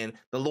know what I'm saying,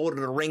 the Lord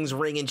of the Rings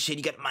ring and shit.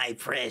 You got my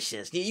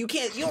precious. You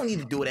don't need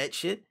to do that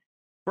shit.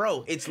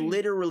 Bro, it's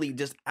literally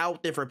just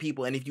out there for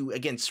people. And if you,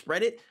 again,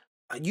 spread it,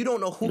 you don't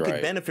know who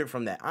could benefit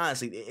from that.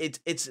 Honestly,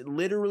 it's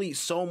literally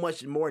so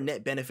much more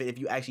net benefit if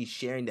you actually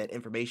sharing that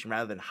information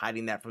rather than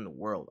hiding that from the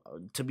world.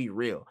 To be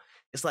real,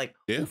 it's like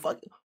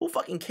who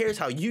fucking cares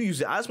how you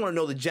use it? I just want to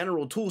know the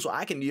general tool so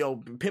I can, you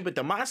know, pimp it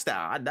to my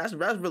style. That's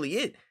really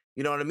it.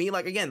 You know what I mean?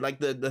 Like, again, like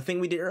the thing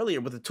we did earlier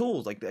with the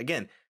tools. Like,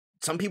 again,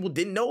 some people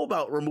didn't know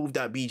about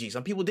remove.bg.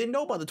 Some people didn't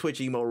know about the Twitch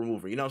emote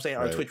remover. You know what I'm saying?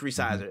 Or Twitch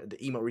resizer, the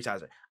emote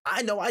resizer.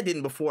 I know I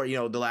didn't before, you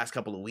know, the last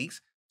couple of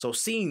weeks. So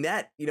seeing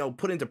that, you know,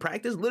 put into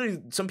practice,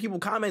 literally some people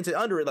commented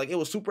under it, like it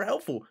was super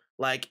helpful.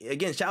 Like,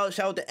 again, shout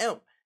out to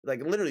Emp.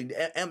 Like, literally,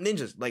 Emp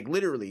Ninjas, like,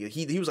 literally,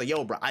 he was like,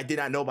 yo, bro, I did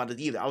not know about this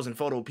either. I was in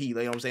Photo P,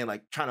 like, you know what I'm saying?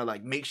 Like, trying to,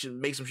 like, make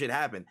some shit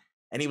happen.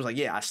 And he was like,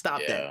 yeah, I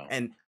stopped that.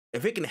 And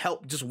if it can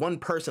help just one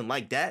person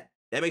like that,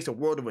 that makes a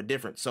world of a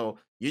difference. So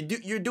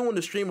you're doing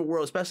the streamer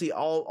world, especially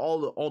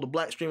all the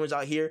Black streamers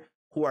out here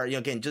who are, you know,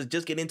 again,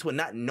 just get into it,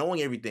 not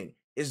knowing everything.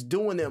 It's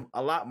doing them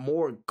a lot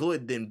more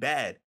good than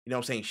bad. You know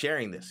what I'm saying?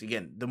 Sharing this.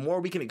 Again, the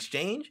more we can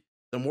exchange,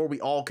 the more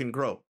we all can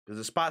grow. There's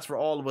a spots for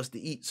all of us to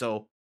eat.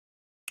 So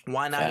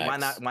why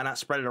not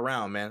spread it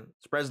around, man?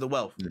 Spreads the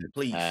wealth,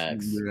 please. Yeah,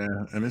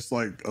 and it's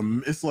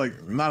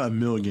like not a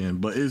million,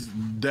 but it's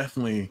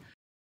definitely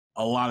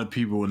a lot of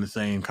people in the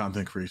same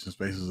content creation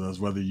spaces as us,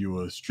 whether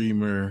you're a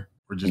streamer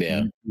or just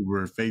a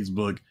YouTuber,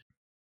 Facebook.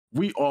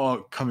 We all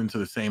come into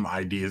the same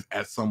ideas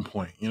at some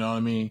point. You know what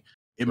I mean?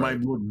 It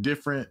might look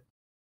different.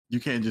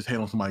 You can't just hate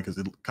on somebody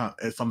because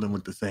it's something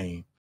look the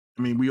same.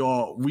 I mean, we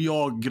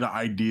all get an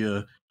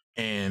idea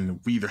and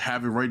we either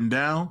have it written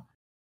down,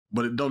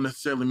 but it don't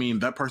necessarily mean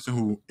that person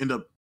who end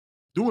up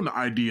doing the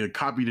idea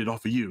copied it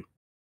off of you.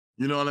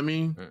 You know what I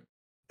mean? Mm.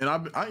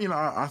 And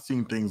I've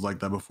seen things like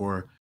that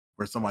before,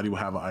 where somebody will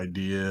have an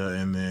idea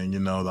and then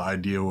the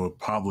idea will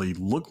probably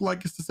look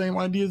like it's the same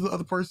idea as the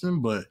other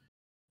person, but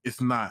it's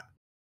not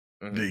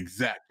the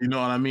exact. You know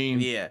what I mean?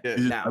 Yeah.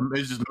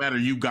 It's just a matter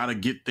you got to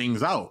get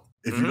things out.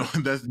 If you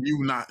don't, that's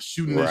you not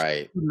shooting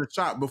the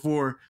shot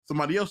before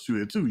somebody else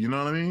shoot it too. You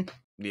know what I mean?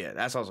 Yeah,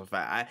 that's also a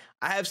fact.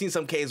 I have seen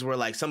some cases where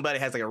like somebody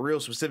has like a real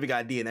specific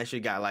idea and that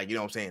shit got like, you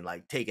know what I'm saying,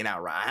 like taken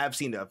out, right? I have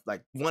seen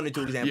like 1 or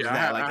 2 examples of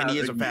that, like, and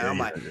years of fact. I'm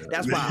like,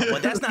 that's wild,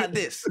 but that's not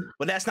this.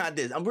 We're just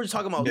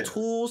talking about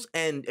tools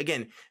and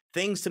again,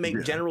 things to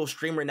make general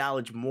streamer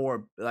knowledge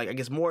more, like I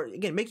guess more,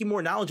 again, make you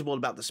more knowledgeable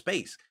about the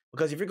space.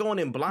 Because if you're going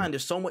in blind,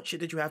 there's so much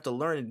shit that you have to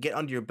learn and get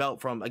under your belt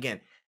from,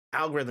 again,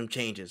 algorithm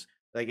changes.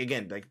 Like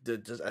again, like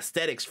the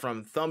aesthetics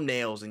from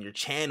thumbnails and your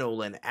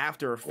channel and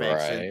After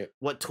Effects and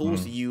what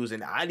tools to use.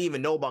 And I didn't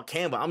even know about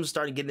Canva. I'm just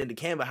starting getting into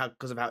Canva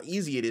because of how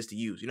easy it is to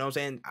use. You know what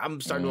I'm saying?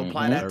 I'm starting to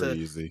apply that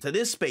to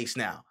this space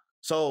now.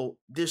 So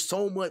there's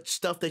so much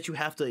stuff that you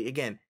have to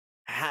again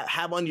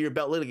have under your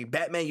belt, literally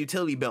Batman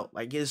utility belt.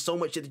 Like there's so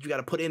much shit that you got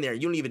to put in there.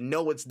 You don't even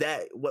know what's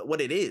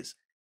what it is.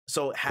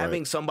 So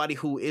having somebody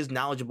who is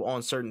knowledgeable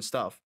on certain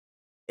stuff.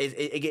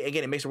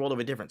 It makes a world of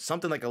a difference.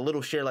 Something like a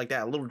little share like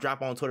that, a little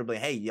drop on Twitter, like,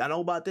 hey, y'all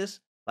know about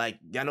this? Like,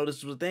 y'all know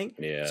this was a thing?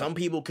 Yeah. Some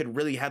people could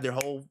really have their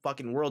whole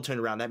fucking world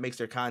turned around. That makes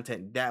their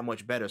content that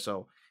much better.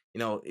 So,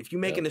 if you're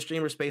making the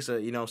streamer space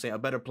a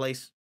better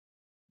place,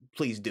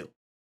 please do.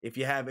 If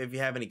you have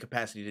any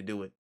capacity to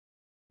do it,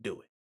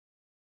 do it.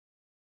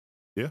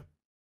 Yeah.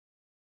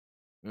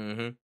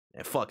 Mm-hmm.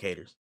 And fuck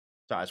haters.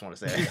 So I just want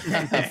to say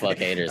that. Fuck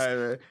haters.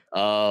 You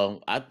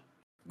about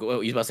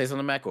to say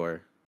something, Mac,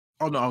 or?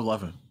 Oh no, I was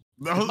laughing.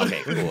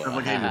 Okay, cool. All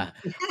right,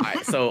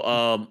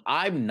 so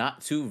I'm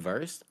not too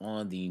versed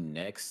on the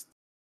next.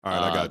 All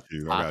right, I got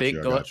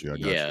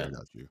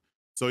you.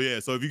 So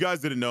if you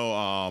guys didn't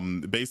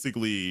know,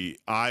 basically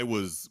I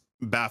was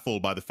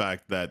baffled by the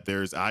fact that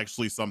there's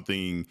actually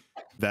something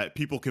that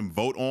people can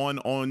vote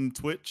on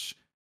Twitch,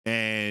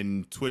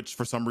 and Twitch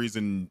for some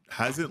reason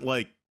hasn't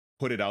like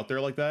put it out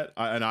there like that,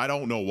 and I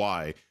don't know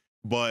why.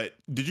 But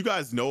did you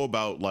guys know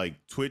about like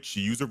Twitch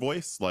user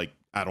voice, like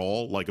at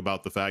all, like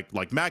about the fact,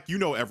 like Mac, you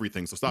know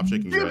everything, so stop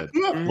shaking your head.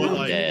 But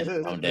like,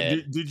 I'm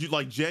dead. Did you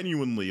like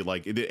genuinely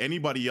like did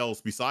anybody else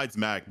besides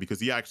Mac, because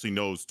he actually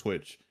knows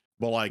Twitch,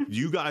 but like do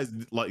you guys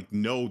like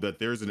know that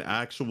there's an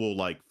actual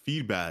like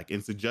feedback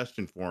and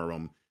suggestion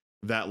forum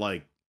that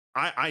like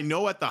I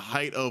know at the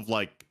height of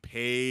like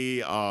pay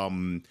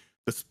the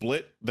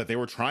split that they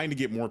were trying to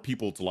get more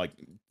people to like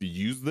to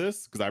use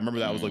this, because I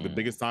remember that was like the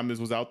biggest time this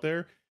was out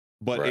there.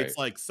 But it's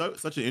like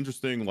such an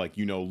interesting like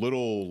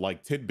little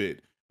like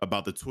tidbit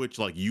about the Twitch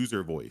like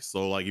user voice.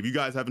 So like if you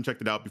guys haven't checked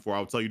it out before, I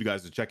would tell you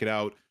guys to check it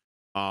out.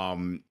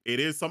 It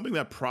is something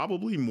that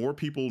probably more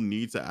people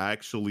need to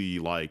actually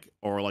like,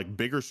 or like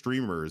bigger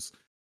streamers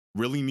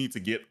really need to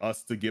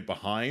get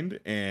behind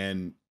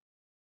and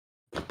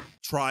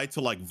try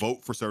to like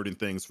vote for certain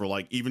things, for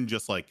like even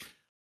just like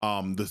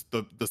the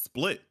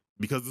split,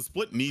 because the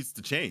split needs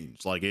to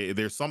change. Like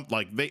there's some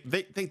like they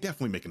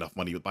definitely make enough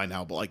money by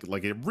now, but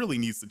like it really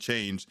needs to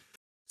change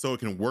so it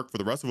can work for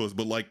the rest of us.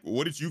 But like,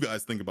 what did you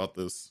guys think about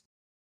this?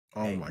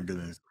 Oh my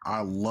goodness,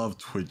 I love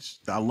Twitch.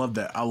 I love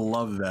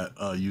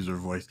that user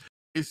voice.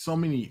 It's so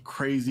many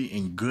crazy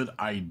and good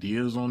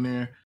ideas on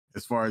there,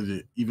 as far as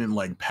it even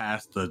like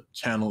past the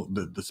channel,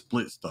 the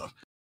split stuff.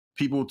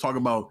 People talk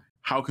about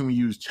how can we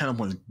use channel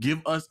points?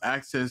 Give us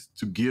access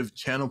to give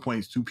channel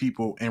points to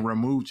people and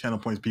remove channel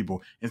points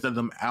people, instead of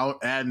them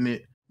adding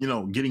it,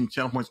 getting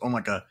channel points on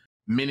like a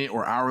minute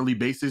or hourly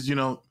basis, you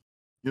know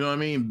what I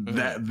mean?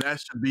 Mm-hmm. That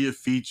should be a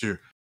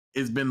feature.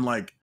 It's been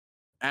like,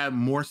 add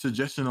more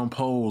suggestion on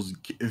polls.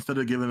 Instead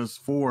of giving us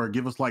 4,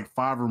 give us like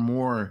 5 or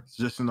more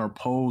suggestions on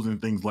polls and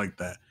things like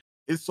that.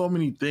 It's so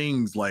many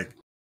things. Like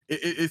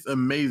it's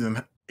amazing.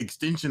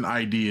 Extension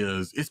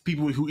ideas. It's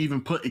people who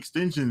even put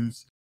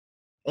extensions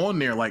on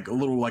there, like a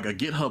little like a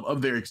GitHub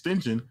of their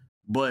extension,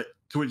 but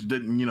Twitch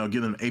didn't,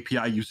 give them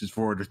API usage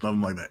for it or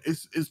something like that.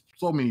 It's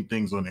so many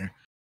things on there.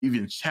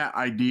 Even chat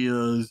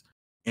ideas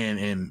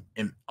and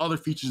other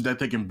features that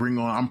they can bring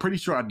on. I'm pretty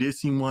sure I did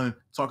see one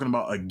talking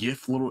about a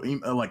GIF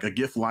like a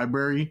GIF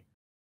library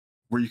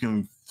where you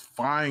can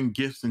find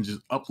GIFs and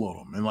just upload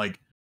them. And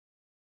like,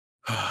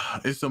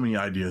 it's so many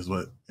ideas,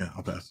 but yeah,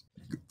 I'll pass.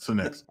 So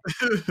next.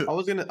 I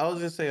was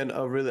gonna say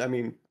really, I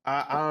mean,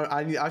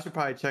 I should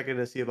probably check it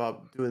to see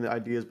about doing the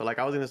ideas, but like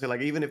I was gonna say,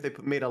 like, even if they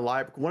made a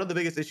live, one of the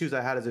biggest issues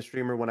I had as a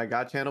streamer when I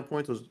got channel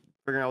points was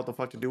figuring out what the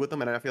fuck to do with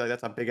them, and I feel like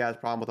that's a big ass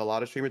problem with a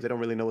lot of streamers. They don't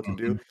really know what to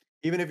do.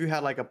 Even if you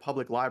had like a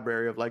public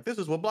library of like, this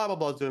is what blah blah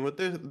blah is doing with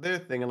their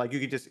thing, and like you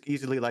could just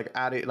easily like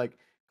add it, like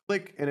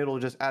click and it'll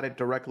just add it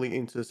directly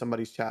into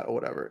somebody's chat or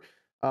whatever.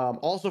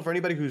 Also, for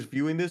anybody who's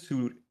viewing this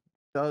who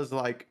does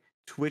like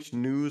Twitch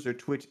news or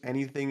Twitch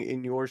anything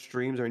in your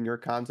streams or in your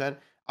content,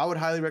 I would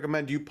highly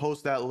recommend you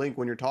post that link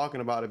when you're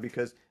talking about it,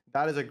 because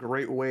that is a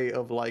great way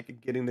of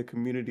like getting the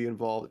community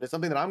involved. It's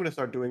something that I'm going to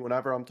start doing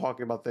whenever I'm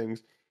talking about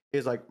things,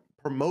 is like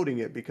promoting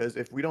it, because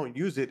if we don't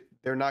use it,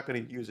 they're not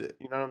going to use it.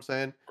 You know what I'm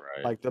saying?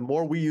 Right. Like the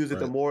more we use it,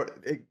 the Right. more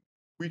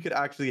we could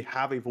actually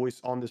have a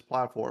voice on this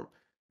platform,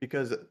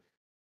 because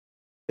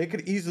they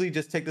could easily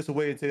just take this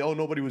away and say, oh,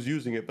 nobody was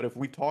using it. But if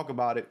we talk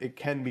about it, it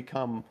can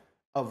become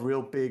a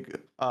real big,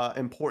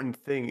 important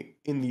thing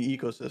in the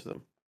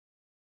ecosystem.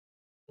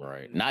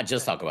 Right. Not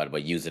just talk about it,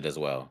 but use it as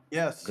well.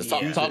 Yes. Because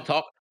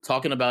Yeah.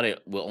 talking about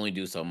it will only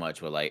do so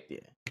much. But like, Yeah.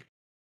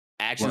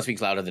 action Right.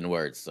 speaks louder than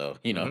words. So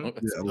you know. Mhm.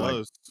 Yeah, It like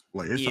does.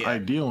 it's the Yeah.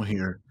 ideal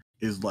here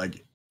is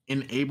like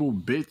enable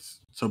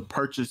bits to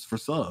purchase for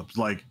subs.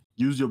 Like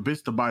use your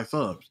bits to buy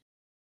subs.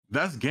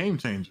 That's game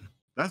changer.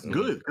 That's Mhm.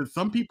 good, because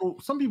some people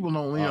don't, you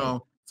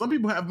know, some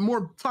people have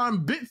more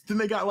time bits than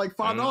they got like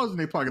 $5 in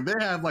their pocket. They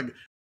have like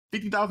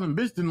 50,000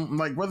 bits than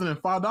like rather than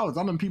 $5.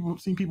 I've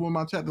seen people in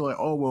my chat, they're like,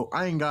 oh well,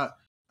 I ain't got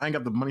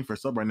the money for a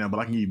sub right now, but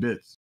I can give you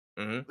bits.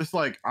 Mhm. It's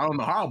like, I don't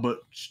know how,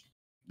 but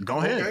go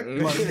ahead.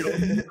 Okay. Like,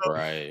 you know,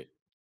 Right.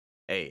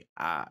 Hey,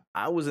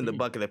 I was in the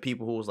bucket of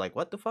people who was like,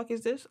 "What the fuck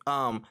is this?"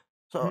 And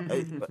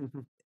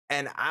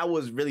I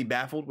was really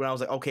baffled when I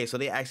was like, "Okay, so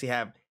they actually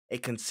have a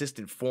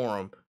consistent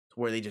forum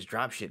where they just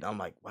drop shit." And I'm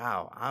like,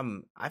 "Wow,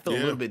 I feel a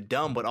Yeah. little bit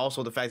dumb," but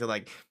also the fact that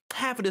like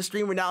half of the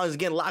streamer knowledge is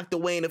getting locked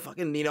away in the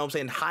fucking, you know what I'm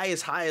saying,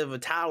 highest high of a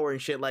tower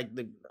and shit, like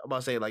I'm about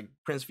to say like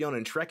Prince Fiona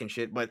and Shrek and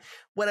shit, but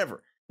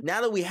whatever.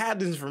 Now that we have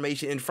this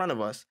information in front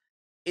of us,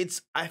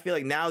 I feel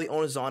like now the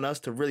onus is on us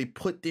to really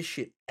put this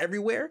shit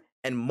everywhere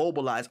and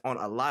mobilize on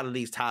a lot of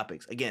these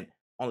topics. Again,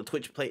 on the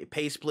Twitch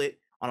pay split,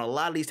 on a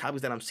lot of these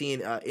topics that I'm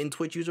seeing in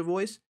Twitch user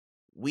voice,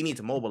 we need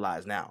to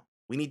mobilize now.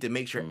 We need to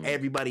make sure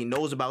everybody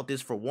knows about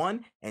this, for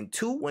one, and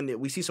two, when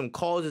we see some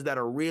causes that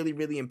are really,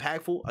 really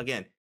impactful,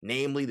 again,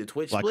 namely the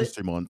Twitch Black split.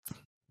 History Month.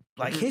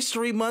 Black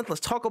History Month.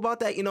 Let's talk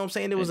about that. You know what I'm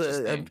saying? There was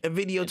a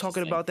video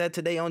talking Interesting. about that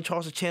today on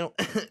Charles' channel.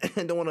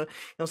 And don't want to, you know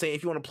what I'm saying?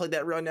 If you want to plug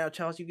that right now,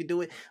 Charles, you can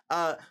do it.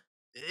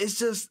 It's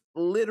just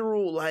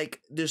literal,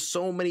 like, there's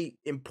so many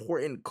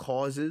important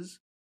causes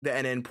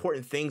and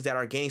important things that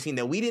are getting seen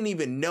that we didn't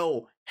even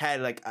know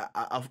had like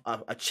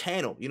a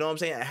channel. You know what I'm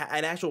saying?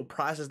 An actual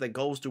process that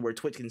goes through where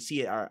Twitch can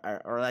see it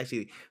are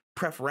actually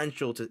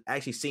preferential to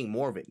actually seeing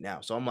more of it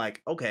now. So I'm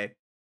like, okay.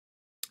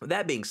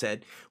 That being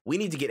said, we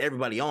need to get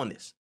everybody on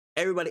this.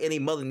 Everybody, any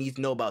mother needs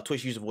to know about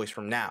Twitch user voice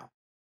from now.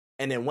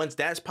 And then once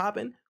that's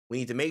popping, we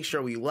need to make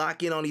sure we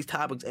lock in on these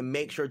topics and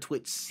make sure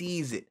Twitch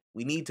sees it.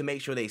 We need to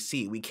make sure they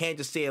see it. We can't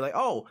just say like,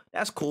 oh,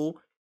 that's cool,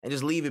 and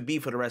just leave it be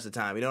for the rest of the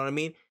time. You know what I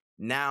mean?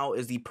 Now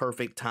is the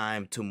perfect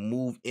time to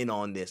move in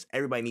on this.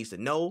 Everybody needs to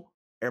know,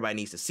 everybody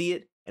needs to see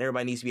it, and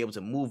everybody needs to be able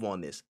to move on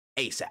this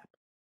ASAP.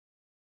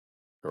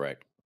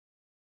 Correct.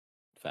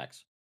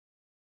 Facts.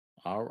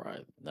 All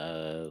right.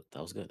 That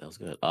was good. That was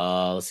good.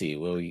 Let's see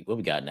what we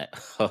got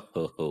next.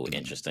 Oh,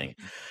 interesting.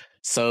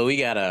 So we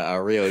got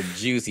a real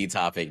juicy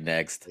topic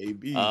next.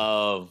 AB. There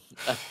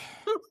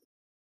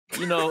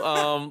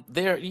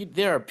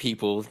are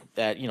people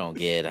that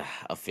get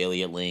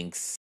affiliate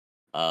links,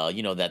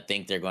 that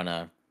think they're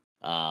gonna,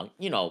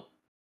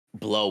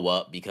 blow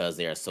up because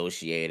they're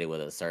associated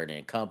with a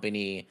certain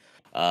company.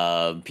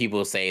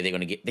 People say they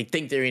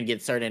think they're gonna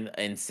get certain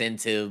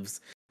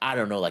incentives. I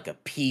don't know, like a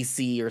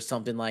PC or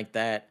something like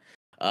that.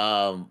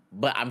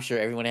 But I'm sure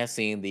everyone has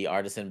seen the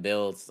Artisan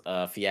Builds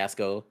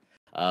fiasco.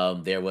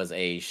 There was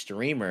a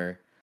streamer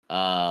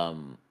that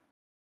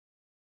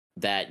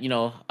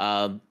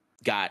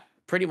got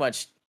pretty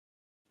much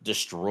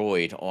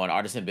destroyed on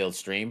Artisan Build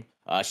stream.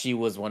 She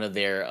was one of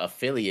their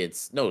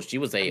affiliates. No, she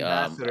was a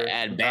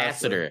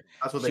ambassador.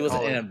 That's what She they was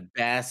call an it.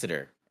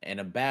 ambassador. An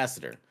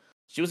ambassador.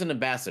 She was an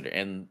ambassador,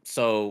 and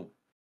so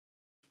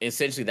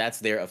essentially that's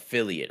their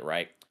affiliate,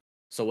 right?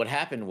 So what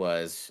happened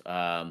was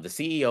the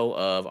CEO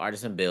of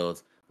Artisan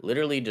Builds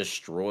literally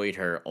destroyed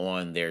her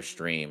on their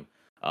stream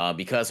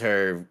because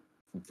her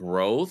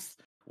growth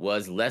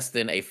was less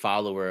than a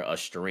follower a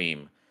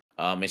stream,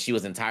 and she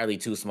was entirely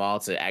too small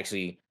to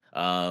actually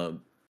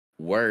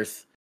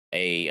worth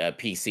a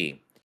PC.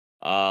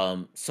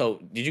 So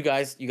did you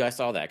guys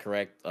saw that,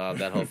 correct?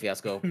 That whole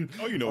fiasco.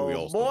 Oh, we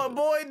all boy,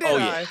 saw it. did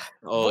I.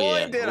 Oh Boy,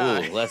 yeah. did Ooh,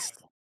 I. let's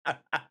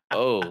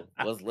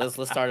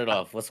start it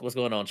off. What's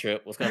going on,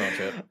 Trip? What's going on,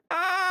 Trip?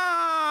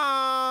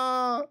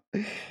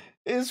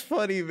 It's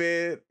funny,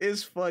 man.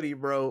 It's funny,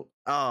 bro.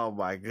 Oh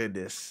my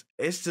goodness.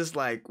 It's just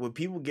like when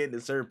people get in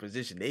a certain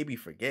position, they be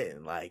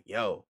forgetting, like,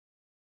 yo,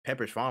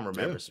 Pepperidge Farm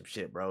remembers some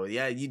shit, bro.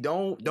 Yeah, you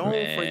don't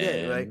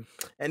forget. Like, Man.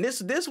 and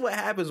this what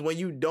happens when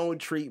you don't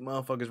treat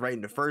motherfuckers right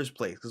in the first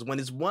place. Because when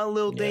this one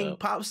little thing Yep.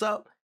 pops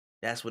up,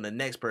 that's when the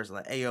next person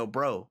like, hey, yo,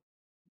 bro,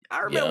 I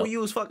remember Yep. you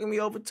was fucking me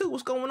over too.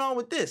 What's going on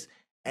with this?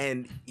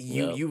 And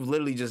Yep. you've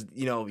literally just,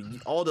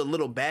 all the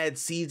little bad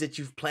seeds that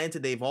you've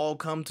planted, they've all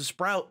come to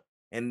sprout.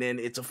 And then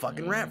it's a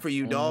fucking wrap for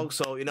you, dog.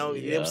 So, you know what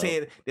I'm Yep.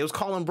 saying? They was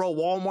calling bro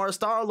Walmart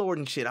Star-Lord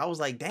and shit. I was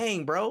like,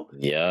 dang, bro.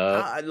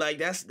 Yeah. Like,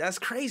 that's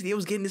crazy. It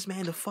was getting this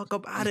man the fuck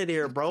up out of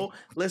there, bro.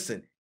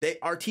 Listen,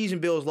 Artesian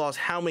Builds lost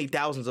how many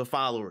thousands of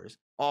followers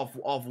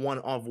off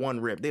one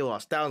rip. They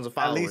lost thousands of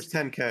followers. At least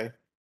 10K.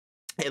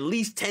 At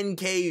least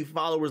 10K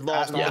followers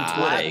lost on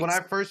Twitter. When I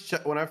first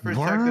checked it,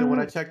 when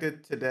I checked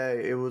it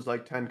today, it was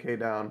like 10K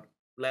down.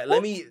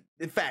 Let me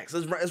in facts.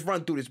 Let's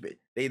run through this bit.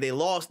 They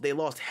lost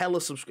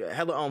hella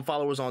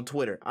followers on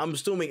Twitter. I'm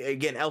assuming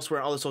again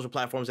elsewhere on other social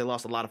platforms they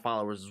lost a lot of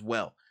followers as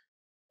well.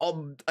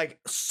 Like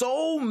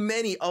so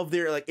many of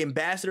their like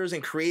ambassadors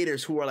and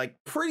creators who are like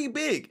pretty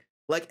big.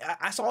 Like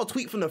I saw a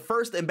tweet from the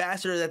first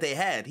ambassador that they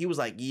had. He was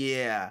like,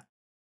 "Yeah,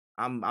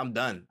 I'm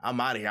done.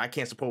 I'm out of here. I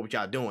can't support what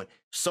y'all doing."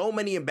 So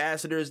many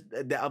ambassadors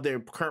of their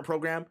current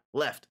program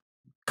left,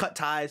 cut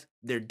ties.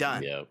 They're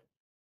done. Yep.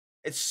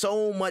 It's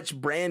so much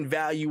brand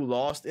value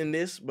lost in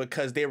this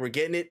because they were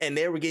getting it and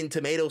they were getting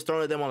tomatoes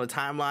thrown at them on the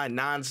timeline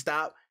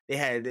nonstop. They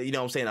had, you know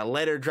what I'm saying, a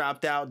letter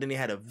dropped out. Then they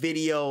had a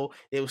video.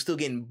 They were still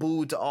getting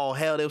booed to all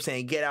hell. They were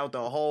saying, get out the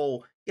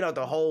whole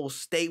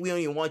state. We don't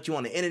even want you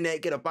on the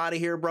internet. Get up out of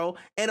here, bro.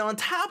 And on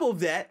top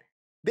of that,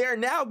 they're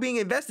now being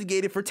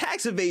investigated for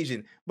tax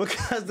evasion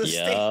because the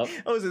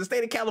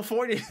state of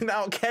California is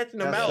now catching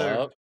them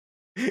out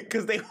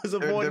because they was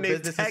avoiding their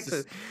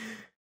taxes.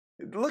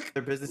 Look,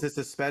 their business is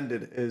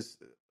suspended is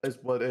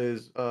what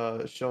is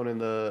shown in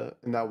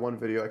that one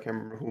video. I can't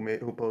remember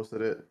who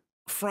posted it.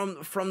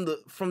 From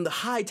the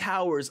high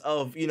towers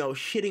of, you know,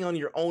 shitting on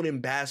your own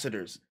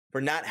ambassadors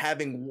for not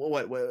having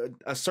what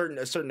a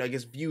certain I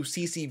guess view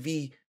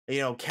CCV, you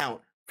know,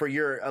 count for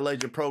your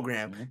alleged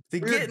program to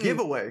get a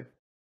giveaway.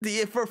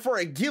 For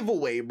a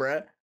giveaway,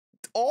 bruh.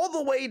 All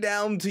the way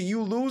down to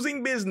you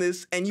losing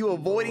business and you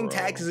avoiding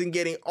taxes and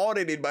getting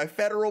audited by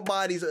federal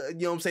bodies, you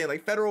know what I'm saying?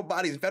 Like federal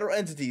bodies, federal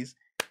entities.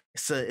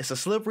 It's a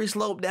slippery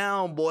slope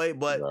down, boy.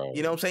 But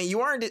you know what I'm saying?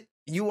 You earned it.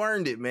 You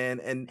earned it, man.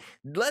 And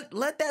let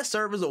that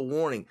serve as a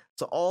warning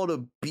to all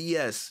the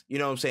BS, you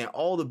know what I'm saying?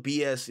 All the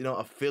BS, you know,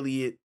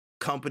 affiliate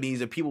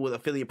companies and people with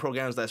affiliate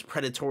programs that's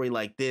predatory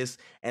like this.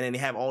 And then they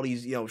have all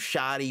these, you know,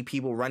 shoddy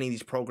people running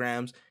these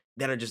programs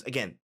that are just,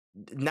 again,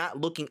 not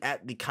looking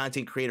at the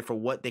content creator for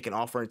what they can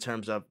offer in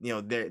terms of, you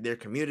know, their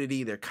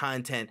community, their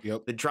content,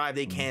 the drive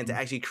they can to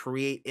actually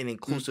create an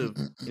inclusive,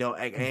 you know,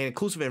 an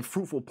inclusive and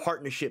fruitful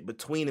partnership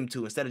between them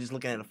two instead of just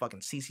looking at a fucking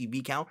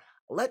CCV count.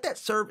 Let that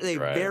serve as a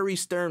very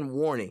stern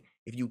warning.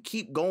 If you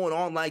keep going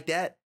on like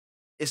that,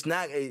 it's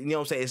not, you know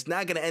what I'm saying? It's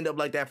not going to end up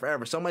like that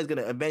forever. Somebody's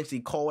going to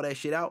eventually call that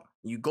shit out.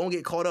 You're going to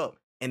get caught up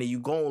and then you're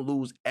going to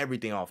lose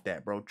everything off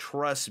that, bro.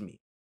 Trust me.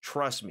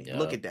 Yep.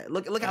 Look at that.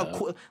 Look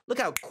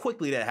how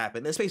quickly that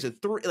happened. In the space of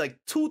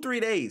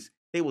 2-3 days,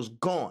 they was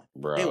gone.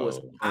 Bro. They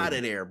was out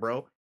of there,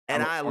 bro.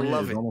 And I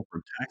love it.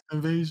 For tax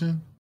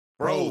invasion,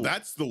 bro.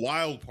 That's the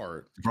wild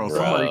part, bro.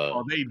 Somebody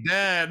called they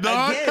dead.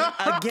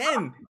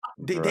 Again.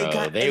 They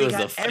got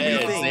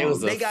everything.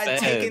 They got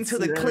taken to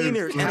the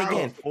cleaners. And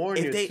again,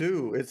 California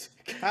too. It's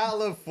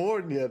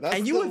California.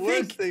 That's the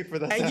worst thing for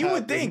that. And you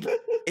would think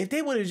if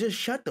they would have just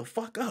shut the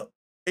fuck up,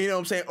 you know what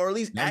I'm saying, or at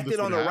least acted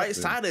on the right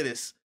side of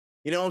this.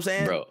 You know what I'm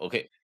saying, bro?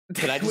 Okay,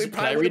 can I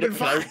read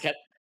it?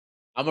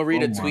 I'm gonna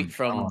read a tweet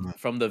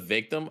from the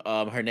victim.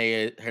 Her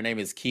name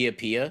is Kia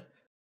Pia.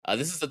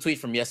 This is a tweet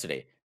from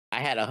yesterday. I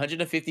had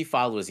 150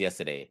 followers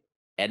yesterday,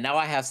 and now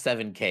I have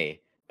 7K.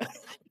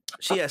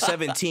 She has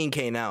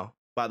 17K now.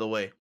 By the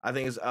way, I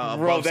think it's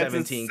above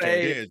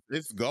 17K.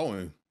 It's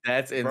going.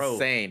 That's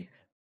insane.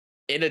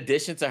 In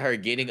addition to her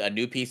getting a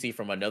new PC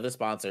from another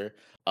sponsor,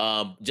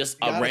 just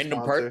a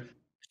random person.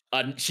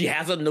 She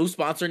has a new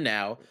sponsor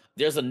now.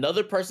 There's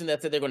another person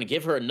that said they're going to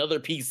give her another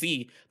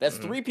PC. That's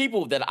 3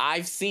 people that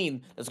I've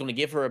seen that's going to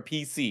give her a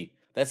PC.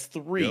 That's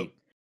 3. Yep.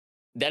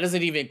 That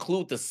doesn't even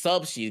include the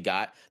subs she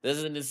got. That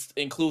doesn't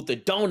include the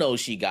donos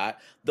she got,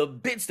 the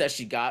bits that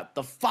she got,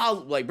 the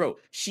follow. Like, bro,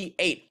 she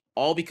ate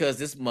all because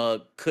this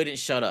mug couldn't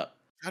shut up.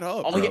 Shut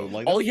up,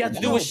 bro. All he had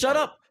to do was shut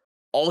up.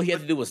 All he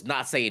had to do was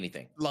not say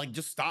anything. Like,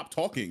 just stop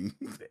talking.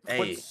 Hey.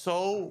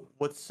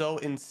 What's so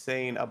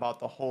insane about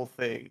the whole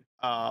thing,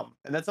 and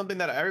that's something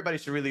that everybody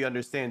should really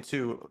understand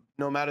too,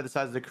 no matter the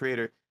size of the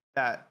creator,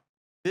 that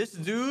this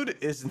dude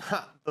is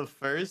not the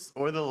first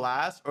or the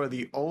last or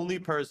the only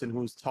person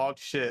who's talked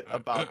shit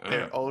about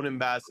their own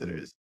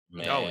ambassadors.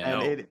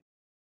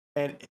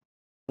 And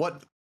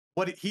what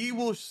he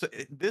will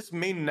say, this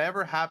may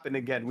never happen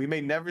again. We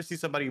may never see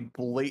somebody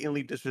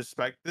blatantly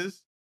disrespect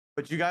this.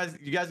 But you guys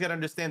gotta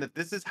understand that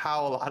this is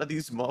how a lot of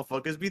these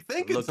motherfuckers be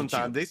thinking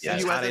sometimes. They see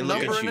you as a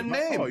number and a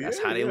name. That's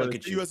how they look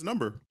at you. As a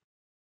number.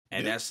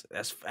 And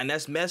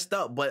that's messed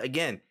up. But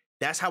again,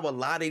 that's how a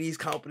lot of these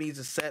companies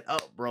are set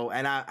up, bro.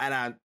 And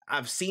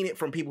I've seen it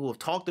from people who have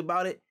talked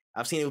about it.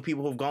 I've seen it with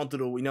people who've gone through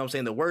the, you know what I'm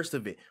saying, the worst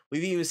of it.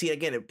 We've even seen,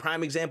 again, a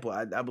prime example.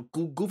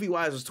 Goofy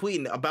Wise was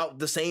tweeting about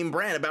the same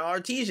brand, about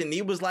Artesian.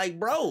 He was like,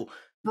 bro,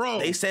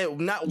 they said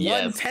not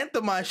 1/10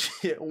 of my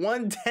shit.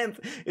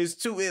 1/10 is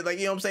too, like,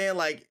 you know what I'm saying?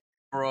 Like,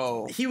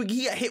 bro, he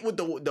got hit with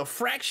the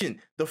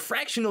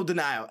fractional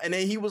denial. And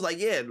then he was like,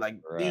 yeah, like,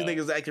 these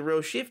niggas acting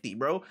real shifty,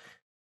 bro.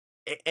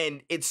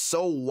 And it's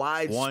so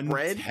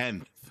widespread.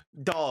 1/10.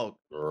 Dog.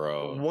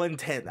 Bro.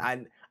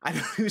 1/10. I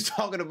know he was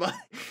talking about.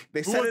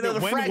 They said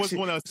another fraction. When was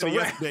one I said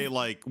yesterday?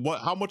 Like,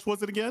 what? How much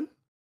was it again?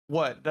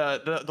 What the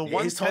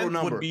His total 110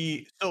 number would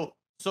be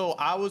so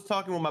I was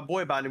talking with my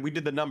boy about it and we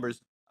did the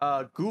numbers.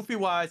 Goofy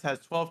Wise has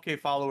 12K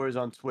followers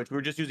on Twitch. We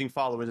were just using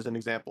followers as an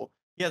example.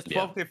 He has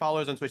 12K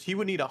followers on Twitch. He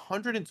would need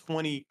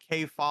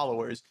 120K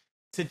followers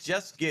to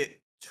just get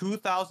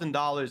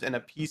 $2,000 and a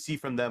PC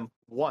from them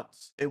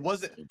once. It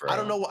wasn't. I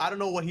don't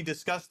know what he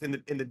discussed in the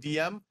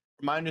DM.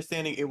 From my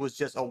understanding, it was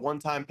just a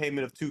one-time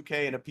payment of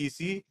 2K and a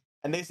PC.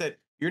 And they said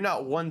you're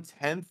not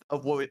 1/10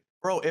 of what it.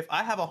 Bro, if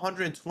I have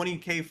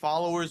 120K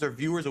followers or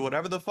viewers or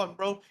whatever the fuck,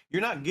 bro,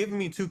 you're not giving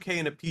me 2K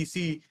and a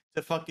PC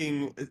to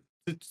fucking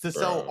to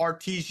sell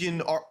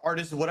artesian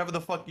artists, whatever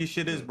the fuck your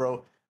shit is,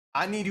 bro.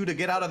 I need you to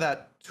get out of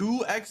that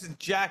 2X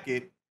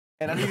jacket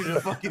and I need you to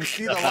fucking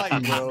see the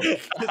light, bro.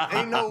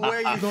 Ain't no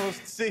way you gonna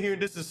sit here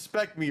and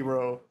disrespect me,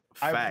 bro.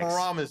 Facts. I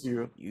promise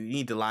you. You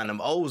need to line them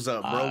O's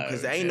up, bro,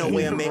 because ain't no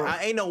way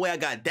I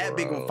got that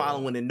big of a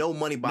following and no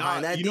money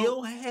behind that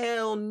deal.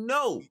 Hell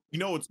no. You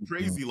know, it's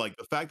crazy. Like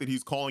the fact that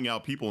he's calling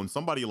out people and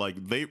somebody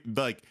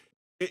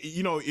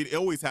it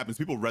always happens.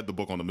 People read the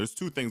book on them. There's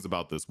two things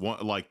about this. One,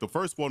 like the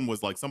first one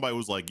was like somebody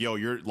was like, yo,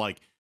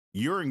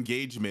 your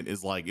engagement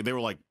is like, they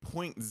were like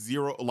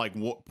 0.0, like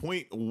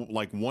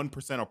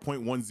 1% or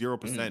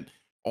 0.10%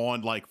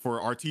 on like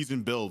for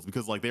Artesian Builds,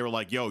 because like they were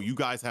like, yo, you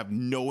guys have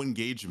no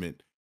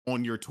engagement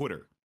on your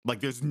Twitter. Like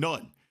there's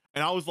none.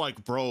 And I was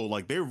like, bro,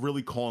 like they're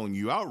really calling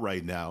you out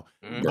right now.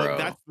 But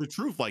that's the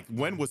truth. Like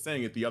Wen was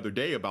saying it the other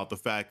day about the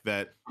fact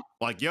that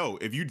like, yo,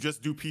 if you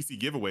just do PC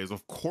giveaways,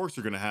 of course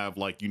you're going to have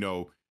like,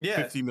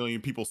 50 million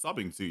people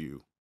subbing to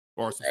you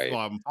or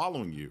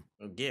following you.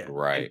 Yeah.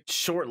 Right.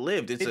 Short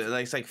lived.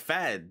 It's like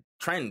fad,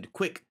 trend,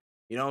 quick.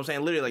 You know what I'm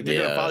saying? Literally, like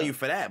they're gonna follow you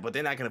for that, but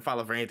they're not gonna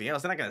follow for anything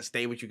else. They're not gonna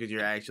stay with you because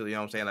you're actually,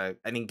 like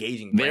an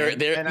engaging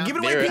brand. They're give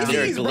it away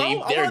PCs,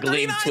 bro. They're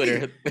Gleam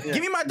Twitter. Give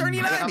me my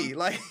 3090.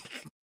 Like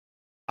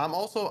I'm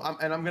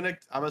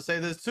gonna say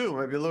this too,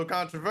 maybe a little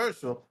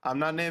controversial. I'm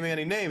not naming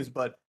any names,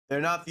 but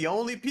they're not the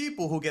only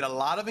people who get a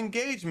lot of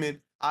engagement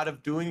out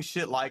of doing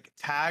shit like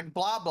tag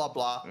blah blah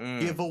blah,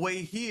 giveaway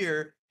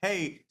here.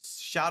 Hey,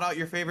 shout out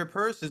your favorite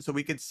person so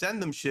we could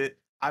send them shit.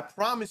 I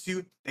promise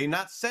you, they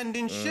not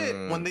sending shit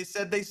when they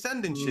said they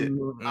sending shit.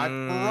 I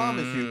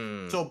promise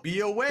you. So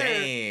be aware.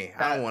 Dang,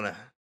 I don't wanna.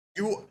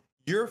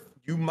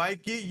 You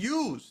might get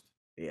used,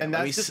 and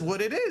that's just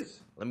what it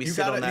is. Let me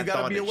sit on that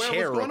thought in the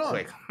chair real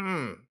quick.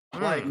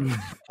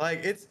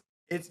 Like it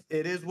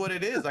is what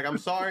it is. Like I'm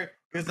sorry,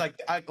 because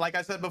like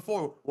I said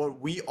before,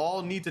 what we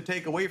all need to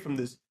take away from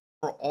this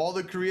for all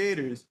the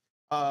creators,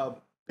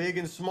 big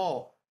and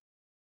small.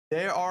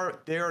 They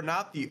are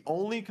not the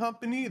only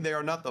company. They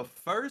are not the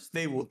first.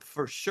 They will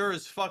for sure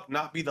as fuck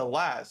not be the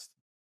last.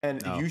 And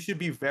you should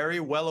be very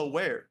well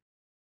aware.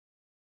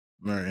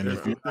 Right. And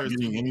if you're not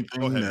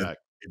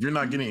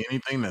getting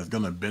anything that's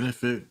gonna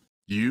benefit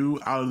you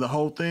out of the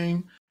whole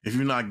thing, if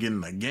you're not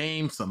getting a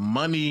game, some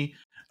money,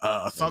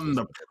 something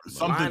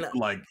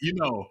like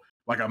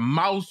like a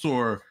mouse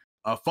or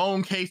a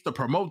phone case to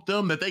promote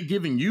them that they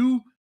giving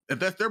you, if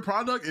that's their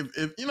product, if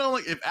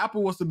if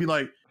Apple was to be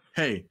like,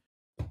 hey,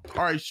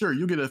 all right, sure,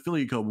 you get an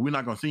affiliate code, but we're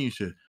not gonna send you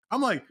shit.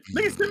 I'm like,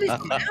 nigga, send me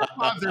some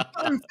AirPods or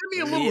send me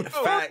a little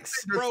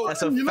facts, bro.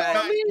 That's a fact. You know what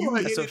I mean? You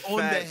like, hit it on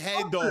the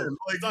head, though.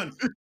 Like, son,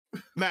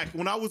 Mac,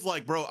 when I was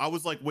like, bro, I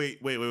was like, wait.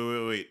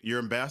 Your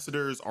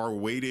ambassadors are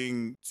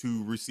waiting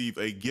to receive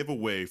a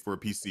giveaway for a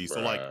PC.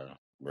 So,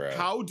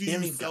 how do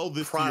you sell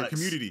this to your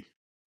community?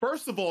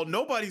 First of all,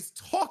 nobody's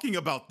talking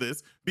about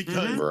this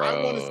because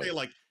I want to say,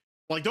 like,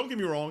 don't get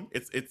me wrong,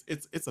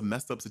 it's a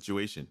messed up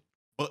situation,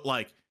 but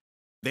like.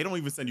 They don't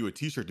even send you a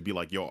t-shirt to be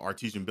like, yo,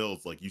 Artesian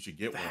Builds, like you should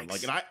get one.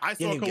 Like, and I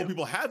saw a couple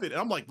people have it,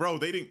 and I'm like, bro,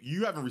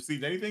 you haven't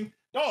received anything?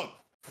 Dog,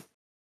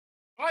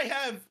 I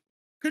have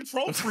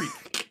Control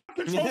Freak.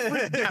 Control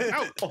Freak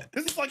out.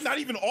 This is like not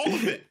even all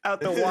of it. Out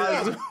the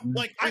wazoo.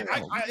 Like I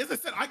as I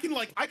said, I can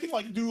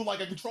do like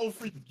a Control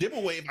Freak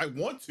giveaway if I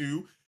want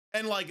to.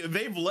 And like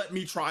they've let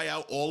me try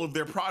out all of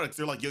their products.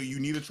 They're like, yo, you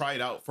need to try it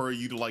out for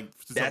you to like.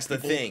 That's the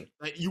thing.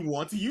 That you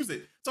want to use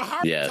it. So how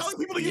are you telling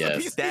people to use a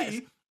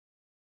PC?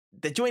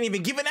 That you ain't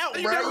even giving out,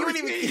 bro. You ain't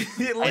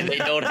even. And they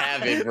don't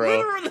have it,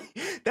 bro.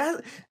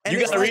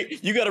 You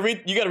gotta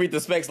read the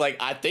specs. Like,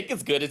 I think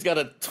it's good. It's got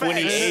a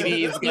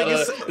 2080. It's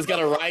got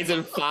a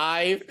Ryzen 5.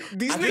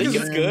 I think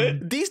it's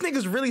good. These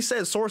niggas really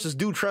said sources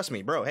do trust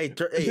me, bro. Hey,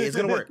 it's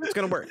gonna work. It's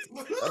gonna work.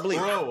 I believe,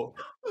 bro.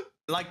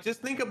 Like, just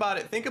think about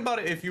it. Think about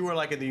it if you were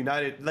like in the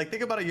United. Like,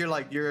 think about it.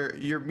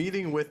 You're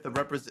meeting with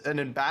an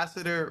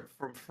ambassador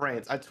from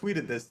France. I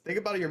tweeted this. Think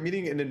about it. You're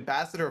meeting an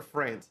ambassador of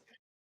France.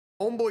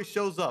 Homeboy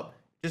shows up.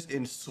 Just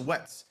in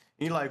sweats.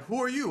 And you're like, who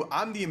are you?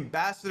 I'm the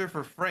ambassador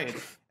for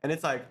France. And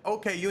it's like,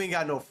 okay, you ain't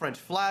got no French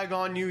flag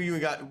on you. You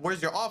ain't got,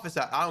 where's your office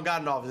at? I don't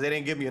got an office. They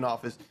didn't give me an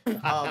office.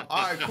 All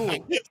right, cool.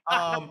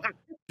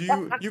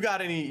 You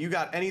got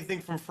anything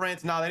from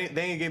France? No,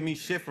 they ain't give me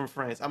shit from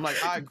France. I'm like,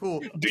 all right,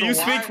 cool. Do you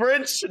speak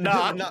French?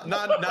 Nah.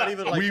 Not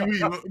even like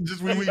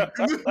just we.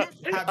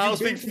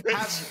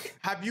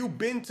 Have you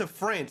been to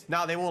France?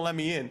 No, they won't let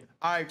me in.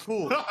 All right,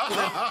 cool. So then,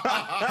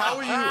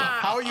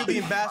 how are you the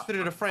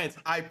ambassador to France?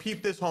 I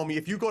peep this, homie.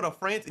 If you go to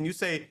France and you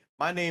say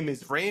my name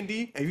is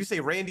Randy, and you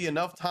say Randy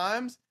enough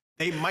times,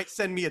 they might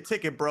send me a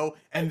ticket, bro,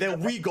 and then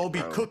we go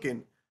be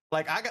cooking.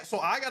 Like I got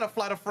to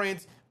fly to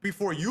France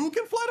before you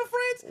can fly to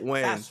France.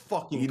 When that's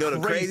fucking the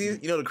crazy.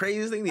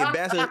 craziest thing, the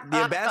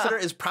ambassador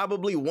is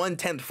probably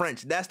 1/10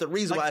 French. That's the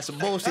reason why it's some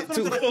bullshit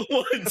too.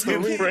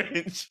 1/10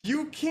 French.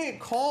 You can't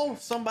call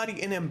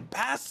somebody an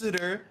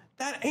ambassador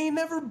that ain't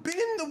never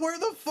been to where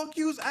the fuck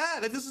you's at.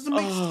 This doesn't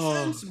make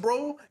sense,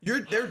 bro.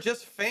 They're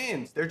just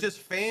fans. They're just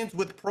fans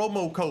with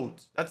promo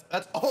codes. That's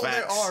all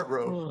they are,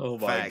 bro. Oh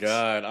my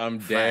god, I'm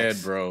dead,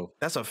 bro.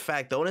 That's a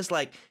fact though, and it's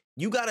like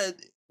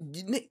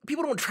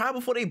people don't try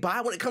before they buy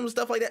when it comes to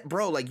stuff like that,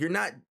 bro. Like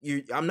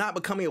I'm not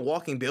becoming a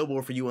walking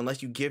billboard for you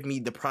unless you give me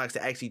the products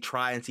to actually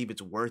try and see if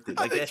it's worth it.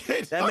 Like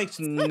that makes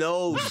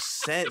no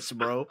sense,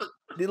 bro.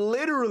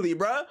 Literally,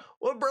 bro.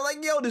 Well, bro,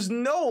 like yo, there's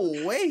no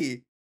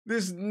way.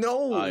 There's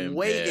no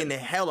way in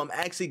hell I'm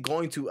actually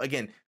going to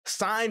again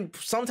sign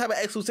some type of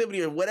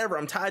exclusivity or whatever.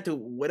 I'm tied to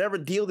whatever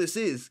deal this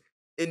is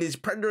in these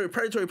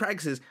predatory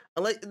practices.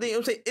 Unless you know what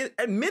I'm saying,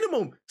 at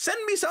minimum, send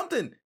me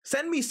something.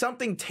 Send me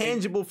something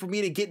tangible for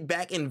me to get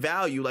back in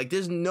value. Like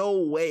there's no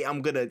way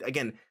I'm gonna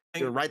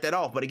write that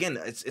off. But again,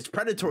 it's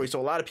predatory. So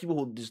a lot of people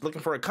who just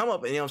looking for a come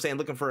up and you know what I'm saying,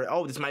 looking for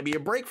this might be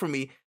a break for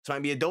me. This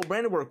might be a dope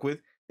brand to work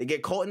with. They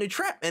get caught in the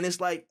trap, and it's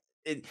like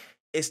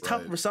it's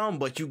tough for some,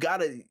 but you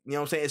gotta, you know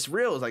what I'm saying? It's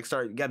real. It's like,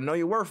 you gotta know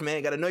your worth, man.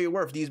 You gotta know your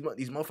worth. These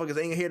motherfuckers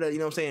ain't here to, you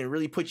know what I'm saying,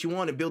 really put you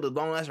on and build a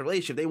long lasting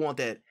relationship. They want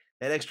that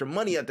extra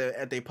money at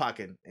their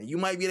pocket. And you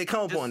might be able to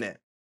come up on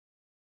that.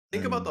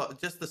 Think about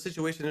the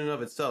situation in and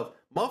of itself.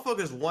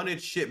 Motherfuckers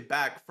wanted shit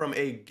back from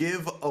a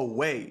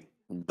giveaway.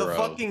 The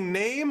fucking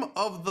name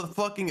of the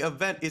fucking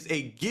event is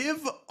a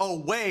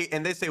giveaway,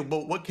 and they say,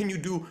 well, what can you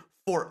do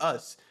for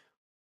us?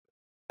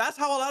 That's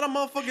how a lot of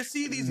motherfuckers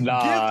see these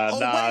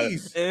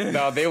giveaways.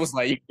 No, they was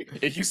like,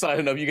 if you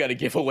sign up, you got to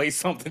give away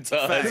something to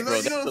us, bro.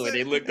 That's the way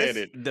they looked at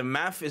it. The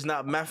math is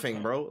not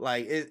mathing, bro.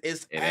 Like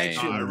it's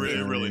actually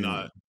really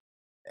not.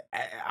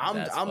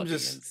 I'm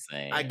just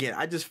insane. Again,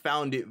 I just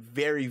found it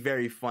very,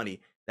 very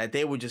funny that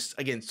they were just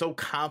so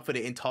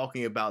confident in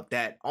talking about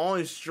that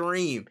on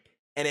stream,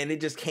 and then it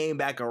just came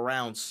back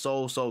around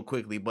so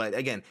quickly. But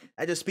again,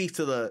 that just speaks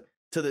to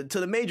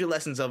the major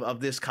lessons of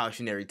this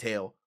cautionary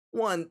tale.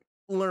 One,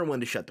 learn when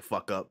to shut the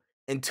fuck up,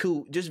 and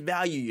two, just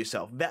value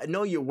yourself,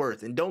 know your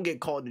worth, and don't get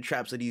caught in the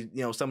traps of these,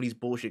 some of these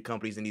bullshit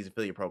companies and these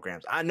affiliate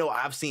programs. I know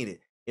I've seen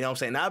it. You know what I'm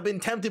saying? Now, I've been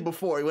tempted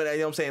before, when, you know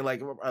what I'm saying,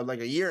 like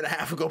a year and a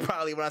half ago,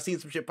 probably, when I seen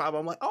some shit pop up,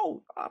 I'm like,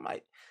 oh, I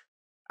might.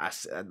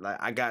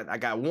 I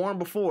got warned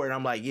before, and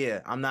I'm like,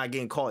 yeah, I'm not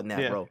getting caught in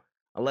that, bro.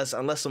 Unless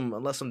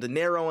some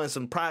dinero and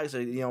some products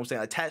are, you know what I'm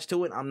saying, attached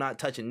to it, I'm not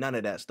touching none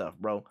of that stuff,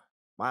 bro.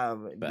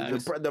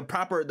 The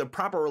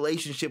proper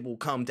relationship will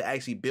come to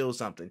actually build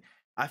something.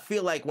 I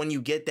feel like when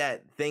you get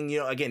that thing,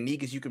 again,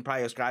 Negus, you can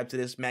probably ascribe to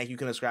this. Mac, you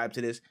can ascribe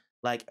to this.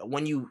 Like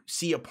when you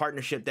see a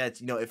partnership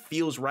that's, it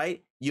feels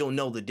right, you'll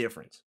know the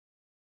difference.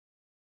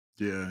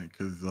 Yeah,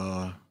 because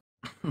I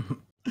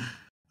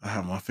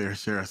have my fair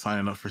share of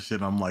signing up for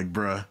shit. I'm like,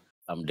 bruh,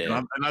 I'm dead.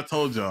 And I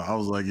told y'all, I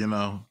was like,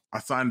 I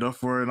signed up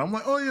for it. And I'm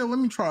like, oh yeah, let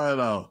me try it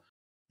out,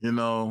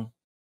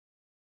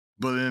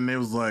 But then it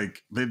was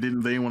like they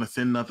didn't want to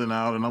send nothing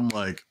out, and I'm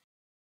like,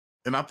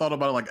 and I thought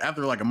about it like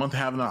after like a month of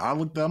having it, I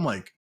looked at, I'm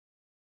like,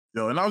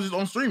 yo, and I was just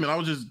on stream, and I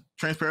was just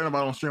transparent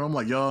about it on stream. I'm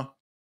like, y'all,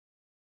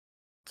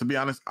 to be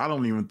honest, I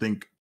don't even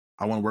think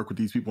I want to work with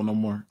these people no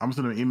more. I'm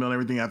sending an email and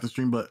everything after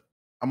stream, but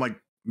I'm like,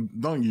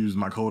 don't use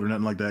my code or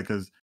nothing like that,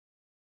 because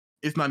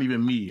it's not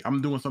even me.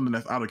 I'm doing something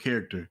that's out of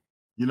character.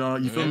 You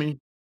feel me?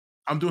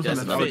 I'm doing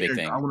something that's out of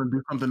character. I want to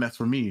do something that's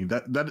for me.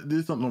 That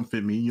this something don't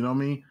fit me. You know what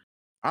I mean?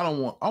 I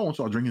want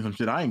y'all drinking some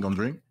shit I ain't gonna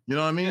drink. You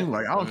know what I mean?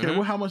 Like I don't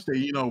care how much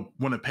they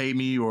want to pay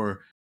me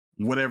or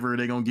whatever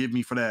they're gonna give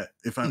me for that.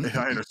 If I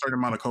had a certain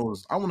amount of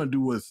codes, I want to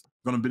do what's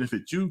gonna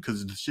benefit you,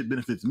 because the shit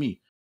benefits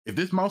me. If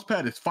this mouse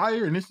pad is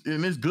fire and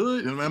it's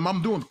good, and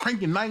I'm doing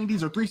cranking 90s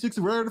or 360,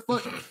 wherever the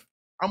fuck,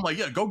 I'm like,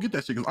 yeah, go get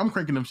that shit, because I'm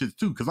cranking them shits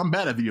too, because I'm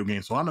bad at video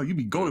games, so I know you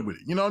be goated with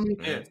it. You know what I mean?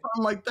 Yeah.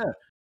 Something like that.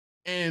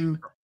 And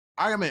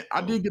I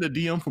did get a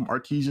DM from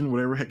Artesian,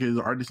 whatever heck it is,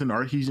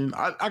 Artesian.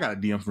 I got a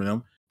DM from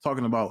them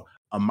talking about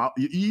a mouse.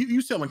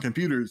 You selling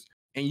computers,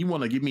 and you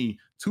want to give me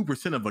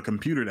 2% of a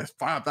computer that's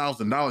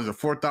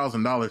 $5,000 or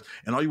 $4,000,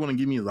 and all you want to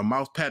give me is a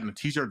mouse pad and a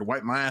t-shirt to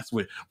wipe my ass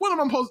with. What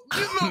am I supposed to?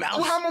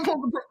 How am I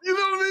supposed to? You know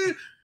what I mean?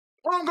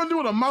 What am I gonna do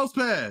with a mouse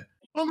pad?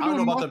 I don't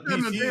know about the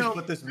PCs,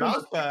 but this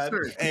mouse pad.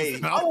 Hey,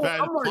 mouse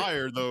pad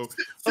fire though.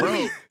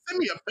 Send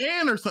me a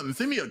fan or something.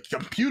 Send me a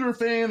computer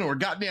fan or a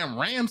goddamn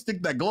RAM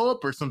stick that glow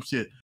up or some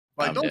shit.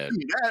 Like, don't send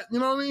me that. You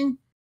know what I mean?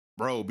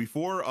 Bro,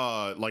 before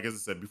like as I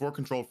said, before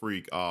Control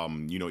Freak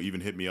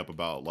even hit me up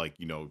about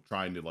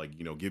trying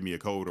to give me a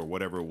code or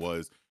whatever it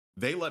was,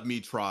 they let me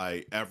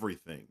try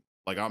everything.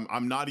 Like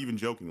I'm not even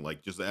joking,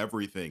 like just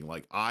everything.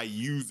 Like I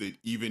use it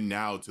even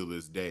now to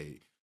this day.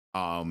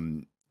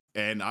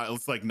 And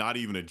it's like not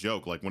even a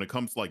joke. Like when it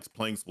comes to like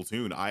playing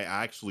Splatoon, I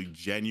actually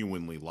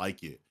genuinely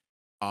like it.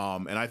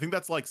 And I think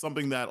that's like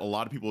something that a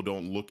lot of people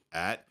don't look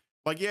at.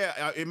 like,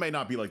 yeah, it may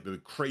not be like the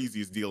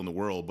craziest deal in the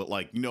world, but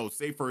like, you know,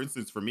 say for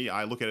instance, for me,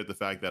 I look at it the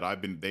fact that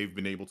they've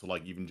been able to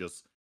like even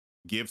just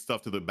give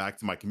stuff back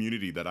to my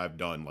community that I've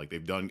done. Like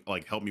they've done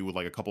like help me with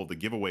like a couple of the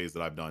giveaways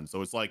that I've done.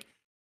 So it's like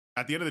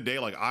at the end of the day,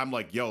 like I'm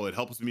like, yo, it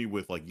helps me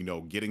with like, you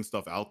know, getting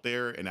stuff out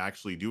there and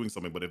actually doing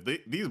something. But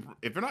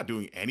if they're not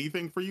doing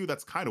anything for you,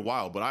 that's kind of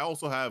wild. But I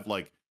also have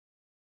like,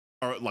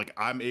 or like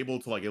I'm able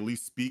to like at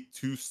least speak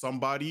to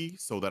somebody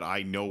so that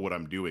I know what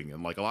I'm doing.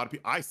 And like a lot of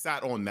people, I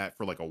sat on that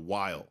for like a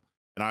while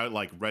and I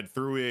like read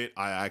through it.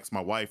 I asked my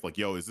wife, like,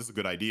 yo, is this a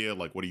good idea?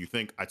 Like, what do you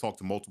think? I talked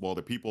to multiple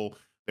other people.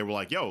 They were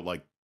like, yo,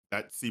 like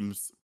that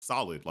seems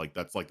solid. Like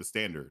that's like the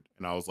standard.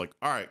 And I was like,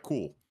 all right,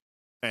 cool.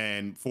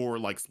 And for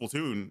like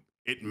Splatoon,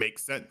 it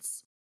makes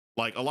sense.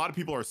 Like a lot of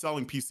people are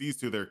selling PCs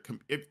to their,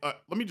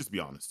 let me just be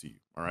honest to you.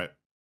 All right.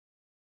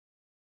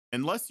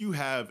 Unless you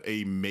have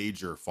a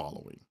major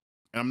following,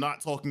 and I'm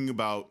not talking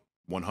about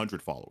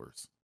 100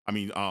 followers. I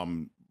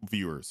mean,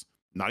 viewers,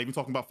 not even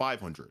talking about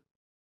 500.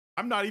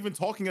 I'm not even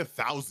talking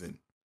 1,000.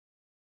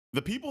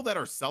 The people that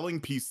are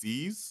selling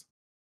PCs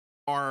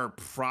are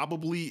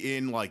probably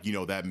in like, you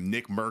know, that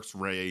Nick Merckx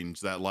range,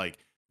 that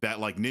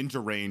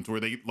Ninja range where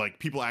they like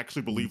people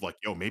actually believe like,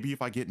 yo, maybe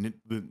if I get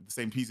the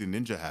same PC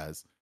Ninja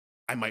has,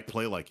 I might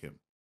play like him.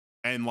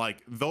 And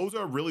like, those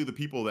are really the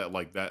people that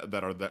like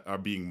that are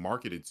being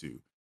marketed to.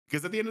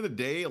 Because at the end of the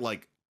day,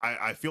 like,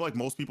 I feel like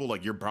most people,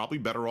 like, you're probably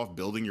better off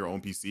building your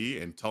own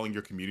PC and telling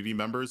your community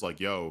members, like,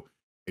 yo,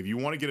 if you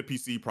want to get a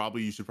PC,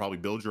 you should probably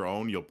build your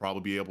own. You'll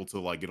probably be able to,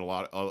 like, get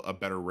a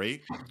better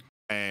rate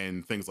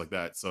and things like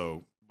that.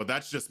 So, but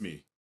that's just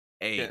me.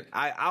 Hey, yeah.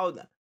 I was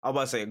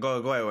about to say, go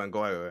ahead,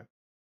 Wayne.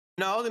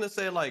 No, I was gonna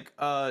say like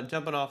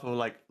jumping off of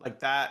like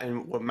that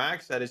and what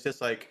Max said, it's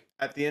just like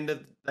at the end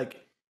of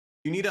like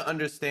you need to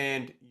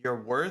understand your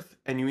worth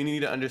and you need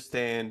to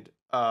understand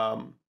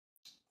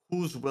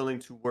who's willing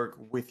to work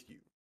with you.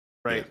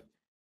 Right?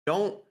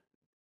 Yeah.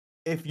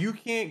 If you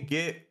can't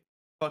get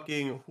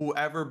fucking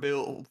whoever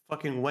build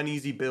fucking When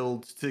Easy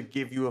Builds to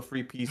give you a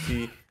free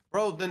PC,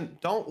 bro, then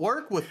don't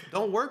work with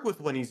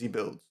When Easy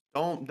Builds.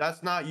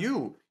 That's not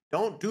you.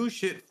 Don't do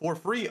shit for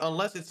free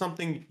unless it's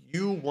something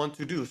you want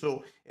to do.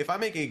 So if I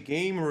make a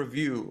game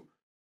review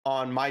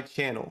on my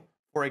channel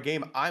for a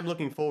game I'm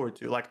looking forward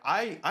to, like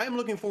I am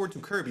looking forward to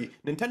Kirby,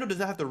 Nintendo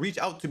doesn't have to reach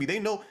out to me. They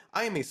know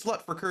I am a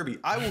slut for Kirby.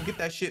 I will get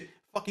that shit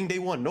fucking day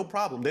one, no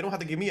problem. They don't have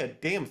to give me a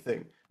damn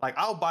thing. Like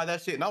I'll buy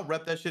that shit and I'll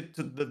rep that shit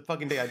to the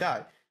fucking day I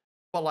die.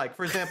 But like,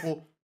 for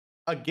example,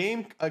 a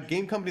game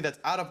company that's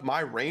out of my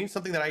range,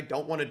 something that I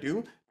don't want to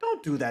do,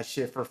 don't do that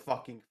shit for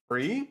fucking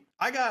free.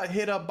 I got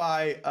hit up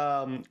by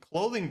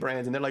clothing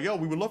brands and they're like, yo,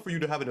 we would love for you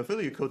to have an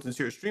affiliate code since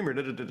you're a streamer.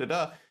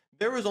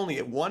 There was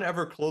only one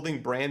ever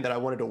clothing brand that I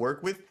wanted to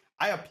work with.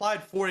 I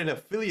applied for an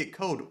affiliate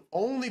code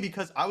only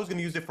because I was going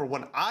to use it for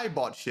when I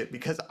bought shit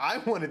because I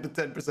wanted the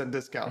 10%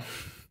 discount.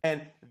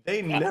 And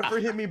they never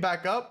hit me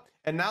back up.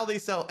 And now they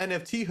sell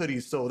NFT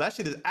hoodies. So that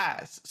shit is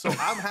ass. So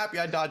I'm happy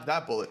I dodged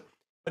that bullet.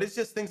 But it's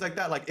just things like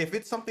that. Like if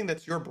it's something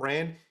that's your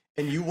brand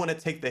and you want to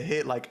take the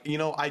hit, like, you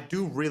know, I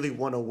do really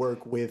want to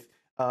work with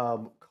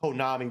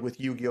Konami with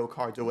Yu-Gi-Oh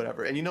cards or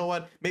whatever. And you know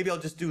what? Maybe I'll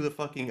just do the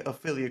fucking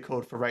affiliate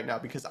code for right now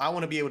because I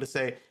want to be able to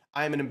say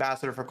I am an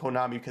ambassador for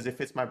Konami because it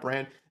fits my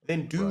brand.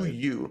 Then do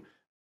you.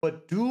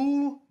 But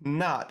do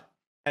not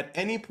at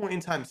any point in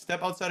time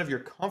step outside of your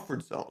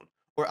comfort zone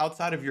or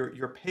outside of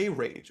your pay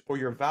range or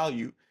your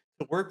value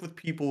to work with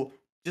people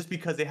just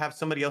because they have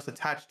somebody else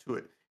attached to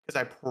it. Because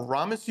I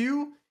promise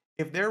you,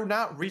 if they're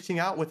not reaching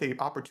out with an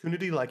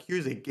opportunity, like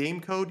here's a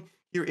game code,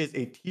 here is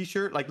a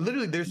t-shirt, like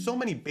literally there's so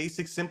many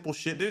basic, simple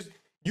shit.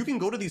 You can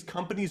go to these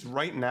companies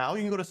right now.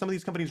 You can go to some of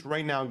these companies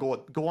right now and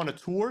go on a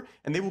tour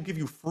and they will give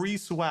you free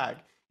swag.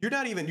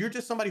 You're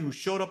just somebody who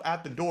showed up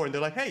at the door and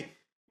they're like, hey,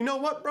 you know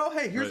what, bro?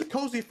 Hey, here's a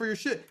cozy for your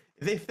shit.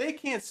 If they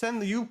can't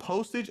send you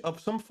postage of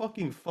some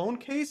fucking phone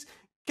case,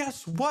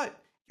 guess what?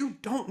 You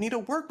don't need to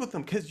work with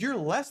them because you're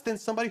less than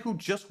somebody who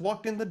just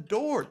walked in the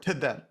door to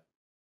them.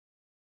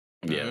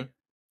 Yeah.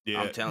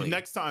 Yeah. I'm telling you.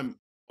 Next time,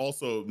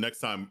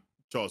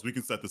 Charles, we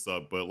can set this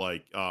up, but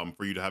like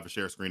for you to have a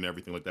share screen and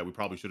everything like that, we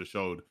probably should have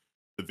showed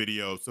the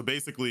video. So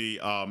basically,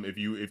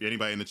 if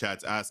anybody in the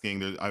chat's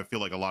asking, I feel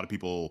like a lot of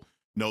people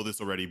know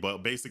this already,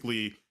 but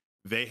basically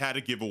they had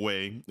a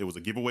giveaway. It was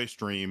a giveaway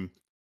stream.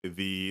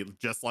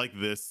 Just like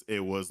this,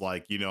 it was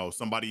like, you know,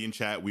 somebody in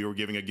chat we were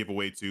giving a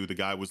giveaway to. The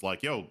guy was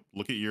like, yo,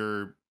 look at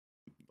your,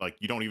 like,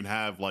 you don't even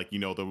have like, you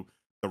know,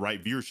 the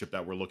right viewership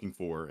that we're looking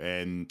for.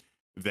 And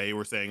they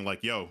were saying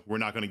like, yo, we're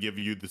not going to give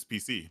you this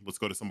PC. Let's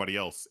go to somebody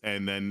else.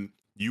 And then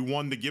you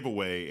won the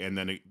giveaway. And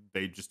then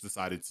they just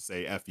decided to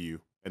say F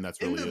you. And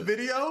that's really in the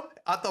video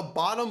at the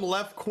bottom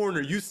left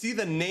corner, you see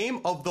the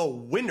name of the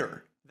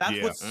winner.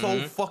 That's what's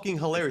so fucking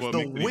hilarious.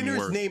 The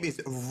winner's name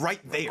is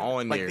right there.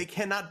 Like they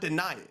cannot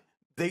deny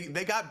it.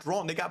 They got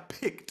drawn, they got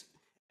picked.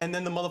 And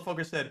then the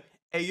motherfucker said,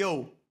 hey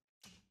yo,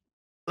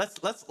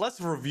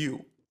 let's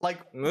review. Like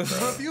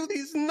review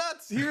these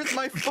nuts. Here's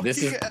my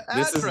fucking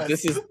address.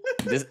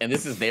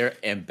 This is their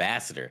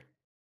ambassador.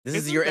 This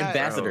is your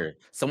ambassador.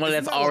 Someone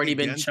that's already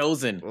been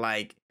chosen.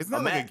 Like, isn't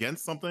that like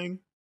against something?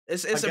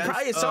 It's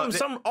probably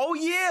some. Oh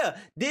yeah,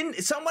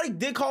 didn't somebody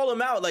did call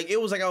him out? Like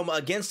it was like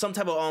against some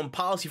type of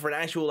policy for an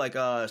actual like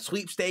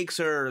sweepstakes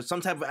or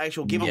some type of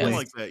actual giveaway.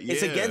 Like that. Yeah.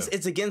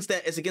 It's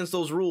against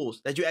those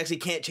rules that you actually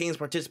can't change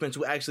participants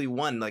who actually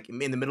won like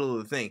in the middle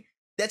of the thing.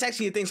 That's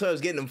actually the thing. So I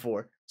was getting them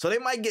for. So they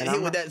might get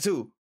hit with that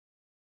too.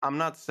 I'm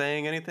not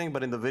saying anything,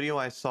 but in the video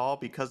I saw,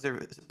 because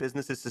their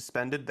business is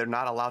suspended, they're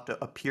not allowed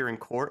to appear in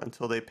court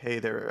until they pay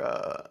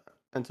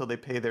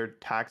their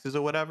taxes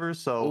or whatever.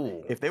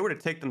 So if they were to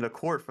take them to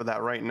court for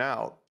that right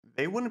now,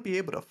 they wouldn't be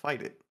able to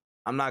fight it.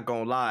 I'm not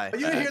gonna lie.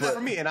 But you didn't hear that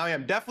from me, and I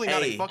am definitely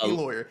not a fucking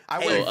lawyer. I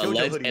wear a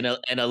JoJo hoodie.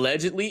 And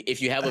allegedly,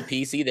 if you have a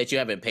PC that you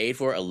haven't paid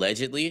for,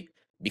 allegedly,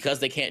 because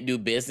they can't do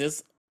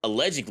business,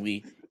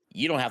 allegedly,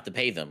 you don't have to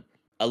pay them.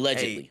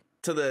 Allegedly. Hey,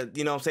 to the,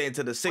 you know what I'm saying,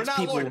 to the six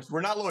people.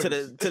 We're not lawyers. To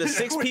the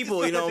six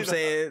people, you know what I'm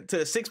saying? To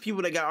the 6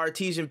 people that got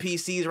Artesian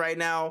PCs right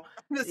now,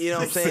 you know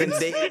what I'm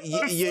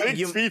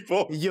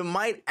saying? You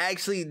might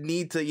actually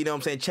need to, you know what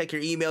I'm saying, check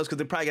your emails because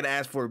they're probably gonna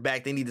ask for it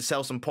back. They need to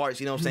sell some parts,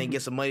 you know what I'm saying,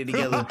 get some money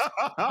together.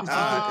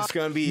 It's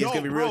gonna be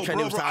real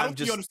trendy with time.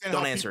 Just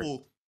don't answer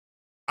it.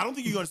 I don't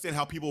think you understand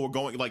how people were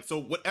going. Like,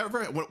 so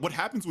what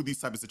happens with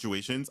these type of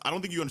situations, I don't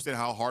think you understand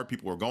how hard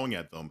people were going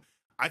at them.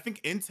 I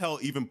think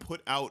Intel even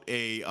put out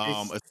a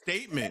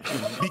statement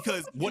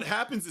because what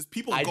happens is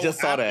people go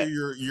after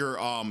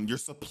your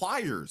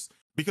suppliers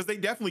because they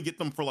definitely get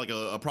them for like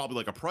probably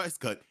like a price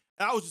cut.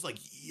 And I was just like,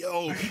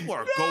 yo, people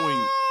are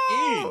going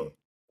in.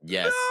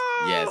 Yes.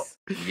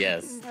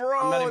 Bro,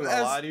 I'm not even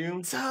gonna lie to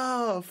you.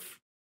 Tough.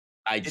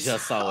 I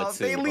just saw it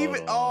too. They leave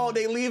it. Oh,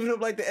 they leaving him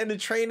like the end of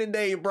training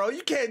day, bro.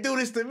 You can't do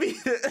this to me.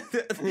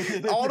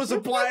 All the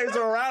suppliers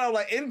are around. I'm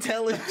like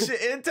Intel and shit.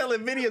 Intel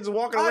and Nvidia's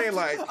walking away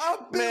like,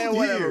 man,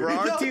 whatever, bro.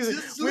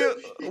 Artesian,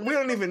 we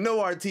don't even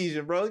know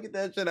Artesian, bro. Get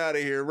that shit out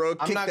of here, bro.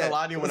 I'm not gonna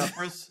lie to you. When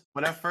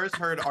I first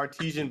heard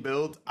Artesian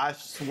Build, I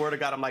swear to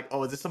God, I'm like,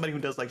 oh, is this somebody who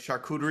does like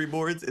charcuterie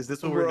boards? Is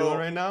this what we're doing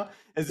right now?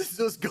 Is this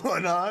what's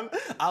going on?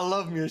 I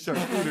love me a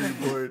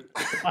charcuterie board.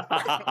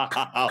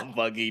 I'm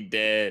fucking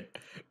dead.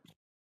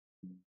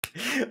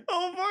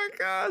 Oh my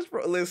gosh,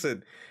 bro.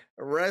 Listen,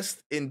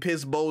 rest in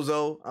piss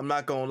bozo. I'm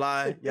not gonna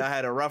lie. Y'all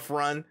had a rough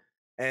run.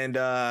 And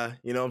you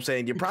know what I'm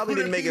saying? You probably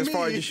didn't make it as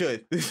far as you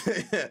should.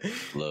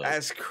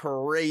 That's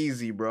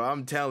crazy, bro.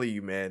 I'm telling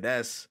you, man.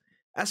 That's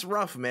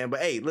rough, man.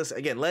 But hey, listen,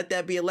 again, let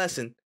that be a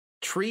lesson.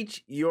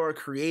 Treat your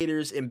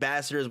creators,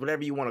 ambassadors,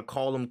 whatever you want to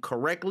call them,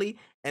 correctly.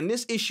 And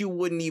this issue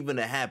wouldn't even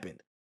have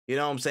happened. You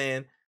know what I'm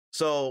saying?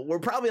 So we're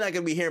probably not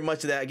gonna be hearing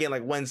much of that again,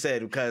 like Wen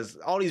said, because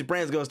all these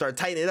brands gonna start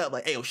tightening it up.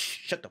 Like, hey,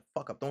 shut the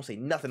fuck up! Don't say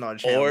nothing on the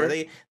channel.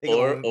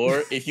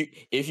 Or if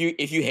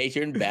you hate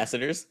your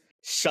ambassadors,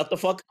 shut the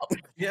fuck up.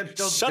 Yeah,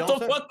 shut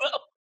the fuck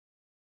up.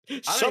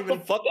 Shut the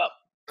fuck up.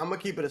 I'm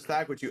gonna keep it a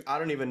stack with you. I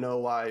don't even know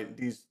why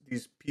these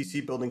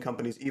PC building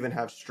companies even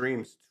have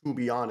streams. To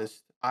be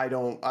honest, I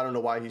don't know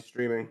why he's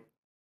streaming.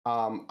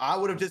 I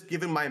would have just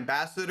given my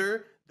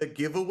ambassador the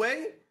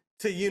giveaway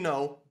to, you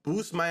know,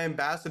 boost my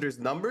ambassador's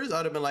numbers.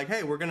 I'd have been like,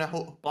 hey, we're gonna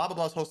blah blah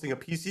blah's hosting a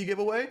PC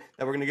giveaway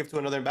that we're gonna give to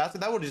another ambassador.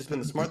 That would have just been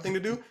the smart thing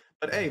to do.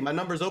 But hey, my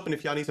number's open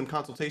if y'all need some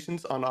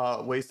consultations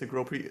on ways to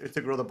grow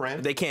the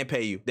brand. They can't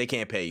pay you.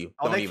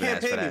 Oh, they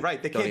can't pay me,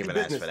 right? They can't do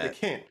business.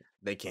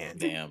 They can't.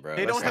 Damn, bro.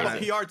 They don't have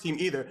a PR team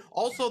either.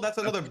 Also, that's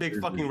another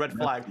big fucking red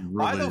flag.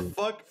 Why the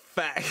fuck?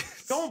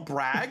 Facts. Don't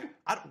brag.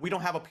 We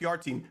don't have a PR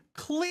team.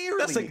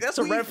 Clearly, that's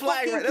a red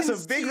flag, right? That's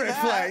a big red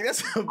flag.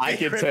 That's a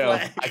big red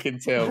flag. I can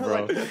tell,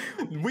 bro.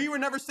 We were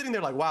never sitting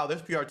there like, wow,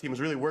 this PR team is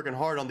really working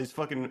hard on these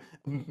fucking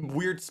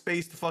weird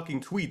spaced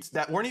fucking tweets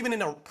that weren't even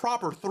in a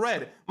proper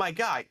thread. My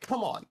guy,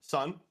 come on,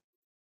 son.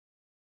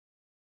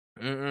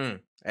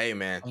 Hey,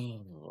 man.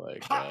 Oh my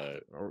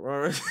god.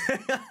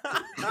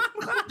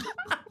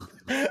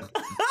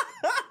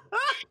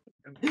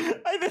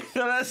 I didn't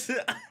know that's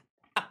it.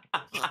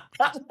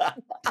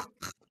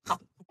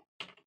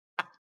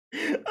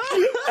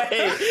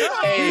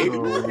 hey,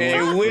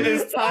 win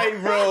is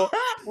tight, bro.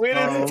 Win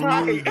is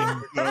tight.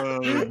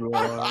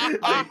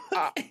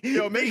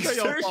 Yo, make sure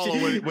y'all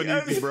follow when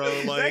easy,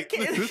 bro. Like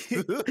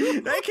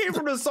that came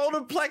from the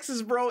solar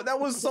plexus, bro. That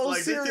was so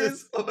like,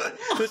 serious.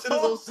 This shit is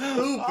so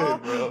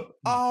stupid, bro.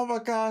 Oh my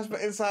gosh, my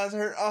insides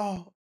hurt.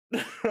 Oh.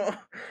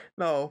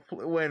 No,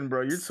 Wen,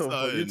 bro, you're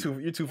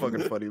too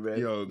fucking funny, man.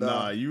 Yo,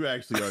 nah, you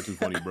actually are too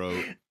funny,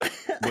 bro.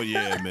 But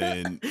yeah,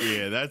 man,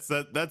 yeah, that's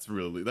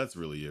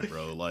really it,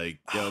 bro. Like,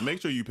 yo,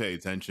 make sure you pay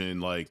attention.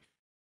 Like,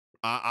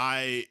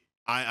 I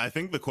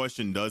think the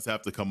question does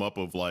have to come up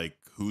of like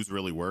who's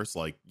really worse.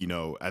 Like, you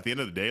know, at the end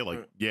of the day,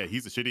 like, yeah,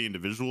 he's a shitty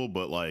individual,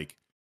 but like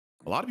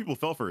a lot of people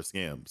fell for a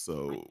scam.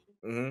 So,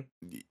 but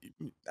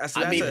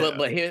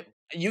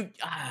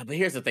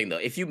here's the thing though.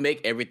 If you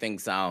make everything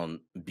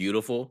sound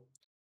beautiful,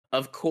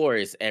 of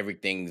course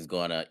everything's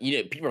gonna, you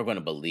know, people are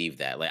gonna believe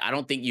that. Like, I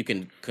don't think you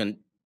can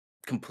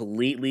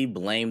completely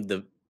blame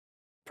the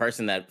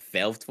person that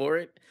fell for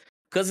it,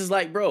 because it's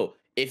like, bro,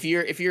 if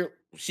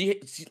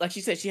she like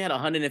she said, she had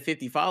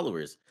 150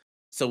 followers.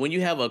 So when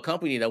you have a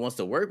company that wants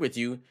to work with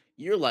you,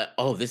 you're like,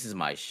 oh, this is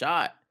my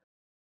shot.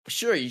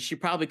 Sure, she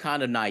probably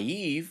kind of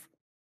naive,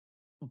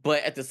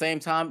 but at the same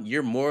time,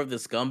 you're more of the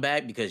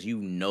scumbag because you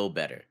know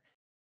better.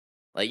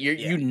 Like you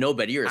Yeah. know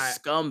better. You're a I-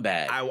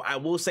 scumbag. I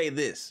will say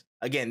this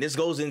again. This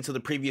goes into the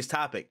previous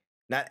topic.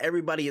 Not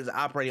everybody is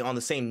operating on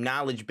the same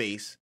knowledge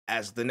base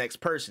as the next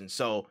person.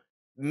 So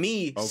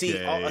me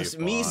seeing all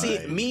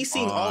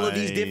of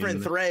these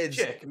different threads,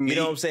 Check you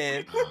know what I'm me.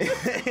 saying?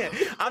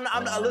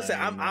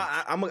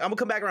 I'm gonna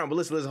come back around, but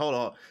listen, hold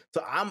on.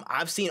 So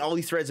I've seen all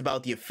these threads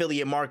about the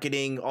affiliate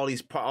marketing, all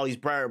these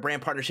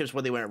brand partnerships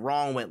where they went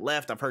wrong, went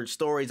left. I've heard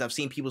stories. I've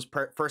seen people's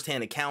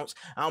firsthand accounts.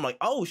 I'm like,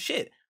 oh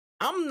shit.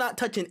 I'm not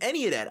touching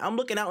any of that. I'm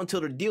looking out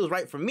until the deal's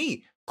right for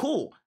me.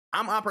 Cool.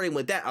 I'm operating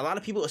with that. A lot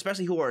of people,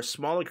 especially who are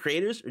smaller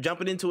creators, are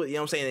jumping into it, you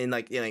know what I'm saying, in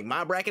like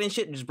my bracket and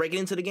shit, just breaking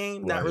into the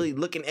game, not really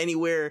looking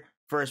anywhere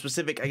for a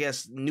specific, I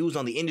guess, news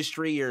on the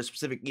industry or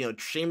specific,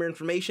 streamer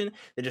information.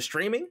 They're just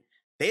streaming.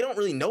 They don't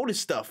really notice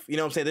stuff, you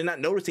know what I'm saying? They're not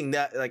noticing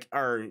that, like,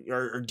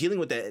 are dealing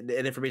with that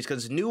information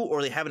because it's new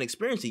or they haven't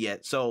experienced it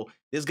yet. So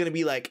there's going to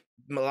be, like,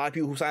 a lot of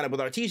people who sign up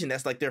with Artesian,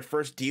 that's, like, their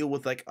first deal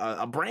with, like,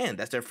 a brand.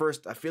 That's their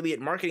first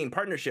affiliate marketing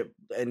partnership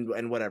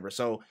and whatever.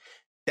 So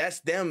that's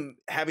them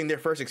having their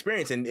first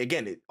experience. And,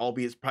 again,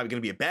 albeit it's probably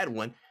going to be a bad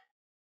one,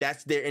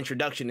 that's their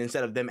introduction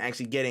instead of them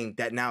actually getting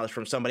that knowledge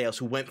from somebody else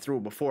who went through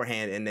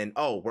beforehand and then,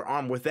 oh, we're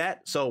armed with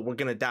that, so we're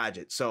going to dodge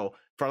it. So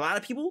for a lot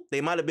of people, they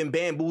might have been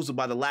bamboozled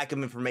by the lack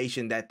of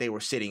information that they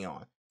were sitting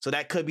on. So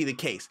that could be the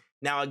case.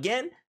 Now,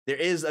 again, there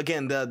is,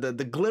 again,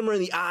 the glimmer in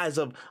the eyes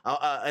of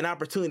an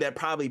opportunity that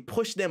probably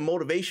pushed them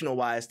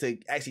motivational-wise to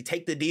actually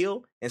take the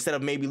deal instead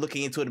of maybe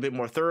looking into it a bit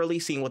more thoroughly,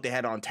 seeing what they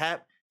had on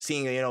tap,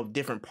 seeing,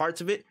 different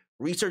parts of it.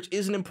 Research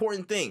is an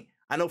important thing.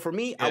 I know for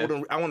me, I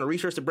want to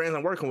research the brands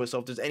I'm working with. So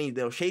if there's any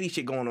shady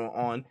shit going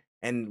on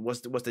and what's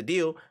the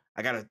deal,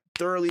 I gotta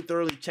thoroughly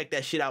check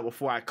that shit out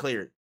before I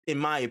clear it. In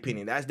my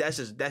opinion, that's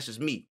just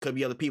me. Could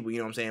be other people, you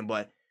know what I'm saying.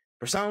 But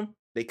for some,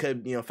 they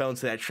could fell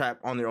into that trap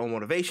on their own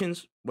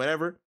motivations,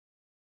 whatever.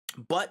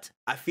 But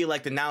I feel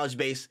like the knowledge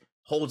base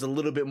holds a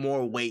little bit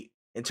more weight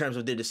in terms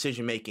of their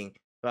decision making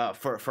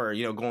for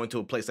going to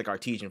a place like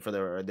Artesian for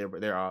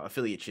their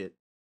affiliate shit.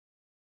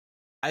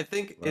 I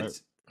think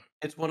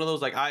it's one of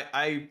those, like,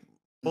 I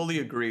fully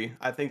agree.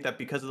 I think that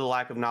because of the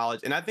lack of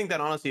knowledge, and I think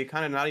that honestly, it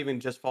kind of not even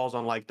just falls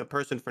on like the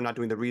person for not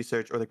doing the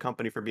research or the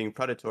company for being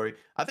predatory.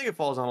 I think it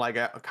falls on like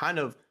a kind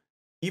of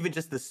even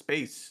just the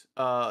space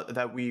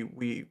that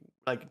we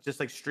like, just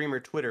like streamer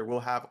Twitter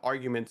will have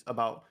arguments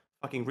about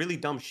fucking really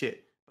dumb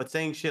shit, but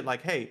saying shit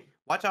like, hey,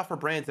 watch out for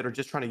brands that are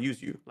just trying to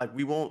use you. Like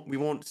we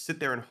won't sit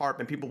there and harp,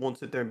 and people won't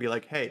sit there and be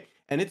like, hey,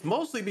 and it's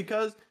mostly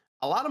because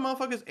a lot of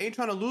motherfuckers ain't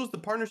trying to lose the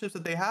partnerships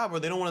that they have, or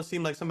they don't want to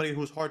seem like somebody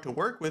who's hard to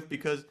work with,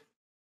 because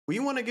we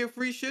want to give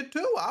free shit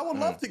too. I would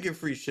love to give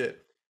free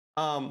shit.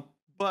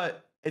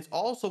 But it's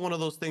also one of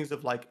those things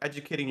of like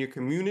educating your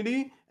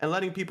community and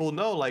letting people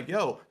know, like,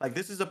 yo, like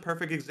this is a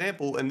perfect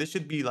example, and this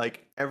should be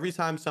like every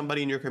time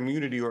somebody in your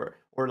community or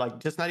like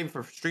just not even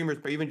for streamers,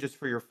 but even just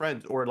for your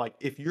friends, or like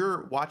if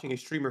you're watching a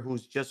streamer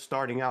who's just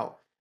starting out,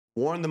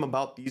 warn them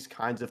about these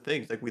kinds of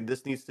things. Like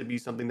this needs to be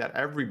something that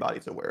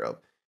everybody's aware of,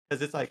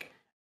 because it's like,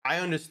 I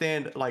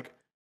understand, like,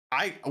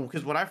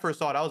 because when I first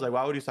saw it, I was like,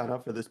 why would you sign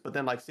up for this? But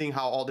then like seeing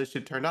how all this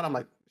shit turned out, I'm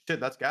like, shit,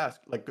 that's gas.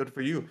 Like, good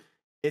for you.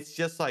 It's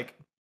just like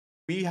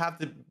we have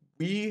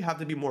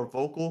to be more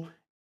vocal,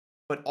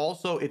 but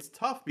also it's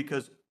tough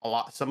because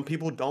some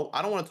people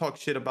I don't want to talk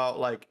shit about,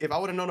 like, if I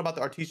would have known about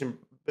the Artesian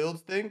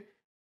Builds thing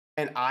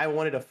and I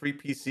wanted a free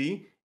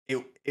PC,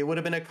 it would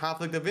have been a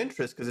conflict of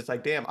interest, because it's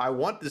like, damn, I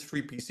want this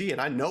free PC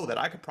and I know that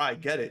I could probably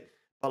get it,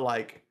 but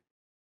like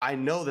I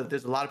know that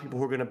there's a lot of people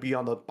who are going to be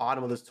on the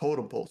bottom of this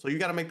totem pole. So you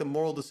got to make the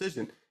moral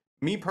decision.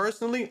 Me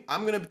personally,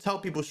 I'm going to tell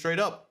people straight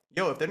up,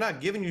 yo, if they're not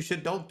giving you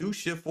shit, don't do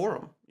shit for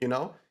them. You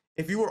know,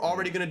 if you were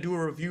already going to do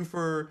a review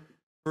for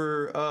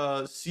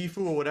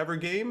Sifu or whatever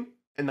game,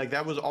 and like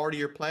that was already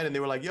your plan, and they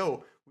were like,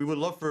 yo, we would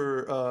love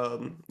for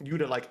you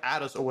to like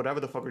add us or whatever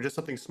the fuck, or just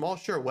something small,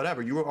 sure,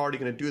 whatever. You were already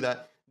going to do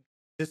that.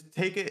 Just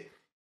take it.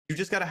 You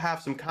just got to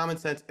have some common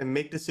sense and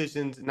make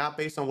decisions not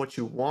based on what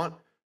you want,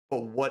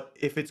 but what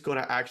if it's going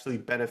to actually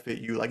benefit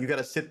you. Like you got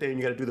to sit there and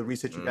you got to do the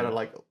research. You got to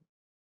like,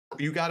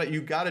 you got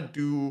to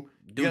do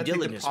due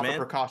diligence, man.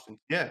 Precautions.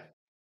 Yeah.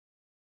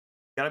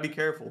 Got to be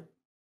careful.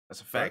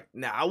 That's a fact.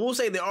 Right? Now I will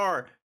say there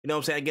are, you know what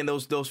I'm saying, again,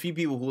 those few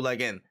people who, like,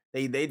 again,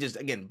 they just,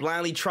 again,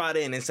 blindly trot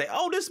in and say,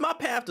 oh, this is my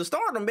path to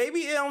stardom,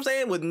 baby. You know what I'm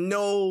saying? With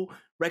no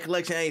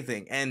recollection of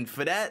anything. And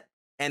for that,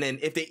 and then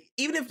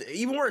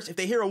even worse, if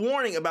they hear a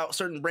warning about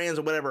certain brands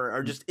or whatever,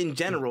 or just in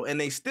general, and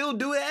they still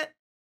do that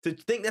to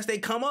think that's they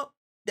come up,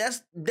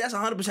 that's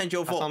 100%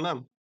 your fault. That's on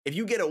them. If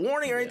you get a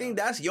warning or anything,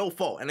 that's your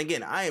fault. And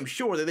again, I am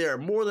sure that there are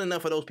more than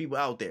enough of those people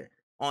out there.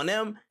 On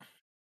them,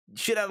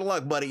 shit out of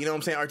luck, buddy. You know what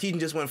I'm saying? Artesian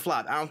just went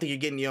flop. I don't think you're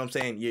getting, you know what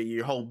I'm saying,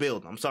 your whole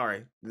build. I'm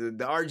sorry. The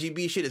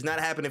RGB shit is not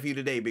happening for you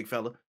today, big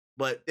fella.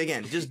 But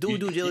again, just do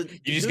due diligence.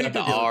 You just got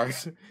the R.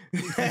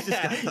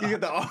 You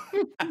got the R.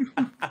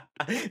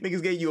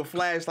 Niggas gave you a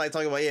flashlight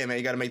talking about, yeah, man,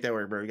 you got to make that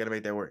work, bro. You got to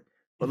make that work.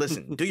 But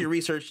listen, do your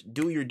research,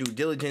 do your due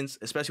diligence,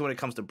 especially when it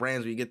comes to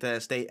brands when you get to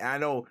that state. And I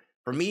know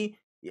for me,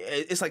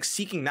 it's like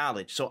seeking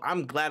knowledge. So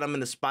I'm glad I'm in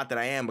the spot that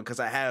I am because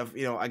I have,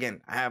 you know,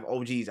 again, I have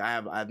OGs, I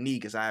have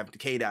Negus, I have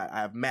K-Dot,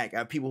 I have Mac, I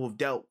have people who've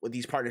dealt with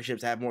these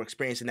partnerships, I have more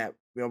experience in that,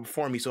 you know,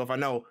 before me. So if I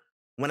know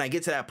when I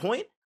get to that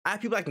point, I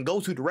have people I can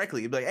go to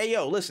directly. Be like, hey,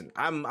 yo, listen,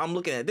 I'm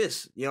looking at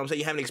this. You know what I'm saying?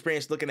 You have an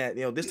experience looking at,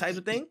 you know, this type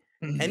of thing.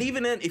 And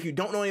even then, if you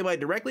don't know anybody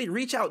directly,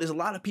 reach out. There's a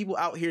lot of people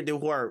out here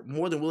who are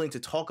more than willing to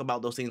talk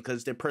about those things because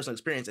it's their personal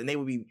experience, and they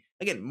would be,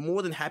 again,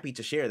 more than happy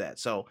to share that.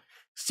 So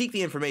seek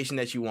the information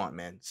that you want,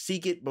 man.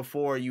 Seek it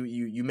before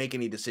you make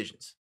any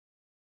decisions.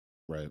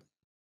 Right.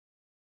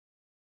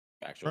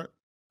 Actually,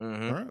 All right.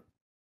 Mm-hmm. All right.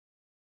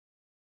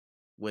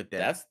 With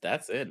that,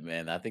 that's it,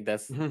 man. I think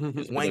that's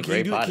Wayne, can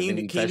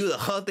you do the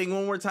HUD thing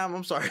one more time?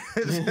 I'm sorry.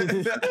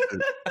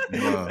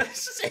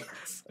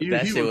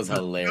 That shit was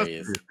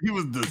hilarious. He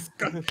was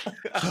disgusting.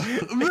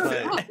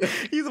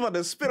 He's about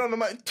to spit on the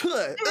mic.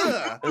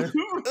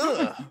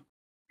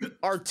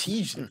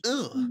 Artesian.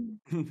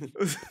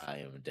 I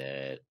am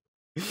dead.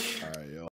 All right, yo.